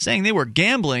 saying they were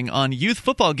gambling on youth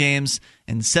football games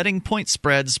and setting point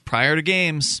spreads prior to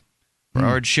games.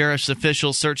 Broward Sheriff's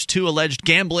officials searched 2 alleged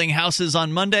gambling houses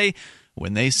on Monday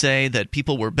when they say that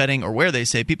people were betting, or where they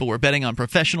say people were betting on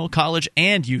professional, college,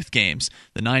 and youth games.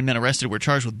 The 9 men arrested were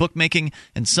charged with bookmaking,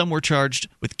 and some were charged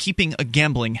with keeping a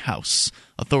gambling house.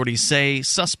 Authorities say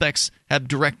suspects have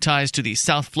direct ties to the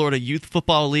South Florida Youth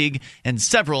Football League, and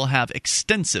several have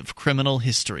extensive criminal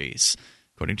histories.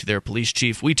 According to their police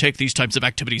chief, "We take these types of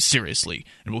activities seriously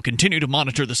and will continue to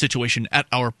monitor the situation at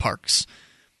our parks."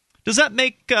 Does that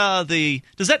make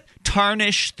does that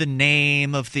tarnish the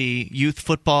name of the youth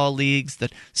football leagues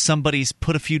that somebody's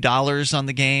put a few dollars on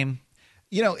the game?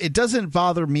 It doesn't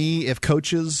bother me if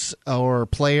coaches or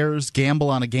players gamble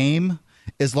on a game,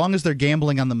 as long as they're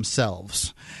gambling on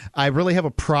themselves. I really have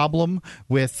a problem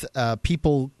with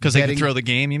people because they can throw the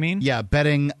game. You mean? Yeah,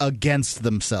 betting against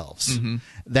themselves. Mm-hmm.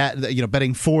 That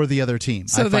betting for the other team.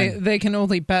 So they can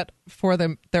only bet for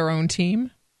their own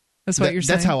team. That's what you're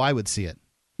saying. That's how I would see it.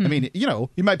 I mean,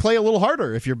 you might play a little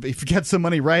harder if you get some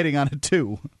money riding on it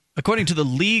too. According to the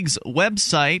league's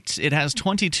website, it has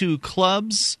 22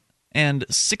 clubs and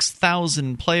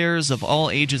 6,000 players of all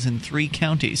ages in 3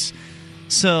 counties.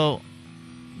 So,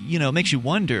 it makes you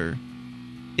wonder,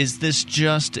 is this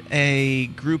just a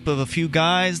group of a few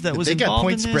guys that was involved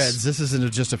in this? They got point spreads. This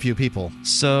isn't just a few people.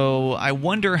 So I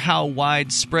wonder how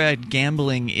widespread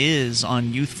gambling is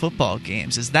on youth football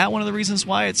games. Is that one of the reasons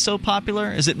why it's so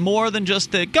popular? Is it more than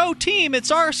just the, go team,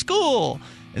 it's our school?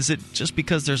 Is it just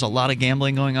because there's a lot of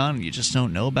gambling going on and you just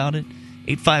don't know about it?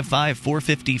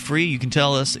 855-450-FREE. You can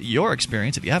tell us your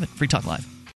experience if you haven't. Free Talk Live.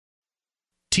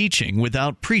 Teaching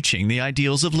without preaching the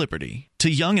ideals of liberty. To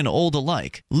young and old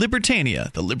alike,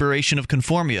 Libertania, The Liberation of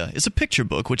Conformia, is a picture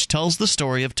book which tells the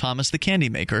story of Thomas the Candy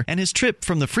Maker and his trip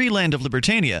from the free land of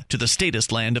Libertania to the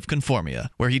statist land of Conformia,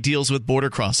 where he deals with border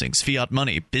crossings, fiat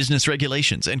money, business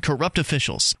regulations, and corrupt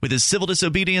officials. With his civil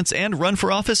disobedience and run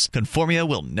for office, Conformia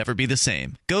will never be the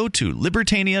same. Go to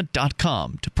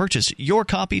Libertania.com to purchase your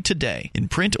copy today in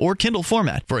print or Kindle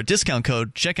format. For a discount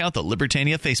code, check out the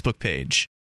Libertania Facebook page.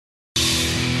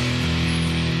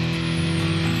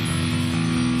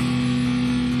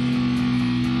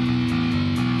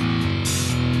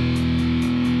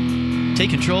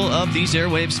 Take control of these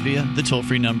airwaves via the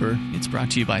toll-free number. It's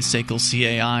brought to you by SACL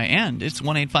CAI, and it's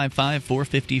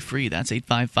 1-855-450-FREE. That's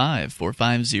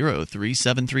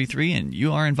 855-450-3733, and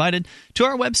you are invited to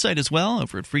our website as well,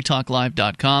 over at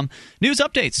freetalklive.com. News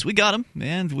updates, we got them,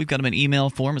 and we've got them in email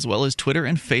form as well as Twitter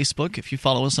and Facebook. If you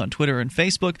follow us on Twitter and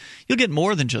Facebook, you'll get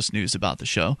more than just news about the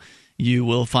show. You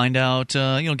will find out,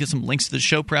 get some links to the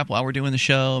show prep while we're doing the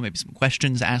show, maybe some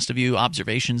questions asked of you,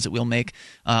 observations that we'll make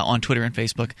on Twitter and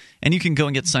Facebook. And you can go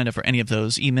and get signed up for any of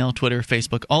those, email, Twitter,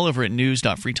 Facebook, all over at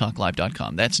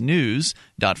news.freetalklive.com. That's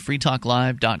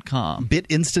news.freetalklive.com.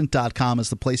 BitInstant.com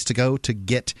is the place to go to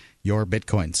get your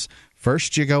Bitcoins.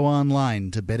 First, you go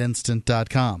online to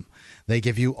BitInstant.com. They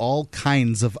give you all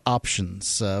kinds of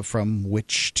options from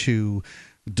which to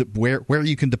where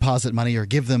you can deposit money or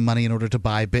give them money in order to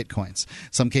buy Bitcoins.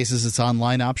 Some cases it's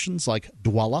online options like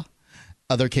Dwolla.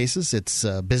 Other cases it's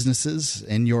businesses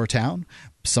in your town.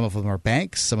 Some of them are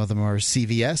banks. Some of them are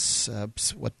CVS,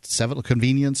 several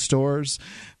convenience stores,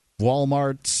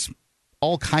 Walmarts,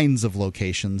 all kinds of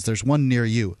locations. There's one near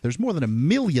you. There's more than 1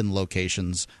 million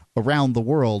locations around the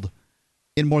world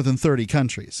in more than 30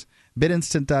 countries.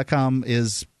 BitInstant.com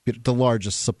is the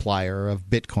largest supplier of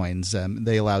Bitcoins.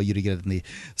 They allow you to get it in the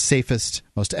safest,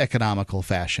 most economical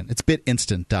fashion. It's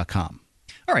BitInstant.com.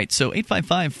 All right, so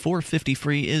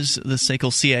 855-450-FREE is the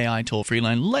SACL CAI toll-free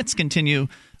line. Let's continue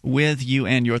with you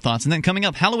and your thoughts. And then coming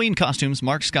up, Halloween costumes.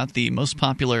 Mark's got the most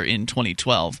popular in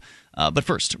 2012. But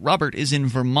first, Robert is in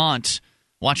Vermont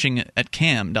watching at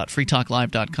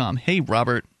cam.freetalklive.com. Hey,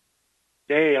 Robert.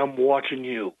 Hey, I'm watching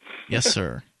you. Yes,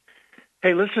 sir.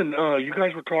 Hey, listen, you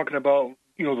guys were talking about,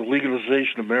 the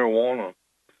legalization of marijuana.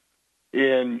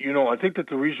 And, I think that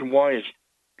the reason why it's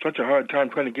such a hard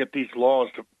time trying to get these laws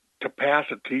to pass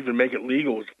it, to even make it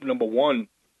legal, is, number one,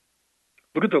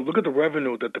 look at the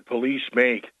revenue that the police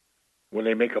make when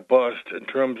they make a bust in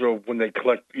terms of when they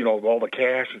collect, all the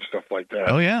cash and stuff like that.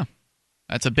 Oh, yeah.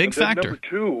 That's a big factor. Number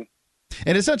two,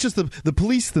 and it's not just the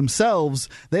police themselves.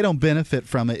 They don't benefit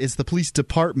from it. It's the police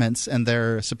departments and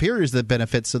their superiors that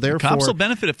benefit. So therefore, cops will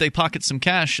benefit if they pocket some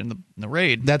cash in the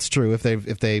raid. That's true. If they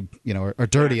are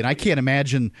dirty. And I can't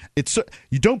imagine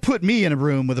you don't put me in a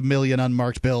room with 1 million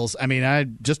unmarked bills. I mean, I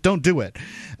just don't do it.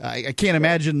 I can't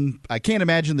imagine. I can't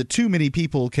imagine that too many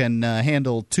people can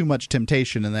handle too much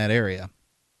temptation in that area.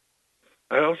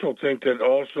 I also think that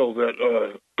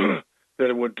that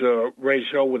it would raise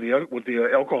hell with the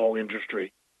alcohol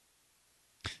industry.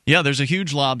 Yeah, there's a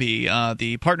huge lobby.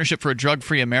 The Partnership for a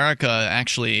Drug-Free America,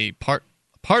 actually part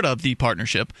of the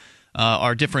partnership,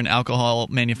 are different alcohol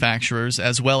manufacturers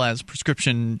as well as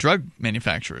prescription drug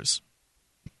manufacturers.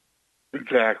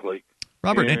 Exactly,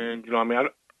 Robert. And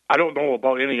I don't know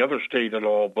about any other state at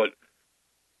all, but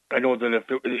I know that if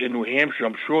in New Hampshire,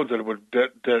 I'm sure that it would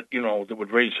that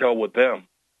would raise hell with them.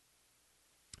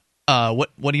 What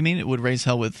do you mean it would raise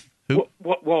hell with who?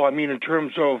 Well, I mean in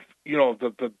terms of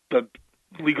the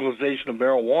legalization of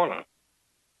marijuana.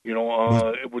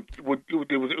 It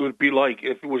would be like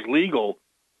if it was legal,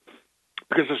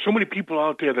 because there's so many people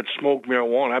out there that smoke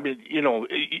marijuana. I mean,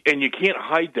 and you can't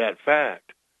hide that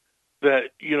fact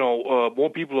that more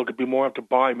people could be more apt to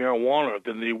buy marijuana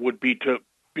than they would be to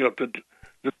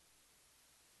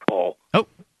Oh,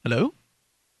 hello.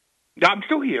 I'm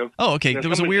still here. Oh, okay. There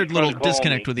was a weird little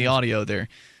disconnect with the audio there.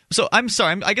 So I'm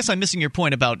sorry. I guess I'm missing your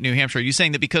point about New Hampshire. Are you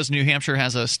saying that because New Hampshire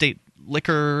has a state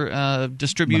liquor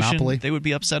distribution, monopoly, they would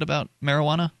be upset about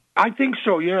marijuana? I think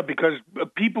so, yeah, because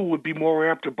people would be more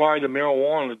apt to buy the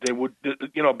marijuana. They would,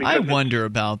 because I wonder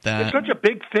about that. It's such a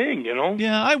big thing,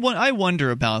 Yeah, I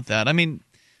wonder about that. I mean,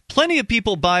 plenty of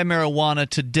people buy marijuana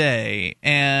today,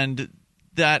 and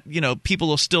that,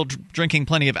 people are still drinking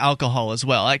plenty of alcohol as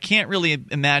well. I can't really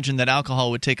imagine that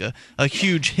alcohol would take a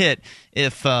huge hit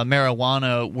if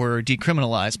marijuana were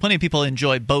decriminalized. Plenty of people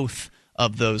enjoy both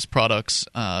of those products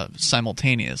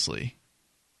simultaneously.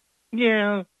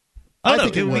 Yeah. I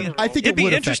think it would. I think it'd it would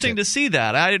be interesting to see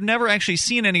that. I had never actually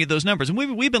seen any of those numbers, and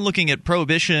we've been looking at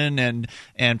prohibition and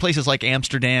places like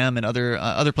Amsterdam and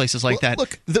other places like that.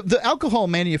 Look, the alcohol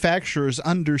manufacturers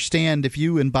understand if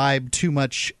you imbibe too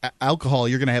much alcohol,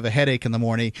 you're going to have a headache in the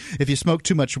morning. If you smoke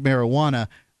too much marijuana,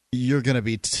 you're going to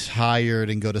be tired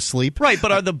and go to sleep. Right, but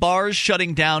are the bars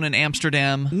shutting down in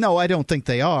Amsterdam? No, I don't think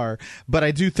they are. But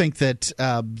I do think that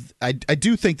I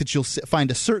do think that you'll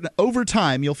find over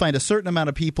time you'll find a certain amount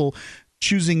of people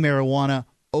choosing marijuana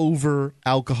over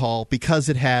alcohol because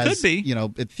it has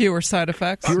fewer side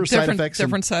effects. Different side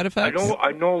effects.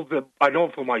 I know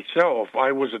for myself.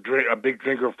 I was a big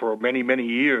drinker for many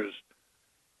years.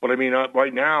 But I mean,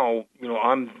 right now,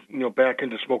 I'm back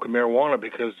into smoking marijuana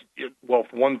because, for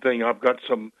one thing, I've got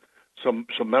some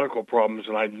medical problems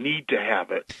and I need to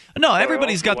have it. No,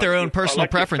 everybody's got their own personal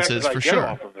preferences for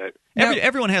sure.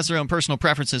 Everyone has their own personal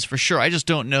preferences for sure. I just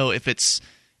don't know if it's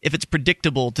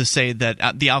predictable to say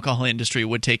that the alcohol industry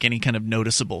would take any kind of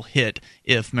noticeable hit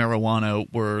if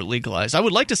marijuana were legalized. I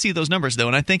would like to see those numbers, though,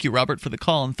 and I thank you, Robert, for the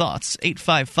call and thoughts.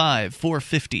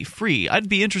 855-450-FREE. I'd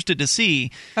be interested to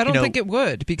see. I don't think it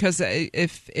would, because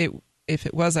if it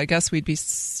was, I guess we'd be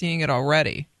seeing it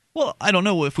already. Well, I don't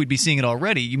know if we'd be seeing it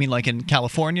already. You mean like in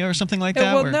California or something like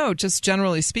that? Well, no, just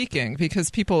generally speaking, because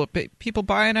people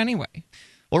buy it anyway.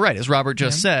 Well, right, as Robert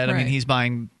just said, I mean, he's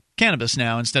buying cannabis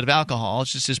now instead of alcohol.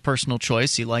 It's just his personal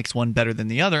choice. He likes one better than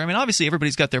the other. I mean, obviously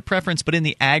everybody's got their preference, but in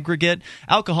the aggregate,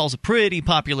 alcohol's a pretty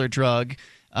popular drug,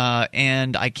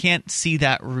 and I can't see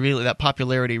that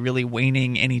popularity really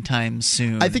waning anytime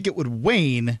soon. I think it would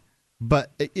wane,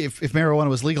 but if marijuana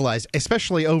was legalized,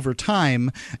 especially over time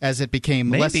as it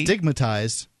became less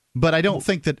stigmatized, but I don't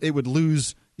think that it would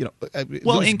lose.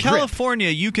 In California,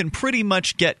 you can pretty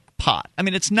much get pot. I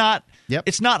mean, it's not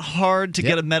hard to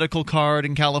get a medical card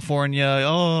in California.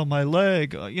 Oh, my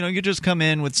leg. You just come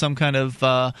in with some kind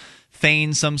of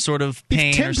feign some sort of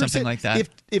pain or something like that.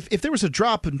 If there was a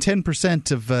drop in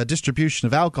 10% of distribution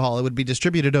of alcohol, it would be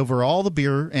distributed over all the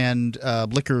beer and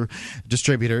liquor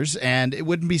distributors, and it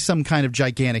wouldn't be some kind of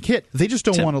gigantic hit. They just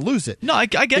don't want to lose it. No, I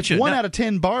get you. If 1 out of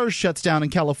 10 bars shuts down in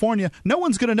California, no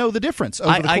one's going to know the difference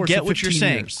over the course of 15 years. I get what you're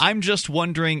saying. I'm just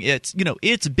wondering, it's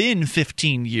been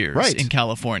 15 years in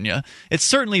California. It's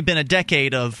certainly been a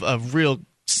decade of real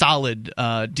solid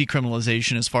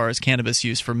decriminalization as far as cannabis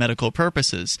use for medical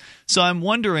purposes. So I'm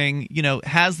wondering,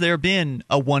 has there been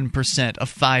a 1%, a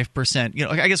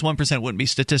 5%? I guess 1% wouldn't be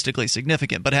statistically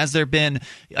significant, but has there been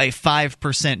a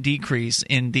 5% decrease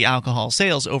in the alcohol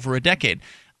sales over a decade?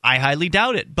 I highly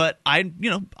doubt it, but I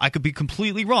could be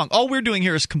completely wrong. All we're doing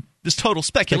here is total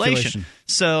speculation.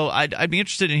 So I'd be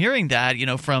interested in hearing that,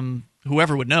 from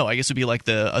whoever would know. I guess it would be like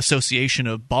the Association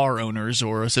of Bar Owners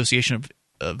or Association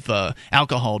of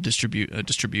alcohol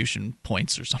distribution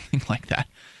points or something like that.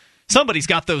 Somebody's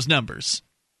got those numbers.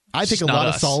 I think a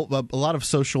lot of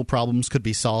social problems could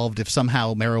be solved if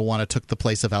somehow marijuana took the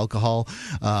place of alcohol.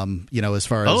 As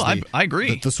far as I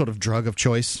agree. The sort of drug of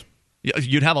choice.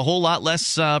 You'd have a whole lot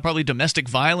less probably domestic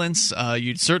violence.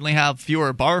 You'd certainly have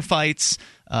fewer bar fights.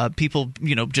 People,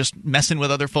 just messing with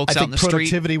other folks out in the street.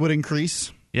 Productivity would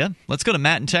increase. Yeah. Let's go to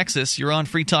Matt in Texas. You're on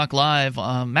Free Talk Live.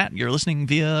 Matt, you're listening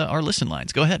via our listen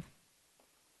lines. Go ahead.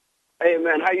 Hey,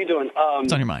 man. How you doing?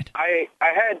 What's on your mind? I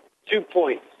had 2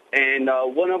 points, and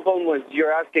one of them was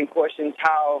you're asking questions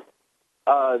how,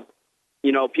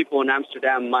 people in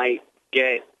Amsterdam might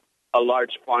get a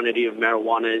large quantity of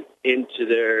marijuana into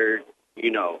their,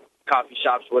 coffee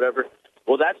shops, whatever.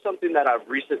 Well, that's something that I've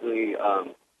recently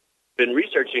been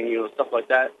researching, stuff like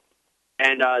that.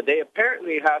 And they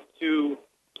apparently have to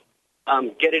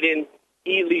get it in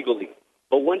illegally.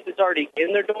 But once it's already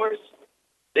in their doors,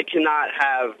 they cannot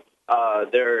have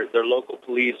their local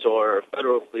police or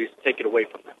federal police take it away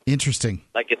from them. Interesting.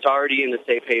 Like it's already in the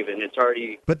safe haven. It's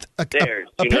already there.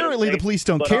 Apparently the police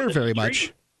don't care very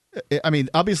much. I mean,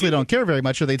 obviously they don't care very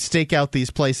much, or they'd stake out these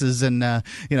places and,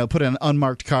 put in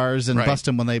unmarked cars and bust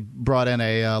them when they brought in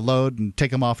a load and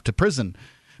take them off to prison.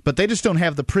 But they just don't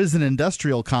have the prison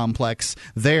industrial complex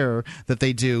there that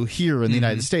they do here in the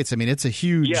United States. I mean, it's a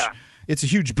huge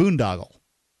boondoggle.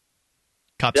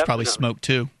 Cops probably smoke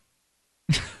too.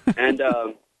 And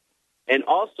And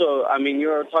also, I mean,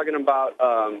 you're talking about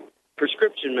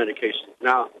prescription medications.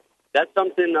 Now, that's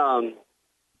something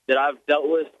that I've dealt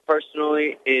with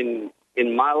personally in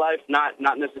my life. Not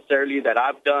necessarily that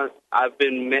I've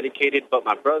been medicated, but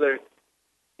my brother,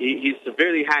 he's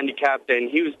severely handicapped, and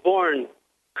he was born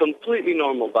completely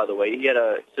normal, by the way. He had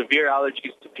severe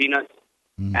allergies to peanuts,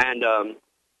 and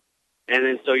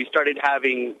then so he started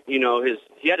having, he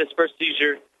had his first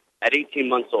seizure at 18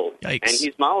 months old. Yikes. And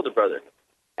he's my older brother.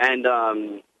 And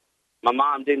my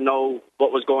mom didn't know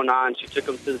what was going on. She took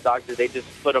him to the doctor. They just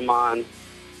put him on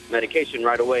medication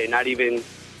right away, not even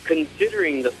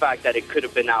considering the fact that it could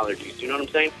have been allergies. You know what I'm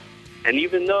saying? And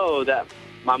even though that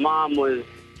my mom was,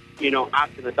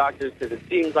 asking the doctors, because it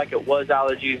seems like it was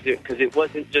allergies, because it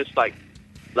wasn't just like,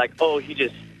 oh, he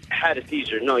just had a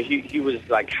seizure. No, he was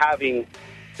like having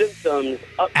symptoms.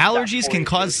 Allergies can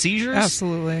cause seizures?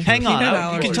 Absolutely. Hang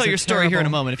on. You can tell your story here in a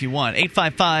moment if you want.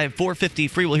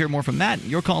 855-450-FREE. We'll hear more from Matt.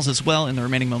 Your calls as well in the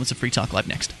remaining moments of Free Talk Live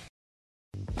next.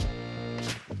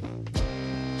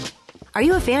 Are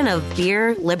you a fan of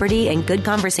beer, liberty, and good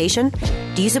conversation?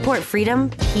 Do you support freedom,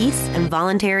 peace, and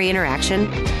voluntary interaction?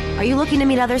 Are you looking to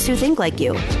meet others who think like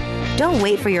you? Don't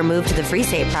wait for your move to the Free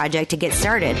State Project to get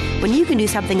started when you can do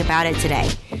something about it today.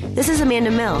 This is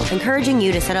Amanda Mill, encouraging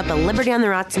you to set up a Liberty on the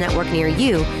Rocks network near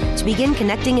you to begin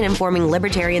connecting and informing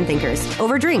libertarian thinkers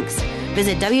over drinks.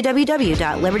 Visit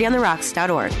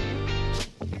www.libertyontherocks.org.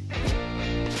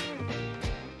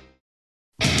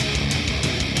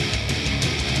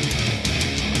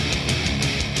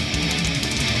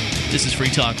 This is Free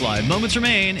Talk Live. Moments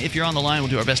remain. If you're on the line, we'll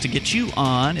do our best to get you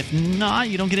on. If not,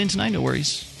 you don't get in tonight, no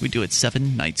worries. We do it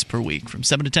 7 nights per week from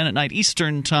 7 to 10 at night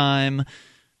Eastern Time.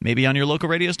 Maybe on your local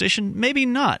radio station, maybe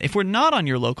not. If we're not on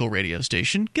your local radio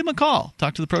station, give them a call.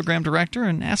 Talk to the program director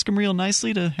and ask them real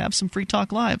nicely to have some Free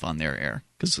Talk Live on their air.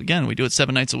 Because, again, we do it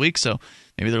 7 nights a week, so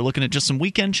maybe they're looking at just some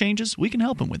weekend changes. We can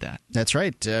help them with that. That's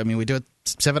right. We do it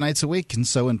 7 nights a week, and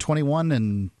so in 21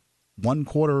 and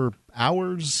 1/4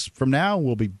 hours from now,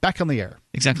 we'll be back on the air.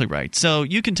 Exactly right. So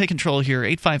you can take control here,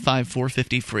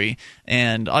 855-450-FREE,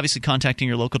 and obviously contacting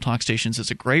your local talk stations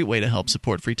is a great way to help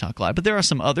support Free Talk Live. But there are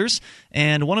some others,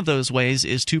 and one of those ways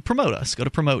is to promote us. Go to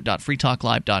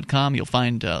promote.freetalklive.com. You'll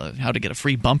find how to get a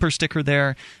free bumper sticker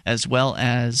there, as well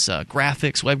as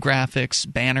graphics, web graphics,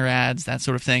 banner ads, that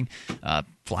sort of thing.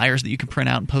 Flyers that you can print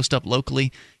out and post up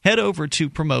locally. Head over to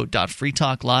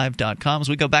promote.freetalklive.com. As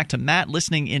we go back to Matt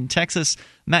listening in Texas.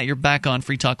 Matt, you're back on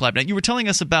Free Talk Live. Now, you were telling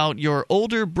us about your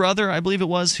older brother, I believe it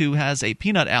was, who has a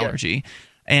peanut allergy,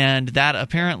 and that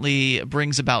apparently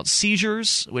brings about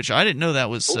seizures, which I didn't know that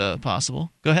was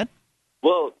possible. Go ahead.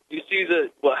 Well, you see,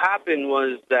 what happened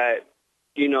was that,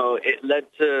 it led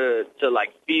to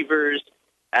like fevers,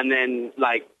 and then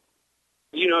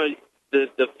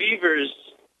the fevers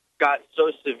got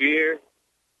so severe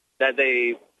that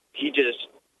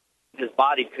his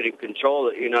body couldn't control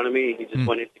it. You know what I mean? He just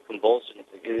went into convulsions.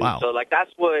 And wow. So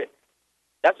that's what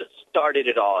started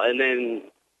it all. And then,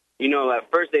 at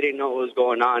first they didn't know what was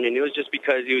going on, and it was just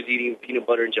because he was eating peanut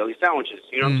butter and jelly sandwiches.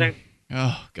 You know what I'm saying?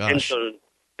 Oh gosh.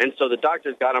 And so the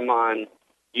doctors got him on,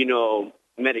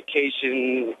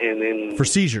 medication, and then for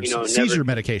seizures, seizure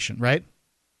medication, right?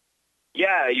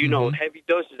 Yeah, heavy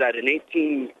doses at an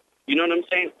 18. You know what I'm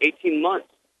saying? 18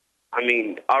 months. I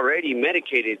mean, already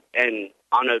medicated and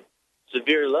on a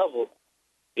severe level,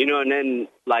 and then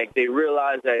they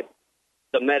realized that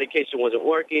the medication wasn't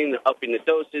working, upping the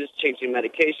doses, changing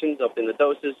medications, upping the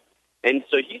doses. And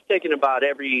so he's taking about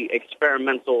every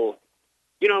experimental,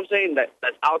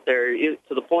 that's out there,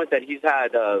 to the point that he's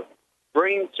had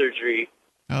brain surgery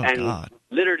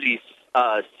literally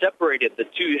separated the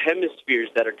two hemispheres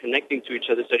that are connecting to each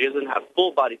other, so he doesn't have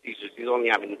full body seizures. He's only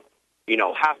having,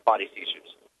 half body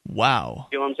seizures. Wow.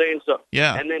 You know what I'm saying? So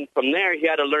yeah. And then from there, he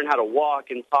had to learn how to walk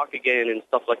and talk again and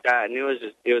stuff like that. And it was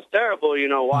terrible,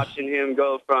 watching him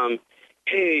go from,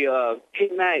 hey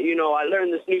Matt, I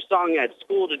learned this new song at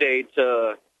school today,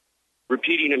 to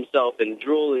repeating himself and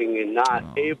drooling and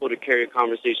not able to carry a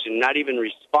conversation, not even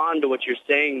respond to what you're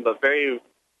saying, but very,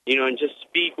 and just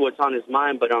speak what's on his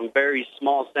mind, but on very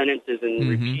small sentences and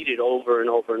repeat it over and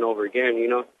over and over again.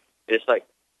 It's like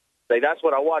that's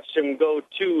what I watched him go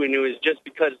to, and it was just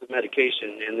because of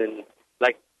medication. And then,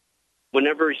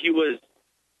 whenever he was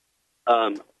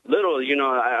little,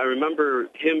 I remember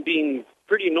him being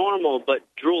pretty normal, but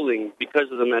drooling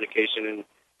because of the medication.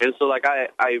 And so, I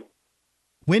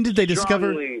when did they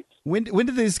discover? When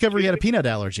did they discover he had a peanut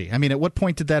allergy? I mean, at what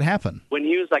point did that happen? When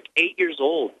he was 8 years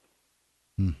old.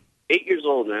 8 years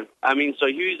old, man. I mean, so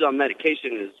he was on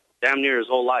medication his damn near his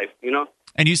whole life,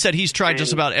 And you said he's tried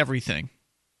just about everything.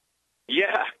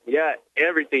 Yeah,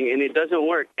 everything, and it doesn't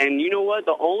work. And you know what?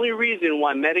 The only reason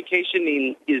why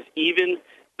medication is even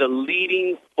the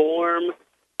leading form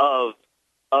of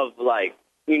like,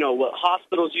 you know, what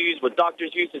hospitals use, what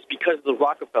doctors use, is because of the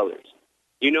Rockefellers.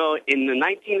 You know, in the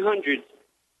 1900s,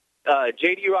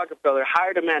 J.D. Rockefeller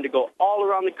hired a man to go all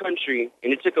around the country,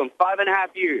 and it took him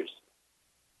 5.5 years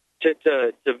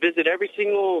to visit every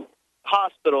single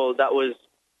hospital that was,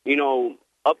 you know,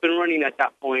 up and running at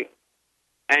that point.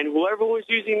 And whoever was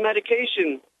using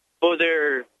medication for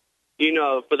their, you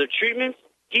know, for their treatments,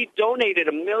 he donated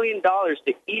 $1 million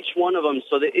to each one of them,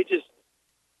 so that it just,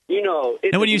 you know.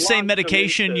 And when you say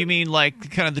medication, you mean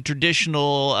like kind of the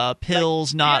traditional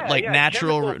pills, not like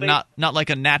natural, not like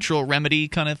a natural remedy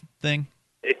kind of thing.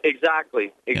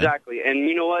 Exactly. Yeah. And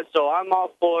you know what? So I'm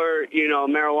all for, you know,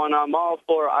 marijuana. I'm all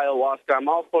for ayahuasca. I'm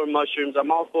all for mushrooms.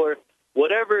 I'm all for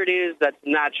whatever it is that's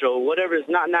natural. Whatever is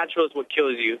not natural is what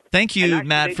kills you. Thank you,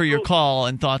 Matt, for your call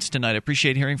and thoughts tonight. I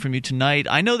appreciate hearing from you tonight.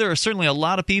 I know there are certainly a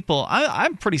lot of people.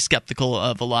 I'm pretty skeptical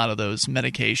of a lot of those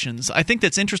medications. I think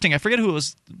that's interesting. I forget who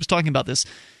was talking about this.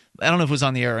 I don't know if it was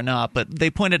on the air or not, but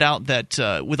they pointed out that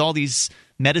with all these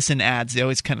medicine ads, they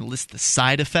always kind of list the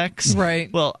side effects.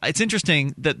 Right. Well, it's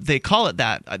interesting that they call it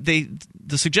that.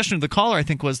 The suggestion of the caller, I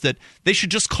think, was that they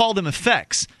should just call them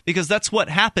effects, because that's what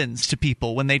happens to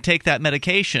people when they take that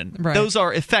medication. Right. Those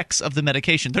are effects of the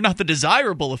medication. They're not the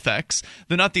desirable effects.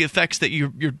 They're not the effects that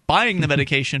you're buying the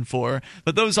medication for,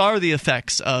 but those are the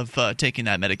effects of taking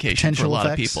that medication for a lot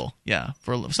of people. Yeah,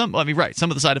 for some. I mean, right.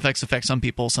 Some of the side effects affect some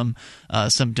people. Some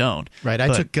don't. Right. I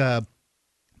took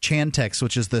Chantix,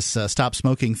 which is this stop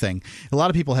smoking thing. A lot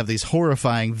of people have these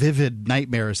horrifying, vivid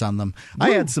nightmares on them. Woo. I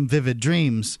had some vivid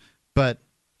dreams, but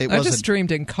I just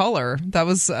dreamed in color. That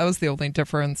was the only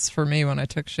difference for me when I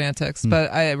took Chantix.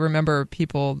 But I remember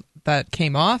people that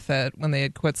came off it when they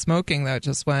had quit smoking that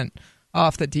just went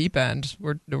off the deep end.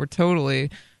 Were totally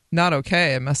not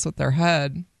okay. It messed with their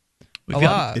head a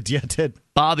lot. It did.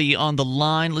 Bobby on the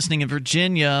line, listening in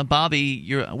Virginia. Bobby,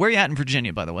 where are you at in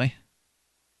Virginia, by the way?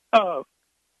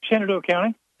 Shenandoah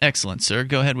County. Excellent, sir.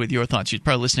 Go ahead with your thoughts. You're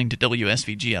probably listening to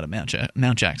WSVG out of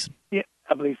Mount Jackson. Yeah,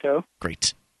 I believe so.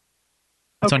 Great.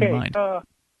 What's on your mind?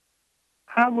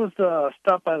 I was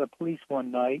stopped by the police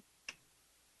one night,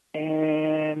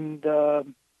 and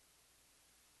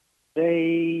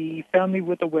they found me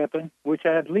with a weapon, which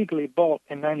I had legally bought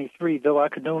in '93, though I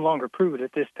could no longer prove it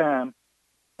at this time.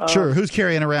 Sure. Who's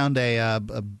carrying around a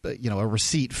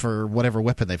receipt for whatever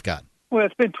weapon they've got? Well,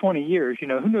 it's been 20 years. You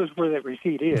know, who knows where that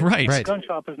receipt is? Right. The gun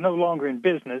shop is no longer in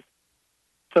business.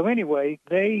 So anyway,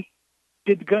 they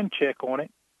did the gun check on it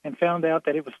and found out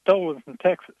that it was stolen from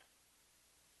Texas.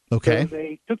 Okay. So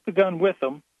they took the gun with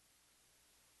them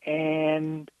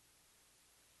and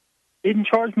didn't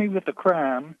charge me with the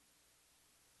crime.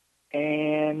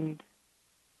 And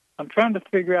I'm trying to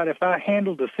figure out if I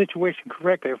handled the situation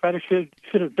correctly, if I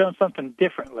should have done something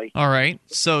differently. All right.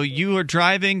 So you were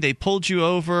driving. They pulled you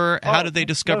over. How did they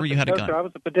discover you had a gun? Sir, I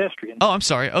was a pedestrian. Oh, I'm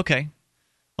sorry. Okay.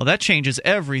 Well, that changes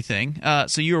everything.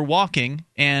 So you were walking,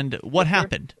 and what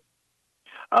happened?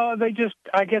 They just,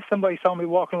 I guess somebody saw me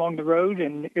walking along the road,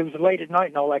 and it was late at night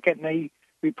and all like that, and they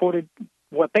reported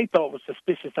what they thought was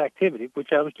suspicious activity, which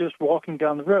I was just walking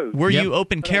down the road. Were you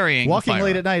open carrying? Walking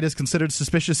late at night is considered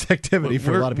suspicious activity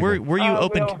for a lot of people. Were you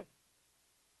open?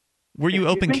 Were you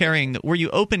open carrying? Were you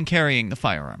open carrying the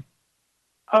firearm?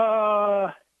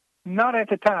 Not at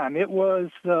the time. It was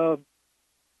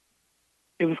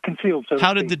concealed. So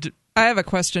how did I have a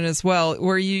question as well.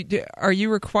 Are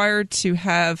you required to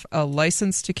have a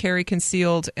license to carry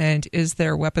concealed, and is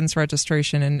there weapons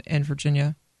registration in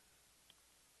Virginia?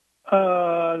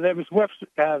 There was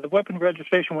the weapon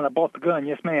registration when I bought the gun.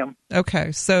 Yes, ma'am.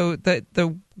 Okay, so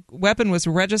the weapon was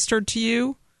registered to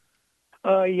you?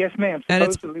 Yes, ma'am. And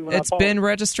it's been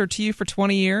registered to you for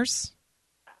 20 years?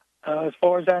 As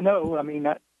far as I know. I mean,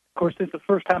 of course, this is the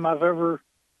first time I've ever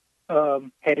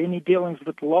had any dealings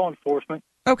with law enforcement.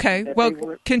 Okay, well,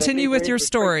 continue with your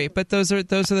story, but those are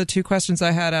the two questions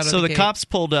I had out of the gate. So the cops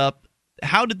pulled up.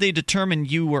 How did they determine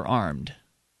you were armed?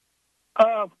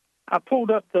 I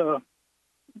pulled up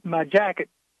my jacket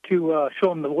to show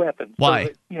them the weapon. Why?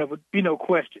 So that, would be no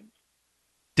questions.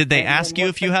 Did they ask you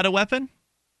if you had a weapon?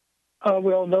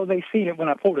 Well, no, they seen it when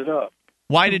I pulled it up.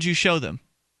 Why did you show them?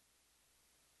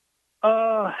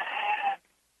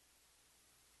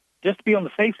 Just to be on the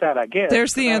safe side, I guess.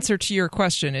 There's the answer to your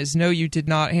question is no, you did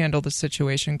not handle the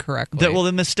situation correctly.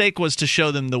 The mistake was to show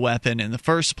them the weapon in the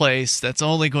first place. That's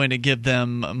only going to give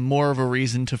them more of a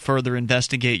reason to further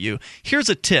investigate you. Here's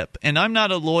a tip, and I'm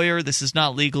not a lawyer. This is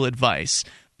not legal advice.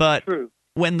 But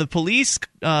when the police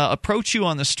approach you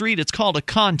on the street, it's called a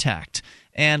contact.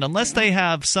 And unless they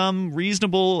have some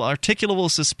reasonable, articulable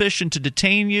suspicion to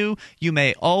detain you, you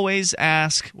may always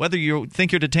ask, whether you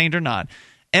think you're detained or not,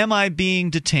 am I being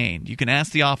detained? You can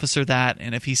ask the officer that,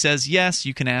 and if he says yes,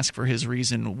 you can ask for his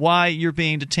reason why you're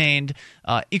being detained.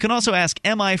 You can also ask,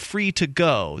 am I free to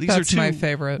go? These That's are two my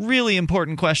favorite. Really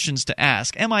important questions to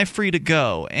ask. Am I free to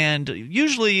go? And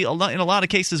usually, in a lot of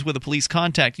cases with a police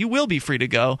contact, you will be free to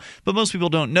go, but most people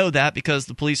don't know that because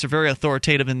the police are very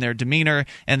authoritative in their demeanor,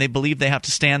 and they believe they have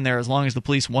to stand there as long as the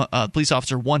police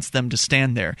officer wants them to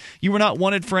stand there. You were not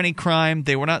wanted for any crime.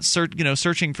 They were not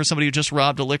searching for somebody who just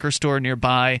robbed a liquor store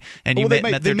nearby, and you met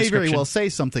their they may description. very well say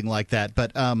something like that,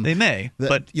 but they may.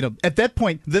 But at that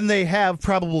point, then they have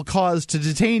probable cause to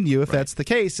detain you if that's the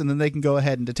case, and then they can go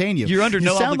ahead and detain you. You're under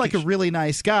no sound obligation. like a really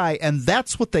nice guy, and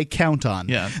that's what they count on.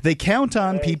 Yeah. They count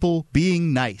on people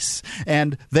being nice,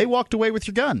 and they walked away with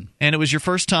your gun. And it was your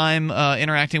first time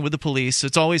interacting with the police.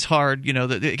 It's always hard.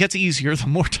 It gets easier the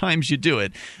more times you do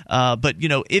it. But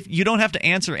if you don't have to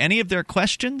answer any of their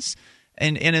questions.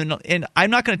 And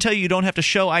I'm not going to tell you don't have to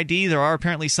show ID. There are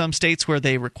apparently some states where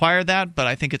they require that, but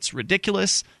I think it's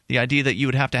ridiculous, the idea that you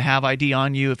would have to have ID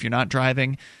on you if you're not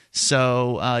driving.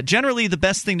 So generally the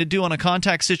best thing to do on a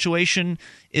contact situation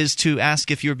is to ask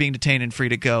if you're being detained and free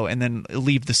to go, and then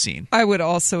leave the scene. I would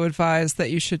also advise that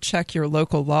you should check your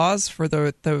local laws for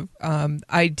the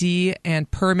ID and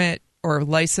permit or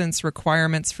license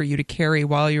requirements for you to carry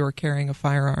while you are carrying a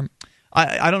firearm.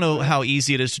 I don't know how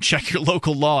easy it is to check your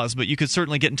local laws, but you could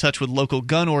certainly get in touch with local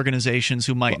gun organizations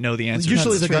who might know the answer.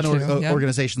 Usually the gun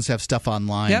organizations have stuff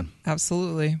online. Yep,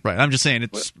 absolutely. Right. I'm just saying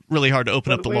it's really hard to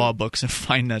open up the law books and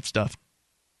find that stuff.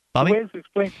 Bobby? The way it's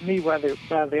explained to me by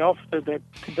the officer that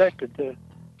conducted the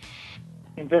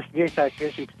investigation, I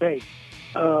guess you could say,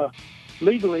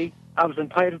 legally I was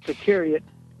entitled to carry it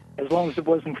as long as it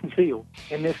wasn't concealed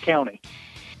in this county.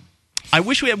 I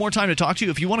wish we had more time to talk to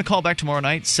you. If you want to call back tomorrow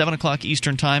night, 7 o'clock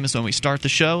Eastern Time is when we start the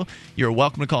show. You're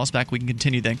welcome to call us back. We can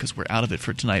continue then because we're out of it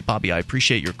for tonight. Bobby, I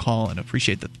appreciate your call and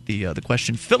appreciate the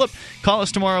question. Philip, call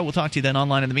us tomorrow. We'll talk to you then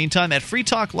online in the meantime at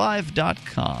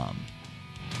freetalklive.com.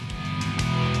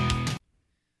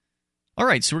 All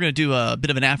right, so we're going to do a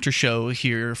bit of an after show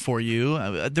here for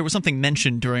you. There was something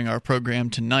mentioned during our program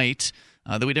tonight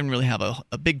that we didn't really have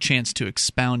a big chance to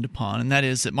expound upon, and that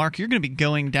is that, Mark, you're going to be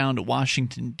going down to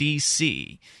Washington,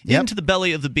 D.C., into the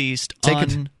belly of the beast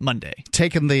on Monday.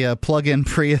 Taking the plug-in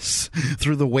Prius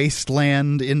through the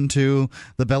wasteland into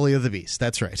the belly of the beast.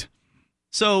 That's right.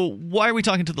 So why are we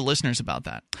talking to the listeners about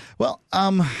that? Well,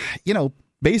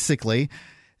 basically,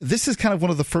 this is kind of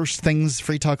one of the first things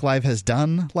Free Talk Live has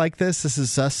done like this. This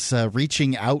is us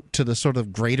reaching out to the sort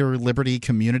of greater liberty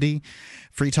community.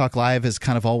 Free Talk Live has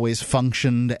kind of always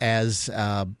functioned as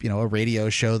a radio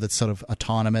show that's sort of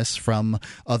autonomous from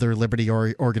other liberty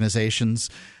organizations.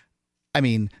 I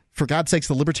mean, for God's sakes,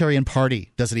 the Libertarian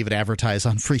Party doesn't even advertise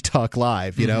on Free Talk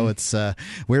Live. It's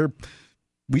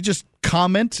we just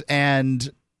comment and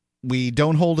we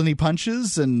don't hold any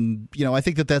punches, and I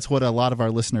think that's what a lot of our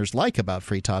listeners like about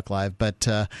Free Talk Live. But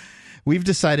we've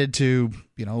decided to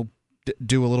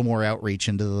do a little more outreach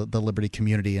into the liberty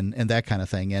community and that kind of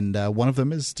thing. And one of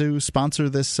them is to sponsor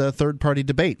this third-party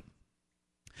debate.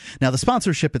 Now, the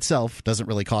sponsorship itself doesn't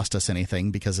really cost us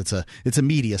anything because it's a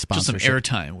media sponsorship. Just some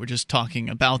airtime. We're just talking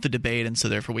about the debate, and so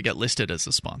therefore we get listed as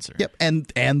a sponsor. Yep,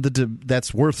 and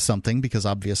that's worth something because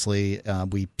obviously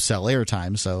we sell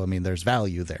airtime, so I mean there's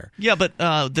value there. Yeah, but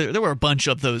there were a bunch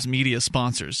of those media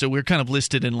sponsors, so we're kind of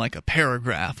listed in like a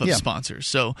paragraph of sponsors.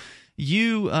 So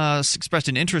you expressed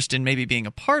an interest in maybe being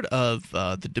a part of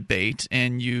the debate,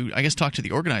 and you, I guess, talked to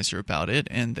the organizer about it,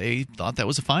 and they thought that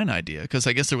was a fine idea because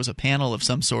I guess there was a panel of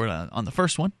some sort on the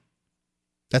first one.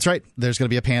 That's right. There's going to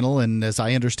be a panel, and as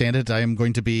I understand it, I am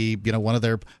going to be, one of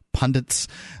their pundits,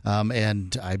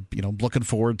 and I'm, looking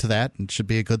forward to that. It should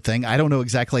be a good thing. I don't know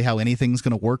exactly how anything's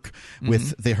going to work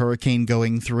with the hurricane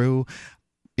going through.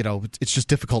 It's just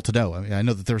difficult to know. I mean, I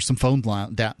know that there were some phone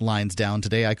lines down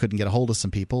today. I couldn't get a hold of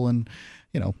some people, and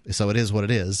so it is what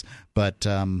it is. But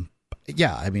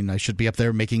yeah, I mean, I should be up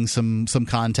there making some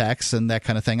contacts and that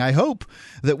kind of thing. I hope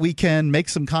that we can make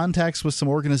some contacts with some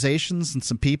organizations and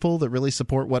some people that really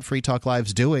support what Free Talk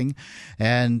Live's doing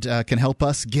and can help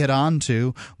us get on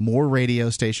to more radio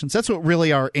stations. That's what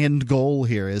really our end goal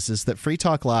here is that Free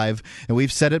Talk Live, and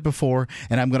we've said it before,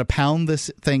 and I'm going to pound this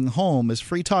thing home, is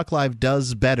Free Talk Live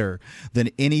does better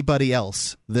than anybody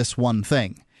else this one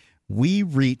thing. We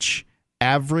reach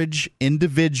average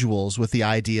individuals with the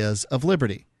ideas of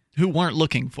liberty. Who weren't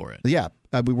looking for it. Yeah.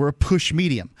 we're a push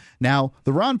medium. Now,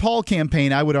 the Ron Paul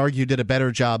campaign, I would argue, did a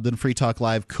better job than Free Talk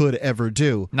Live could ever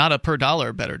do. Not a per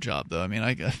dollar better job, though. I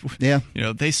mean, yeah,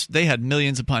 they had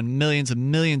millions upon millions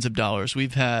and millions of dollars.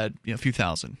 We've had a few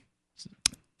thousand.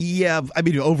 Yeah, I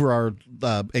mean, over our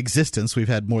existence, we've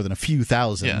had more than a few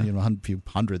thousand, a few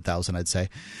 100,000, I'd say.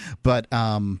 But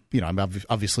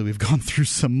obviously, we've gone through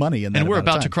some money in that. And we're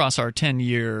about to cross our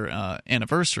 10-year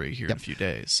anniversary here in a few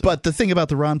days. So. But the thing about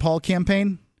the Ron Paul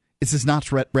campaign is it's not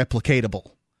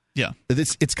replicatable. Yeah,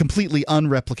 it's completely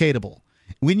unreplicatable.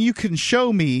 When you can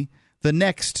show me the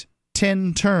next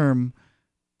 10-term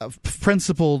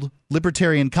principled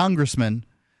libertarian congressman,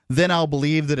 then I'll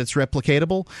believe that it's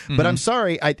replicatable. Mm-hmm. But I'm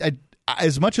sorry, I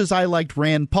as much as I liked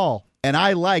Rand Paul, and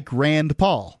I like Rand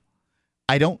Paul,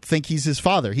 I don't think he's his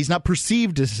father. He's not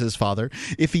perceived as his father.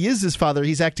 If he is his father,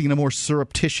 he's acting in a more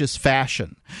surreptitious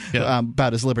fashion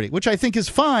about his liberty, which I think is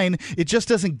fine. It just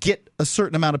doesn't get a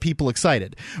certain amount of people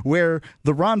excited. Where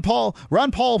the Ron Paul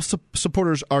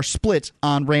supporters are split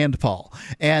on Rand Paul,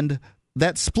 and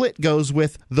that split goes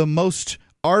with the most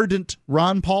ardent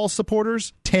Ron Paul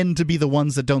supporters tend to be the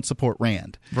ones that don't support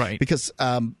Rand, right? Because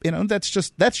that's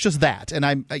just that. And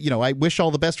I wish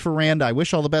all the best for Rand. I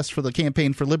wish all the best for the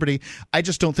campaign for liberty. I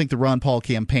just don't think the Ron Paul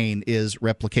campaign is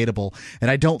replicatable,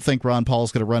 and I don't think Ron Paul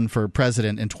is going to run for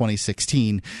president in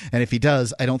 2016. And if he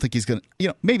does, I don't think he's going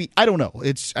to. Maybe, I don't know.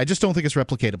 I just don't think it's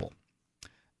replicatable.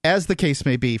 As the case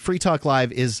may be, Free Talk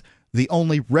Live is the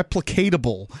only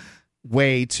replicatable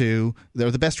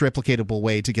the best replicatable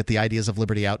way to get the ideas of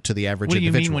liberty out to the average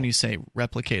individual. What do you mean when you say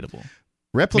replicatable?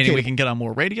 Meaning we can get on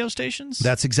more radio stations?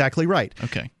 That's exactly right.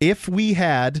 Okay. If we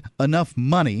had enough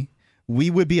money,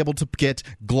 we would be able to get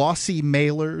glossy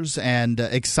mailers and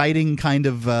exciting kind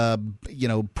of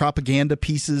propaganda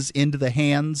pieces into the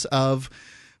hands of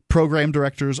program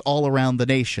directors all around the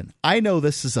nation. I know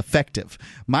this is effective.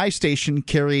 My station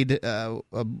carried the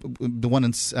one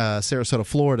in Sarasota,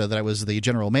 Florida, that I was the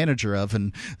general manager of,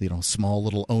 and small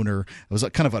little owner. I was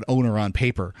kind of an owner on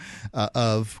paper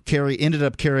ended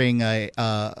up carrying a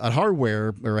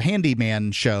hardware or a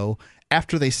handyman show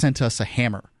after they sent us a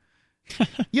hammer.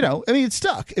 It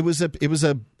stuck. It was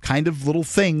a kind of little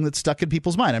thing that stuck in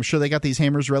people's mind. I'm sure they got these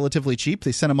hammers relatively cheap.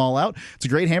 They sent them all out. It's a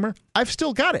great hammer. I've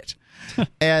still got it.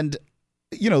 And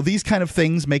these kind of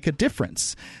things make a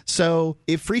difference. So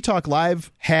if Free Talk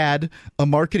Live had a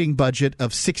marketing budget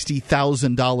of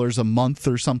 $60,000 a month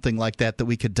or something like that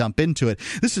we could dump into it,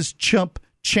 this is chump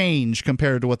change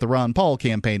compared to what the Ron Paul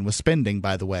campaign was spending,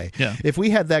 by the way. Yeah. If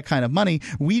we had that kind of money,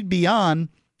 we'd be on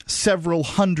several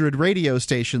hundred radio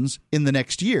stations in the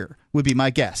next year, would be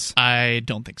my guess. I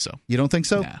don't think so. You don't think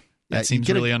so? Nah, that seems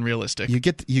really unrealistic. You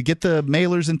get the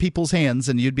mailers in people's hands,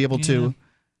 and you'd be able to.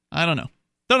 I don't know.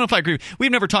 Don't know if I agree.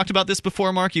 We've never talked about this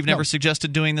before, Mark. You've never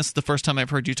suggested doing this. The first time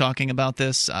I've heard you talking about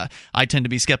this. I tend to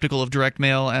be skeptical of direct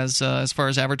mail as far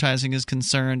as advertising is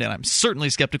concerned, and I'm certainly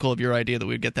skeptical of your idea that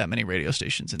we'd get that many radio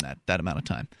stations in that amount of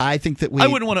time. I think that I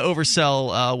wouldn't want to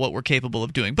oversell what we're capable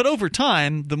of doing. But over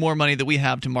time, the more money that we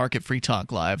have to market Free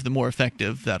Talk Live, the more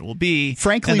effective that will be.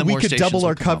 Frankly, we could double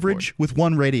our coverage with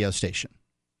one radio station.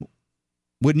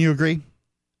 Wouldn't you agree?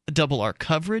 Double our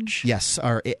coverage? Yes,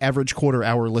 our average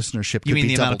quarter-hour listenership could be doubled. You mean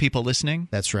the amount of people listening?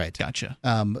 That's right. Gotcha.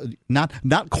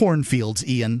 Not cornfields,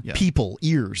 Ian. Yeah. People,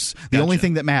 ears. The only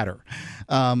thing that matter.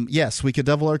 Yes, we could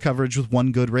double our coverage with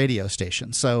one good radio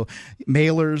station. So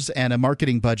mailers and a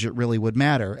marketing budget really would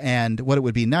matter. And what it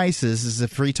would be nice is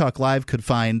if Free Talk Live could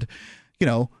find,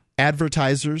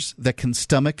 advertisers that can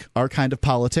stomach our kind of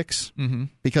politics,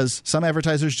 because some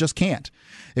advertisers just can't.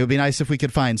 It would be nice if we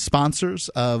could find sponsors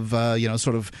of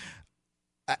sort of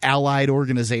allied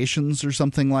organizations or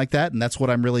something like that, and that's what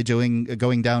I'm really doing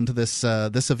going down to this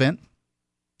event.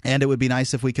 And it would be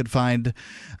nice if we could find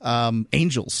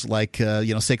angels like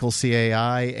SACL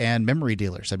CAI and Memory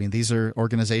Dealers. I mean, these are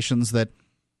organizations that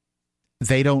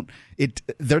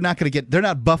they're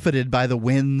not buffeted by the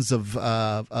winds of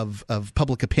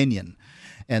public opinion.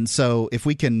 And so if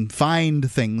we can find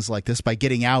things like this by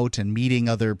getting out and meeting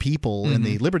other people in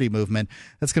the liberty movement,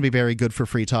 that's going to be very good for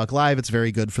Free Talk Live. It's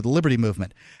very good for the liberty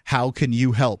movement. How can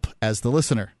you help as the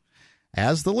listener?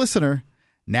 As the listener,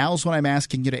 now's when I'm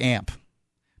asking you to amp,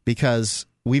 because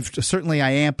I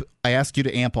ask you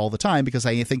to amp all the time, because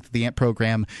I think that the AMP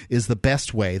program is the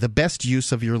best way, the best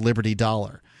use of your liberty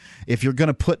dollar. If you're going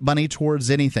to put money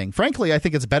towards anything, frankly, I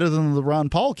think it's better than the Ron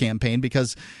Paul campaign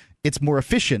because it's more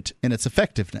efficient in its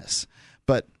effectiveness.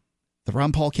 But the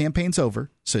Ron Paul campaign's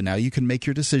over, so now you can make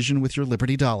your decision with your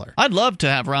liberty dollar. I'd love to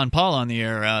have Ron Paul on the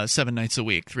air 7 nights a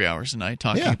week, 3 hours a night,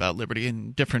 talking about liberty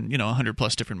in different,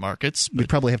 100+ different markets. You'd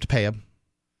probably have to pay him.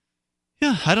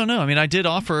 Yeah, I don't know. I mean, I did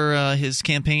offer his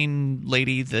campaign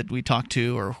lady that we talked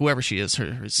to, or whoever she is,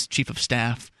 his chief of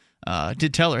staff,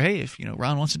 did tell her, hey, if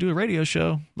Ron wants to do a radio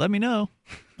show, let me know.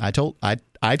 I told her.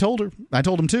 I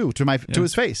told him too, to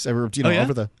his face, over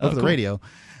the cool. radio.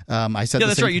 I said,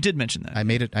 that's right. You did mention that. I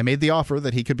made the offer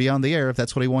that he could be on the air if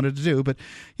that's what he wanted to do. But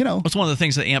it's one of the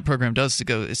things that the AMP program does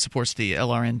it supports the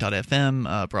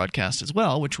LRN.FM broadcast as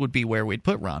well, which would be where we'd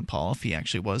put Ron Paul if he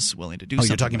actually was willing to do something.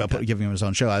 You're talking about giving him his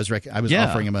own show. I was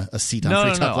offering him a seat on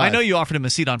Free Talk Live. I know you offered him a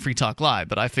seat on Free Talk Live,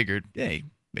 but I figured, hey,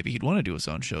 maybe he'd want to do his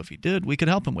own show. If he did, we could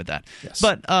help him with that. Yes.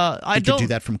 But I could do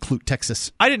that from Clute,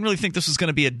 Texas. I didn't really think this was going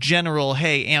to be a general,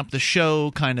 hey, AMP the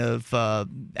show kind of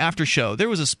after show. There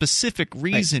was a specific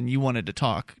reason you wanted to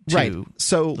talk to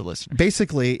the listeners.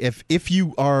 Basically, if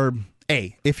you're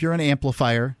an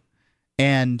amplifier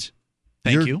and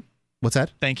Thank you. What's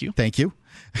that? Thank you. Thank you.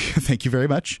 Thank you very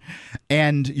much.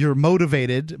 And you're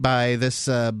motivated by this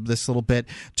little bit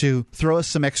to throw us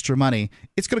some extra money.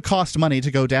 It's going to cost money to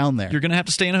go down there. You're going to have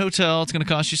to stay in a hotel. It's going to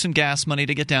cost you some gas money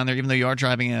to get down there, even though you are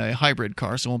driving a hybrid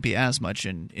car, so it won't be as much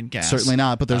in gas. Certainly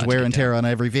not, but there's wear and tear on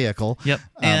every vehicle. Yep.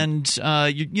 And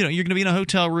you're going to be in a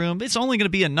hotel room. It's only going to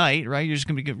be a night, right? You're just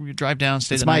going to drive down,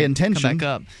 stay the night, my intention. Come back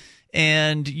up.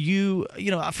 And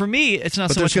for me, it's not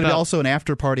but so much about... But there's going to be also an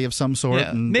after party of some sort.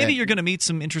 Yeah. Maybe you're going to meet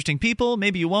some interesting people.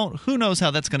 Maybe you won't. Who knows how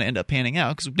that's going to end up panning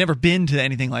out, because we've never been to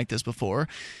anything like this before.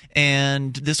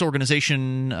 And this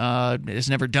organization has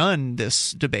never done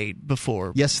this debate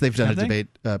before. Yes, they've done a debate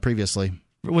previously.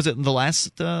 Was it the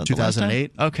last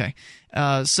 2008? Okay.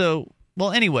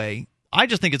 Anyway, I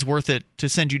just think it's worth it to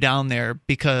send you down there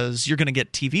because you're going to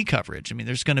get TV coverage. I mean,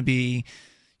 you're going to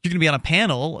be on a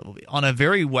panel on a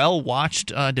very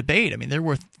well-watched debate. I mean, there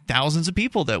were thousands of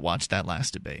people that watched that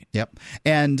last debate. Yep.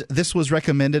 And this was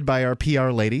recommended by our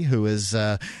PR lady, who is,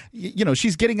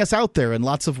 she's getting us out there in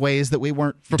lots of ways that we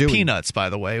weren't doing. For peanuts, by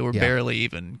the way. We're barely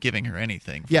even giving her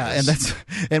anything.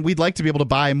 And we'd like to be able to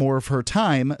buy more of her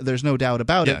time. There's no doubt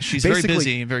about it. She's very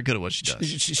busy and very good at what she does.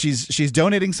 She's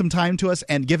donating some time to us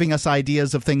and giving us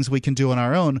ideas of things we can do on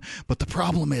our own. But the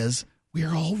problem is, we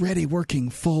are already working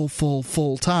full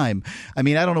time. I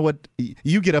mean, I don't know what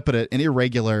you get up at an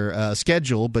irregular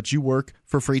schedule, but you work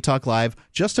for Free Talk Live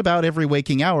just about every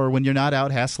waking hour when you're not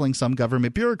out hassling some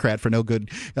government bureaucrat for no good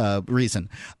reason.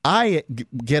 I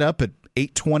get up at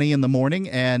 8:20 in the morning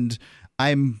and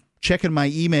I'm checking my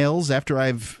emails after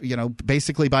I've,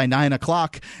 basically by 9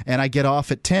 o'clock, and I get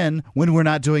off at 10 when we're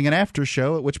not doing an after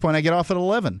show, at which point I get off at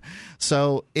 11.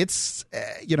 So it's,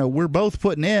 we're both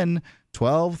putting in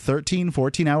 12, 13,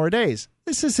 14-hour days.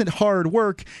 This isn't hard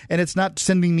work, and it's not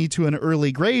sending me to an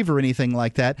early grave or anything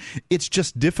like that. It's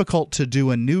just difficult to do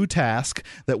a new task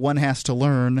that one has to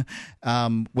learn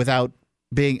without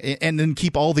being – and then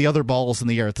keep all the other balls in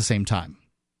the air at the same time.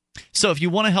 So if you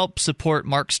want to help support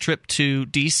Mark's trip to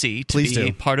D.C. to Please be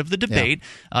do. part of the debate,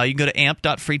 you can go to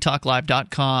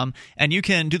amp.freetalklive.com, and you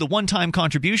can do the one-time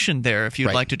contribution there if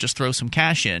you'd like to just throw some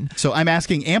cash in. So I'm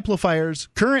asking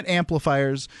current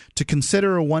amplifiers, to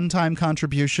consider a one-time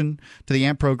contribution to the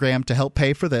AMP program to help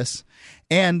pay for this.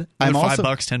 And I'm also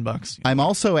 $5, $10. I'm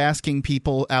also asking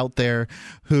people out there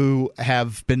who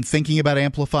have been thinking about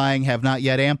amplifying, have not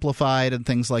yet amplified, and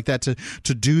things like that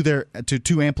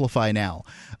to amplify now.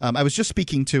 I was just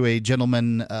speaking to a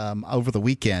gentleman over the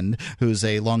weekend who's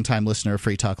a longtime listener of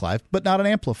Free Talk Live, but not an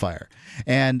amplifier.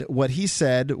 And what he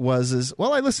said was,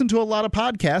 I listen to a lot of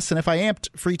podcasts, and if I amped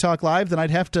Free Talk Live, then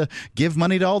I'd have to give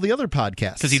money to all the other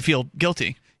podcasts because he'd feel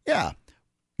guilty. Yeah,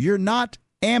 you're not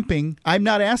amping. I'm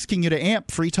not asking you to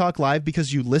amp Free Talk Live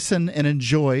because you listen to and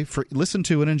enjoy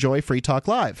Free Talk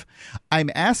Live. I'm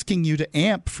asking you to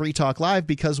amp Free Talk Live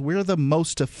because we're the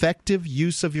most effective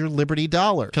use of your Liberty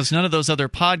dollar. Because none of those other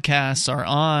podcasts are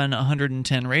on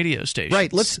 110 radio stations.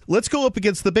 Right. Let's go up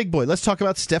against the big boy. Let's talk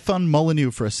about Stefan Molyneux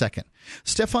for a second.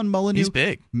 Stefan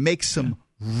Molyneux makes some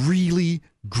really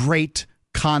great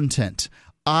content.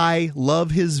 I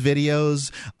love his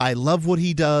videos. I love what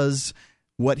he does.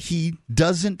 What he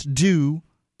doesn't do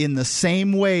in the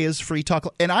same way as Free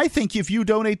Talk. And I think if you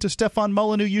donate to Stefan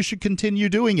Molyneux, you should continue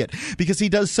doing it because he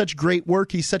does such great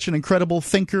work. He's such an incredible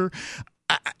thinker.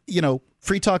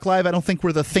 Free Talk Live, I don't think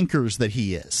we're the thinkers that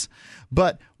he is.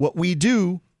 But what we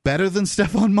do better than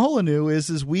Stefan Molyneux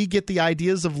is we get the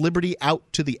ideas of liberty out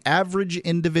to the average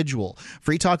individual.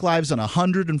 Free Talk Live's on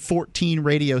 114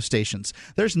 radio stations.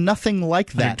 There's nothing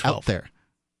like that out there.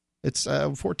 It's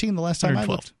 14 the last time I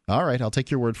looked. All right, I'll take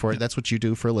your word for it. That's what you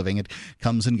do for a living. It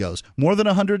comes and goes. More than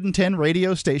 110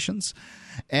 radio stations.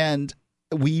 And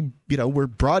we're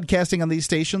broadcasting on these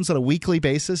stations on a weekly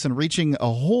basis and reaching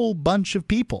a whole bunch of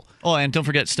people. Oh, and don't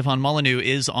forget, Stefan Molyneux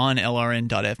is on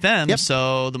LRN.FM, Yep.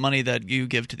 so the money that you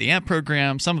give to the AMP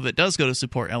program, some of it does go to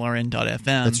support LRN.FM.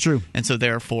 That's true. And so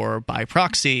therefore, by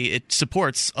proxy, it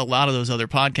supports a lot of those other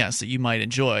podcasts that you might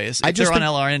enjoy. If they're on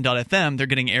LRN.FM, they're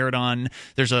getting aired on,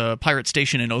 there's a pirate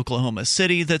station in Oklahoma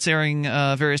City that's airing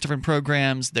various different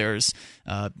programs. There's,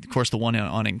 of course, the one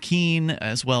on in Keene,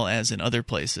 as well as in other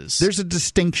places. There's a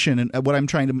distinction, and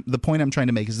the point I'm trying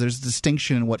to make is there's a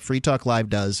distinction in what Free Talk Live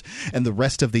does and the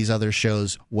rest of these other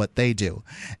shows, what they do.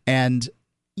 And,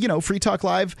 Free Talk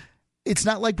Live, it's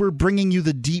not like we're bringing you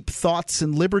the deep thoughts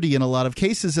and liberty in a lot of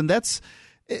cases, and that's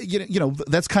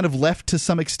that's kind of left to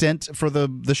some extent for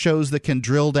the shows that can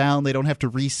drill down. They don't have to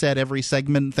reset every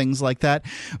segment, things like that.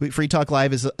 Free Talk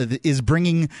Live is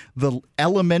bringing the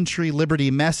elementary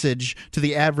liberty message to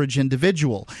the average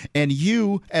individual. And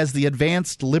you, as the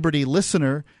advanced liberty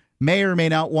listener, may or may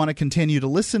not want to continue to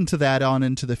listen to that on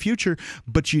into the future,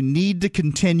 but you need to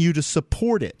continue to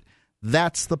support it.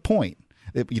 That's the point.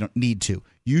 You don't need to.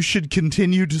 You should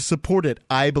continue to support it,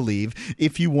 I believe,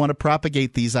 if you want to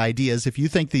propagate these ideas. If you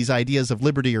think these ideas of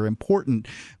liberty are important,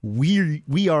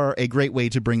 we are a great way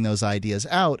to bring those ideas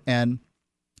out. And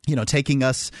taking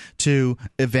us to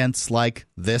events like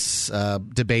this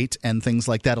debate and things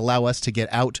like that allow us to get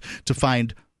out to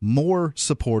find more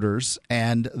supporters,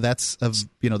 and that's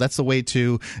the way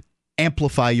to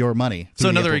amplify your money. So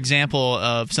another example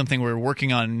of something we're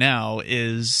working on now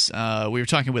is we were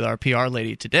talking with our PR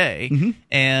lady today,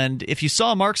 and if you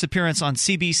saw Mark's appearance on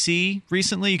CBC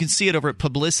recently, you can see it over at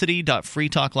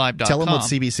publicity.freetalklive.com. Tell them what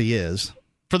CBC is.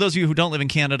 For those of you who don't live in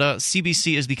Canada,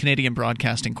 CBC is the Canadian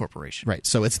Broadcasting Corporation. Right.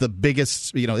 So it's the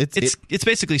biggest, it's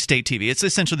basically state TV. It's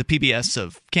essentially the PBS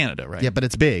of Canada, right? Yeah, but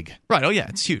it's big. Right. Oh, yeah,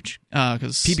 it's huge.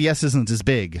 'Cause PBS isn't as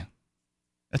big.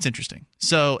 That's interesting.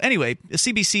 So anyway,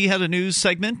 CBC had a news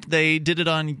segment. They did it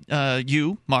on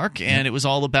you, Mark, and it was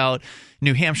all about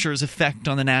New Hampshire's effect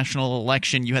on the national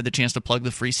election. You had the chance to plug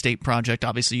the Free State Project.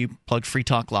 Obviously, you plugged Free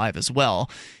Talk Live as well.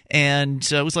 And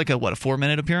it was like a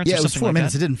 4-minute appearance? Yeah, or it was something 4 like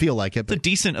minutes. That? It didn't feel like it. But it's a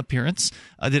decent appearance.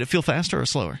 Did it feel faster or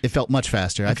slower? It felt much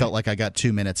faster. Okay. I felt like I got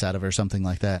 2 minutes out of her, something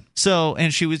like that. So,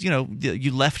 and she was,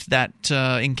 you left that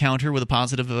encounter with a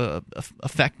positive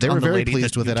effect they on were the very lady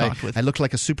pleased that with you it. talked with. I looked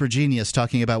like a super genius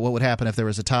talking about what would happen if there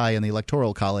was a tie in the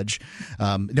Electoral College.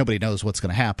 Nobody knows what's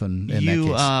going to happen in that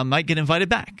case. You might get invited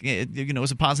back. It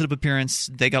was a positive appearance.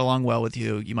 They got along well with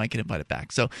you. You might get invited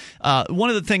back. So one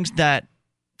of the things that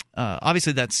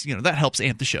obviously that's that helps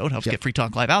amp the show. It helps get Free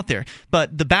Talk Live out there.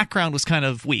 But the background was kind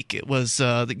of weak. It was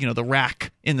the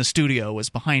rack in the studio was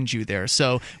behind you there.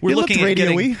 So we're looking at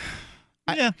radio-y.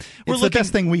 It's the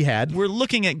best thing we had. We're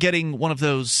looking at getting one of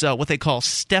those what they call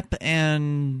step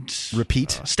and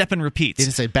repeats. You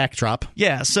just say backdrop.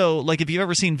 Yeah. So like if you've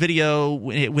ever seen video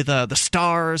with the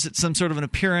stars at some sort of an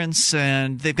appearance,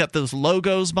 and they've got those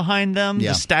logos behind them,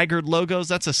 the staggered logos.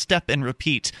 That's a step and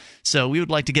repeat. So we would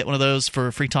like to get one of those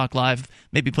for Free Talk Live.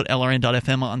 Maybe put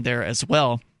LRN.FM on there as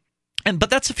well. But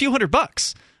that's a few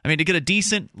 $100. I mean, to get a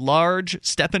decent, large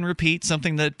step and repeat,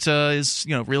 something that is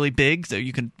really big, that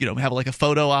you can have like a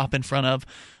photo op in front of,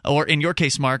 or in your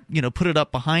case, Mark, put it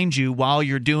up behind you while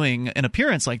you're doing an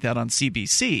appearance like that on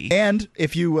CBC. And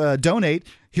if you donate,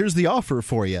 here's the offer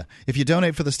for you. If you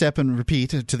donate for the step and repeat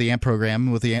to the AMP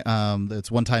program with the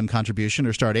it's one-time contribution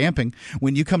or start amping,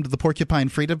 when you come to the Porcupine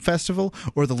Freedom Festival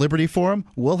or the Liberty Forum,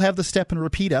 we'll have the step and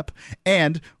repeat up,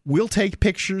 and we'll take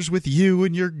pictures with you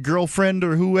and your girlfriend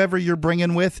or whoever you're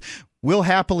bringing with. We'll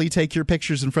happily take your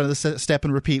pictures in front of the step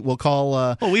and repeat. We'll call...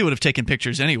 well, we would have taken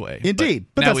pictures anyway. Indeed,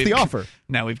 but that's the offer.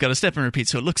 Now we've got a step and repeat,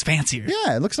 so it looks fancier.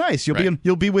 Yeah, it looks nice.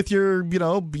 You'll be with your, you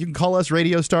can call us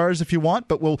radio stars if you want,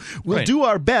 but we'll do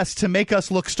our best to make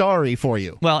us look starry for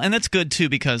you. Well, and that's good, too,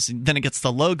 because then it gets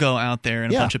the logo out there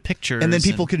and a bunch of pictures. And then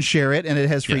people can share it, and it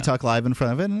has Free Talk Live in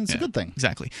front of it, and it's a good thing.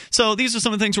 Exactly. So these are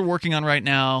some of the things we're working on right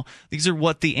now. These are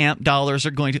what the AMP dollars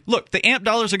are going to... Look, the AMP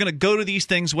dollars are going to go to these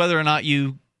things whether or not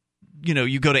you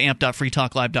go to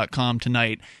amp.freetalklive.com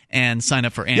tonight and sign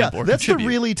up for AMP or that's contribute. The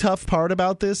really tough part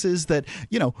about this is that,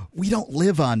 we don't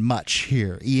live on much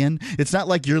here, Ian. It's not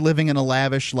like you're living in a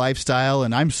lavish lifestyle,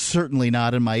 and I'm certainly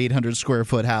not in my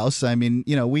 800-square-foot house. I mean,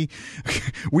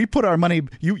 we put our money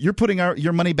 – you're putting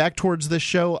your money back towards this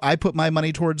show. I put my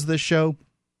money towards this show.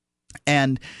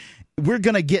 And we're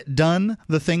going to get done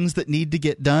the things that need to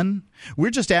get done. We're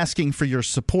just asking for your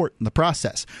support in the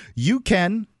process. You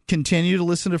can – continue to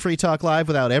listen to Free Talk Live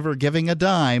without ever giving a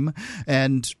dime,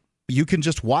 and you can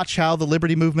just watch how the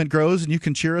liberty movement grows, and you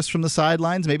can cheer us from the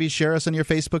sidelines, maybe share us on your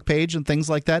Facebook page and things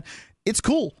like that. It's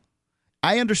cool.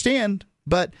 I understand,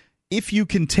 but if you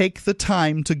can take the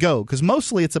time to go, because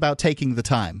mostly it's about taking the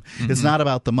time. Mm-hmm. It's not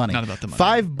about the money. Not about the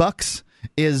money. $5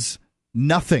 is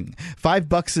nothing.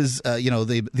 $5 is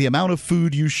the amount of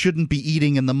food you shouldn't be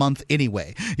eating in the month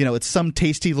anyway. It's some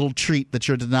tasty little treat that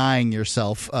you're denying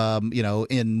yourself.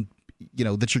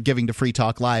 That you're giving to Free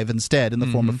Talk Live instead in the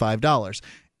form of $5.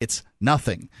 It's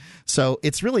nothing. So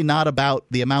it's really not about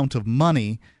the amount of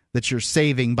money that you're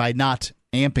saving by not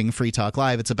amping Free Talk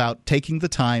Live. It's about taking the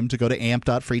time to go to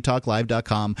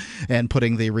amp.freetalklive.com and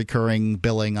putting the recurring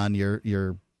billing on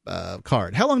your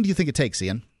card. How long do you think it takes,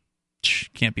 Ian?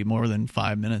 Can't be more than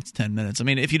 5 minutes, 10 minutes. I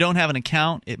mean, if you don't have an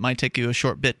account, it might take you a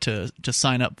short bit to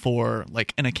sign up for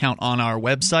like an account on our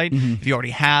website. Mm-hmm. If you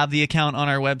already have the account on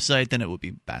our website, then it would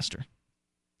be faster.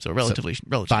 So relatively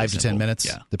 5 to simple. 10 minutes,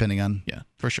 depending on. Yeah,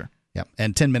 for sure. Yeah,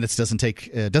 and 10 minutes doesn't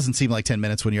seem like 10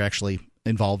 minutes when you're actually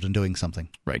involved in doing something.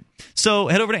 Right. So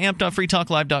head over to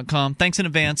amp.freetalklive.com. Thanks in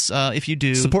advance if you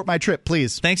do. Support my trip,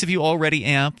 please. Thanks if you already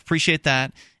amp. Appreciate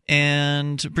that,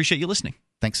 and appreciate you listening.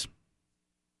 Thanks.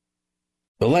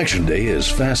 Election day is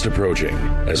fast approaching.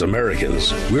 As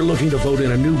Americans, we're looking to vote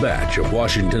in a new batch of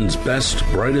Washington's best,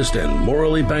 brightest, and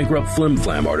morally bankrupt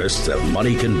flim-flam artists that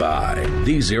money can buy.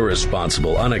 These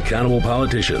irresponsible, unaccountable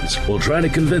politicians will try to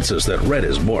convince us that red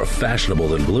is more fashionable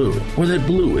than blue, or that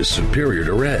blue is superior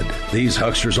to red. These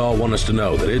hucksters all want us to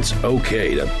know that it's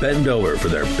okay to bend over for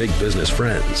their big business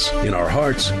friends. In our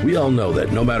hearts, we all know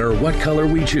that no matter what color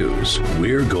we choose,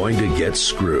 we're going to get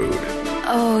screwed.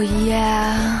 Oh,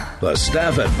 yeah. The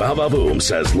staff at Vavavoom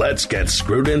says let's get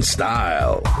screwed in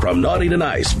style. From naughty to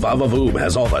nice, Vavavoom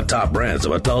has all the top brands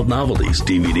of adult novelties,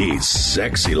 DVDs,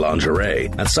 sexy lingerie,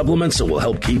 and supplements that will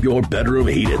help keep your bedroom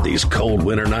heated these cold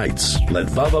winter nights. Let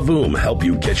Vavavoom help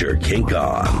you get your kink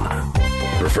on.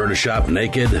 Prefer to shop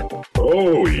naked?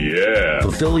 Oh, yeah.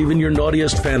 Fulfill even your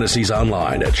naughtiest fantasies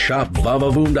online at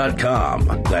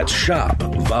shopvavavoom.com. That's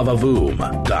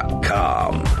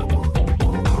shopvavavoom.com.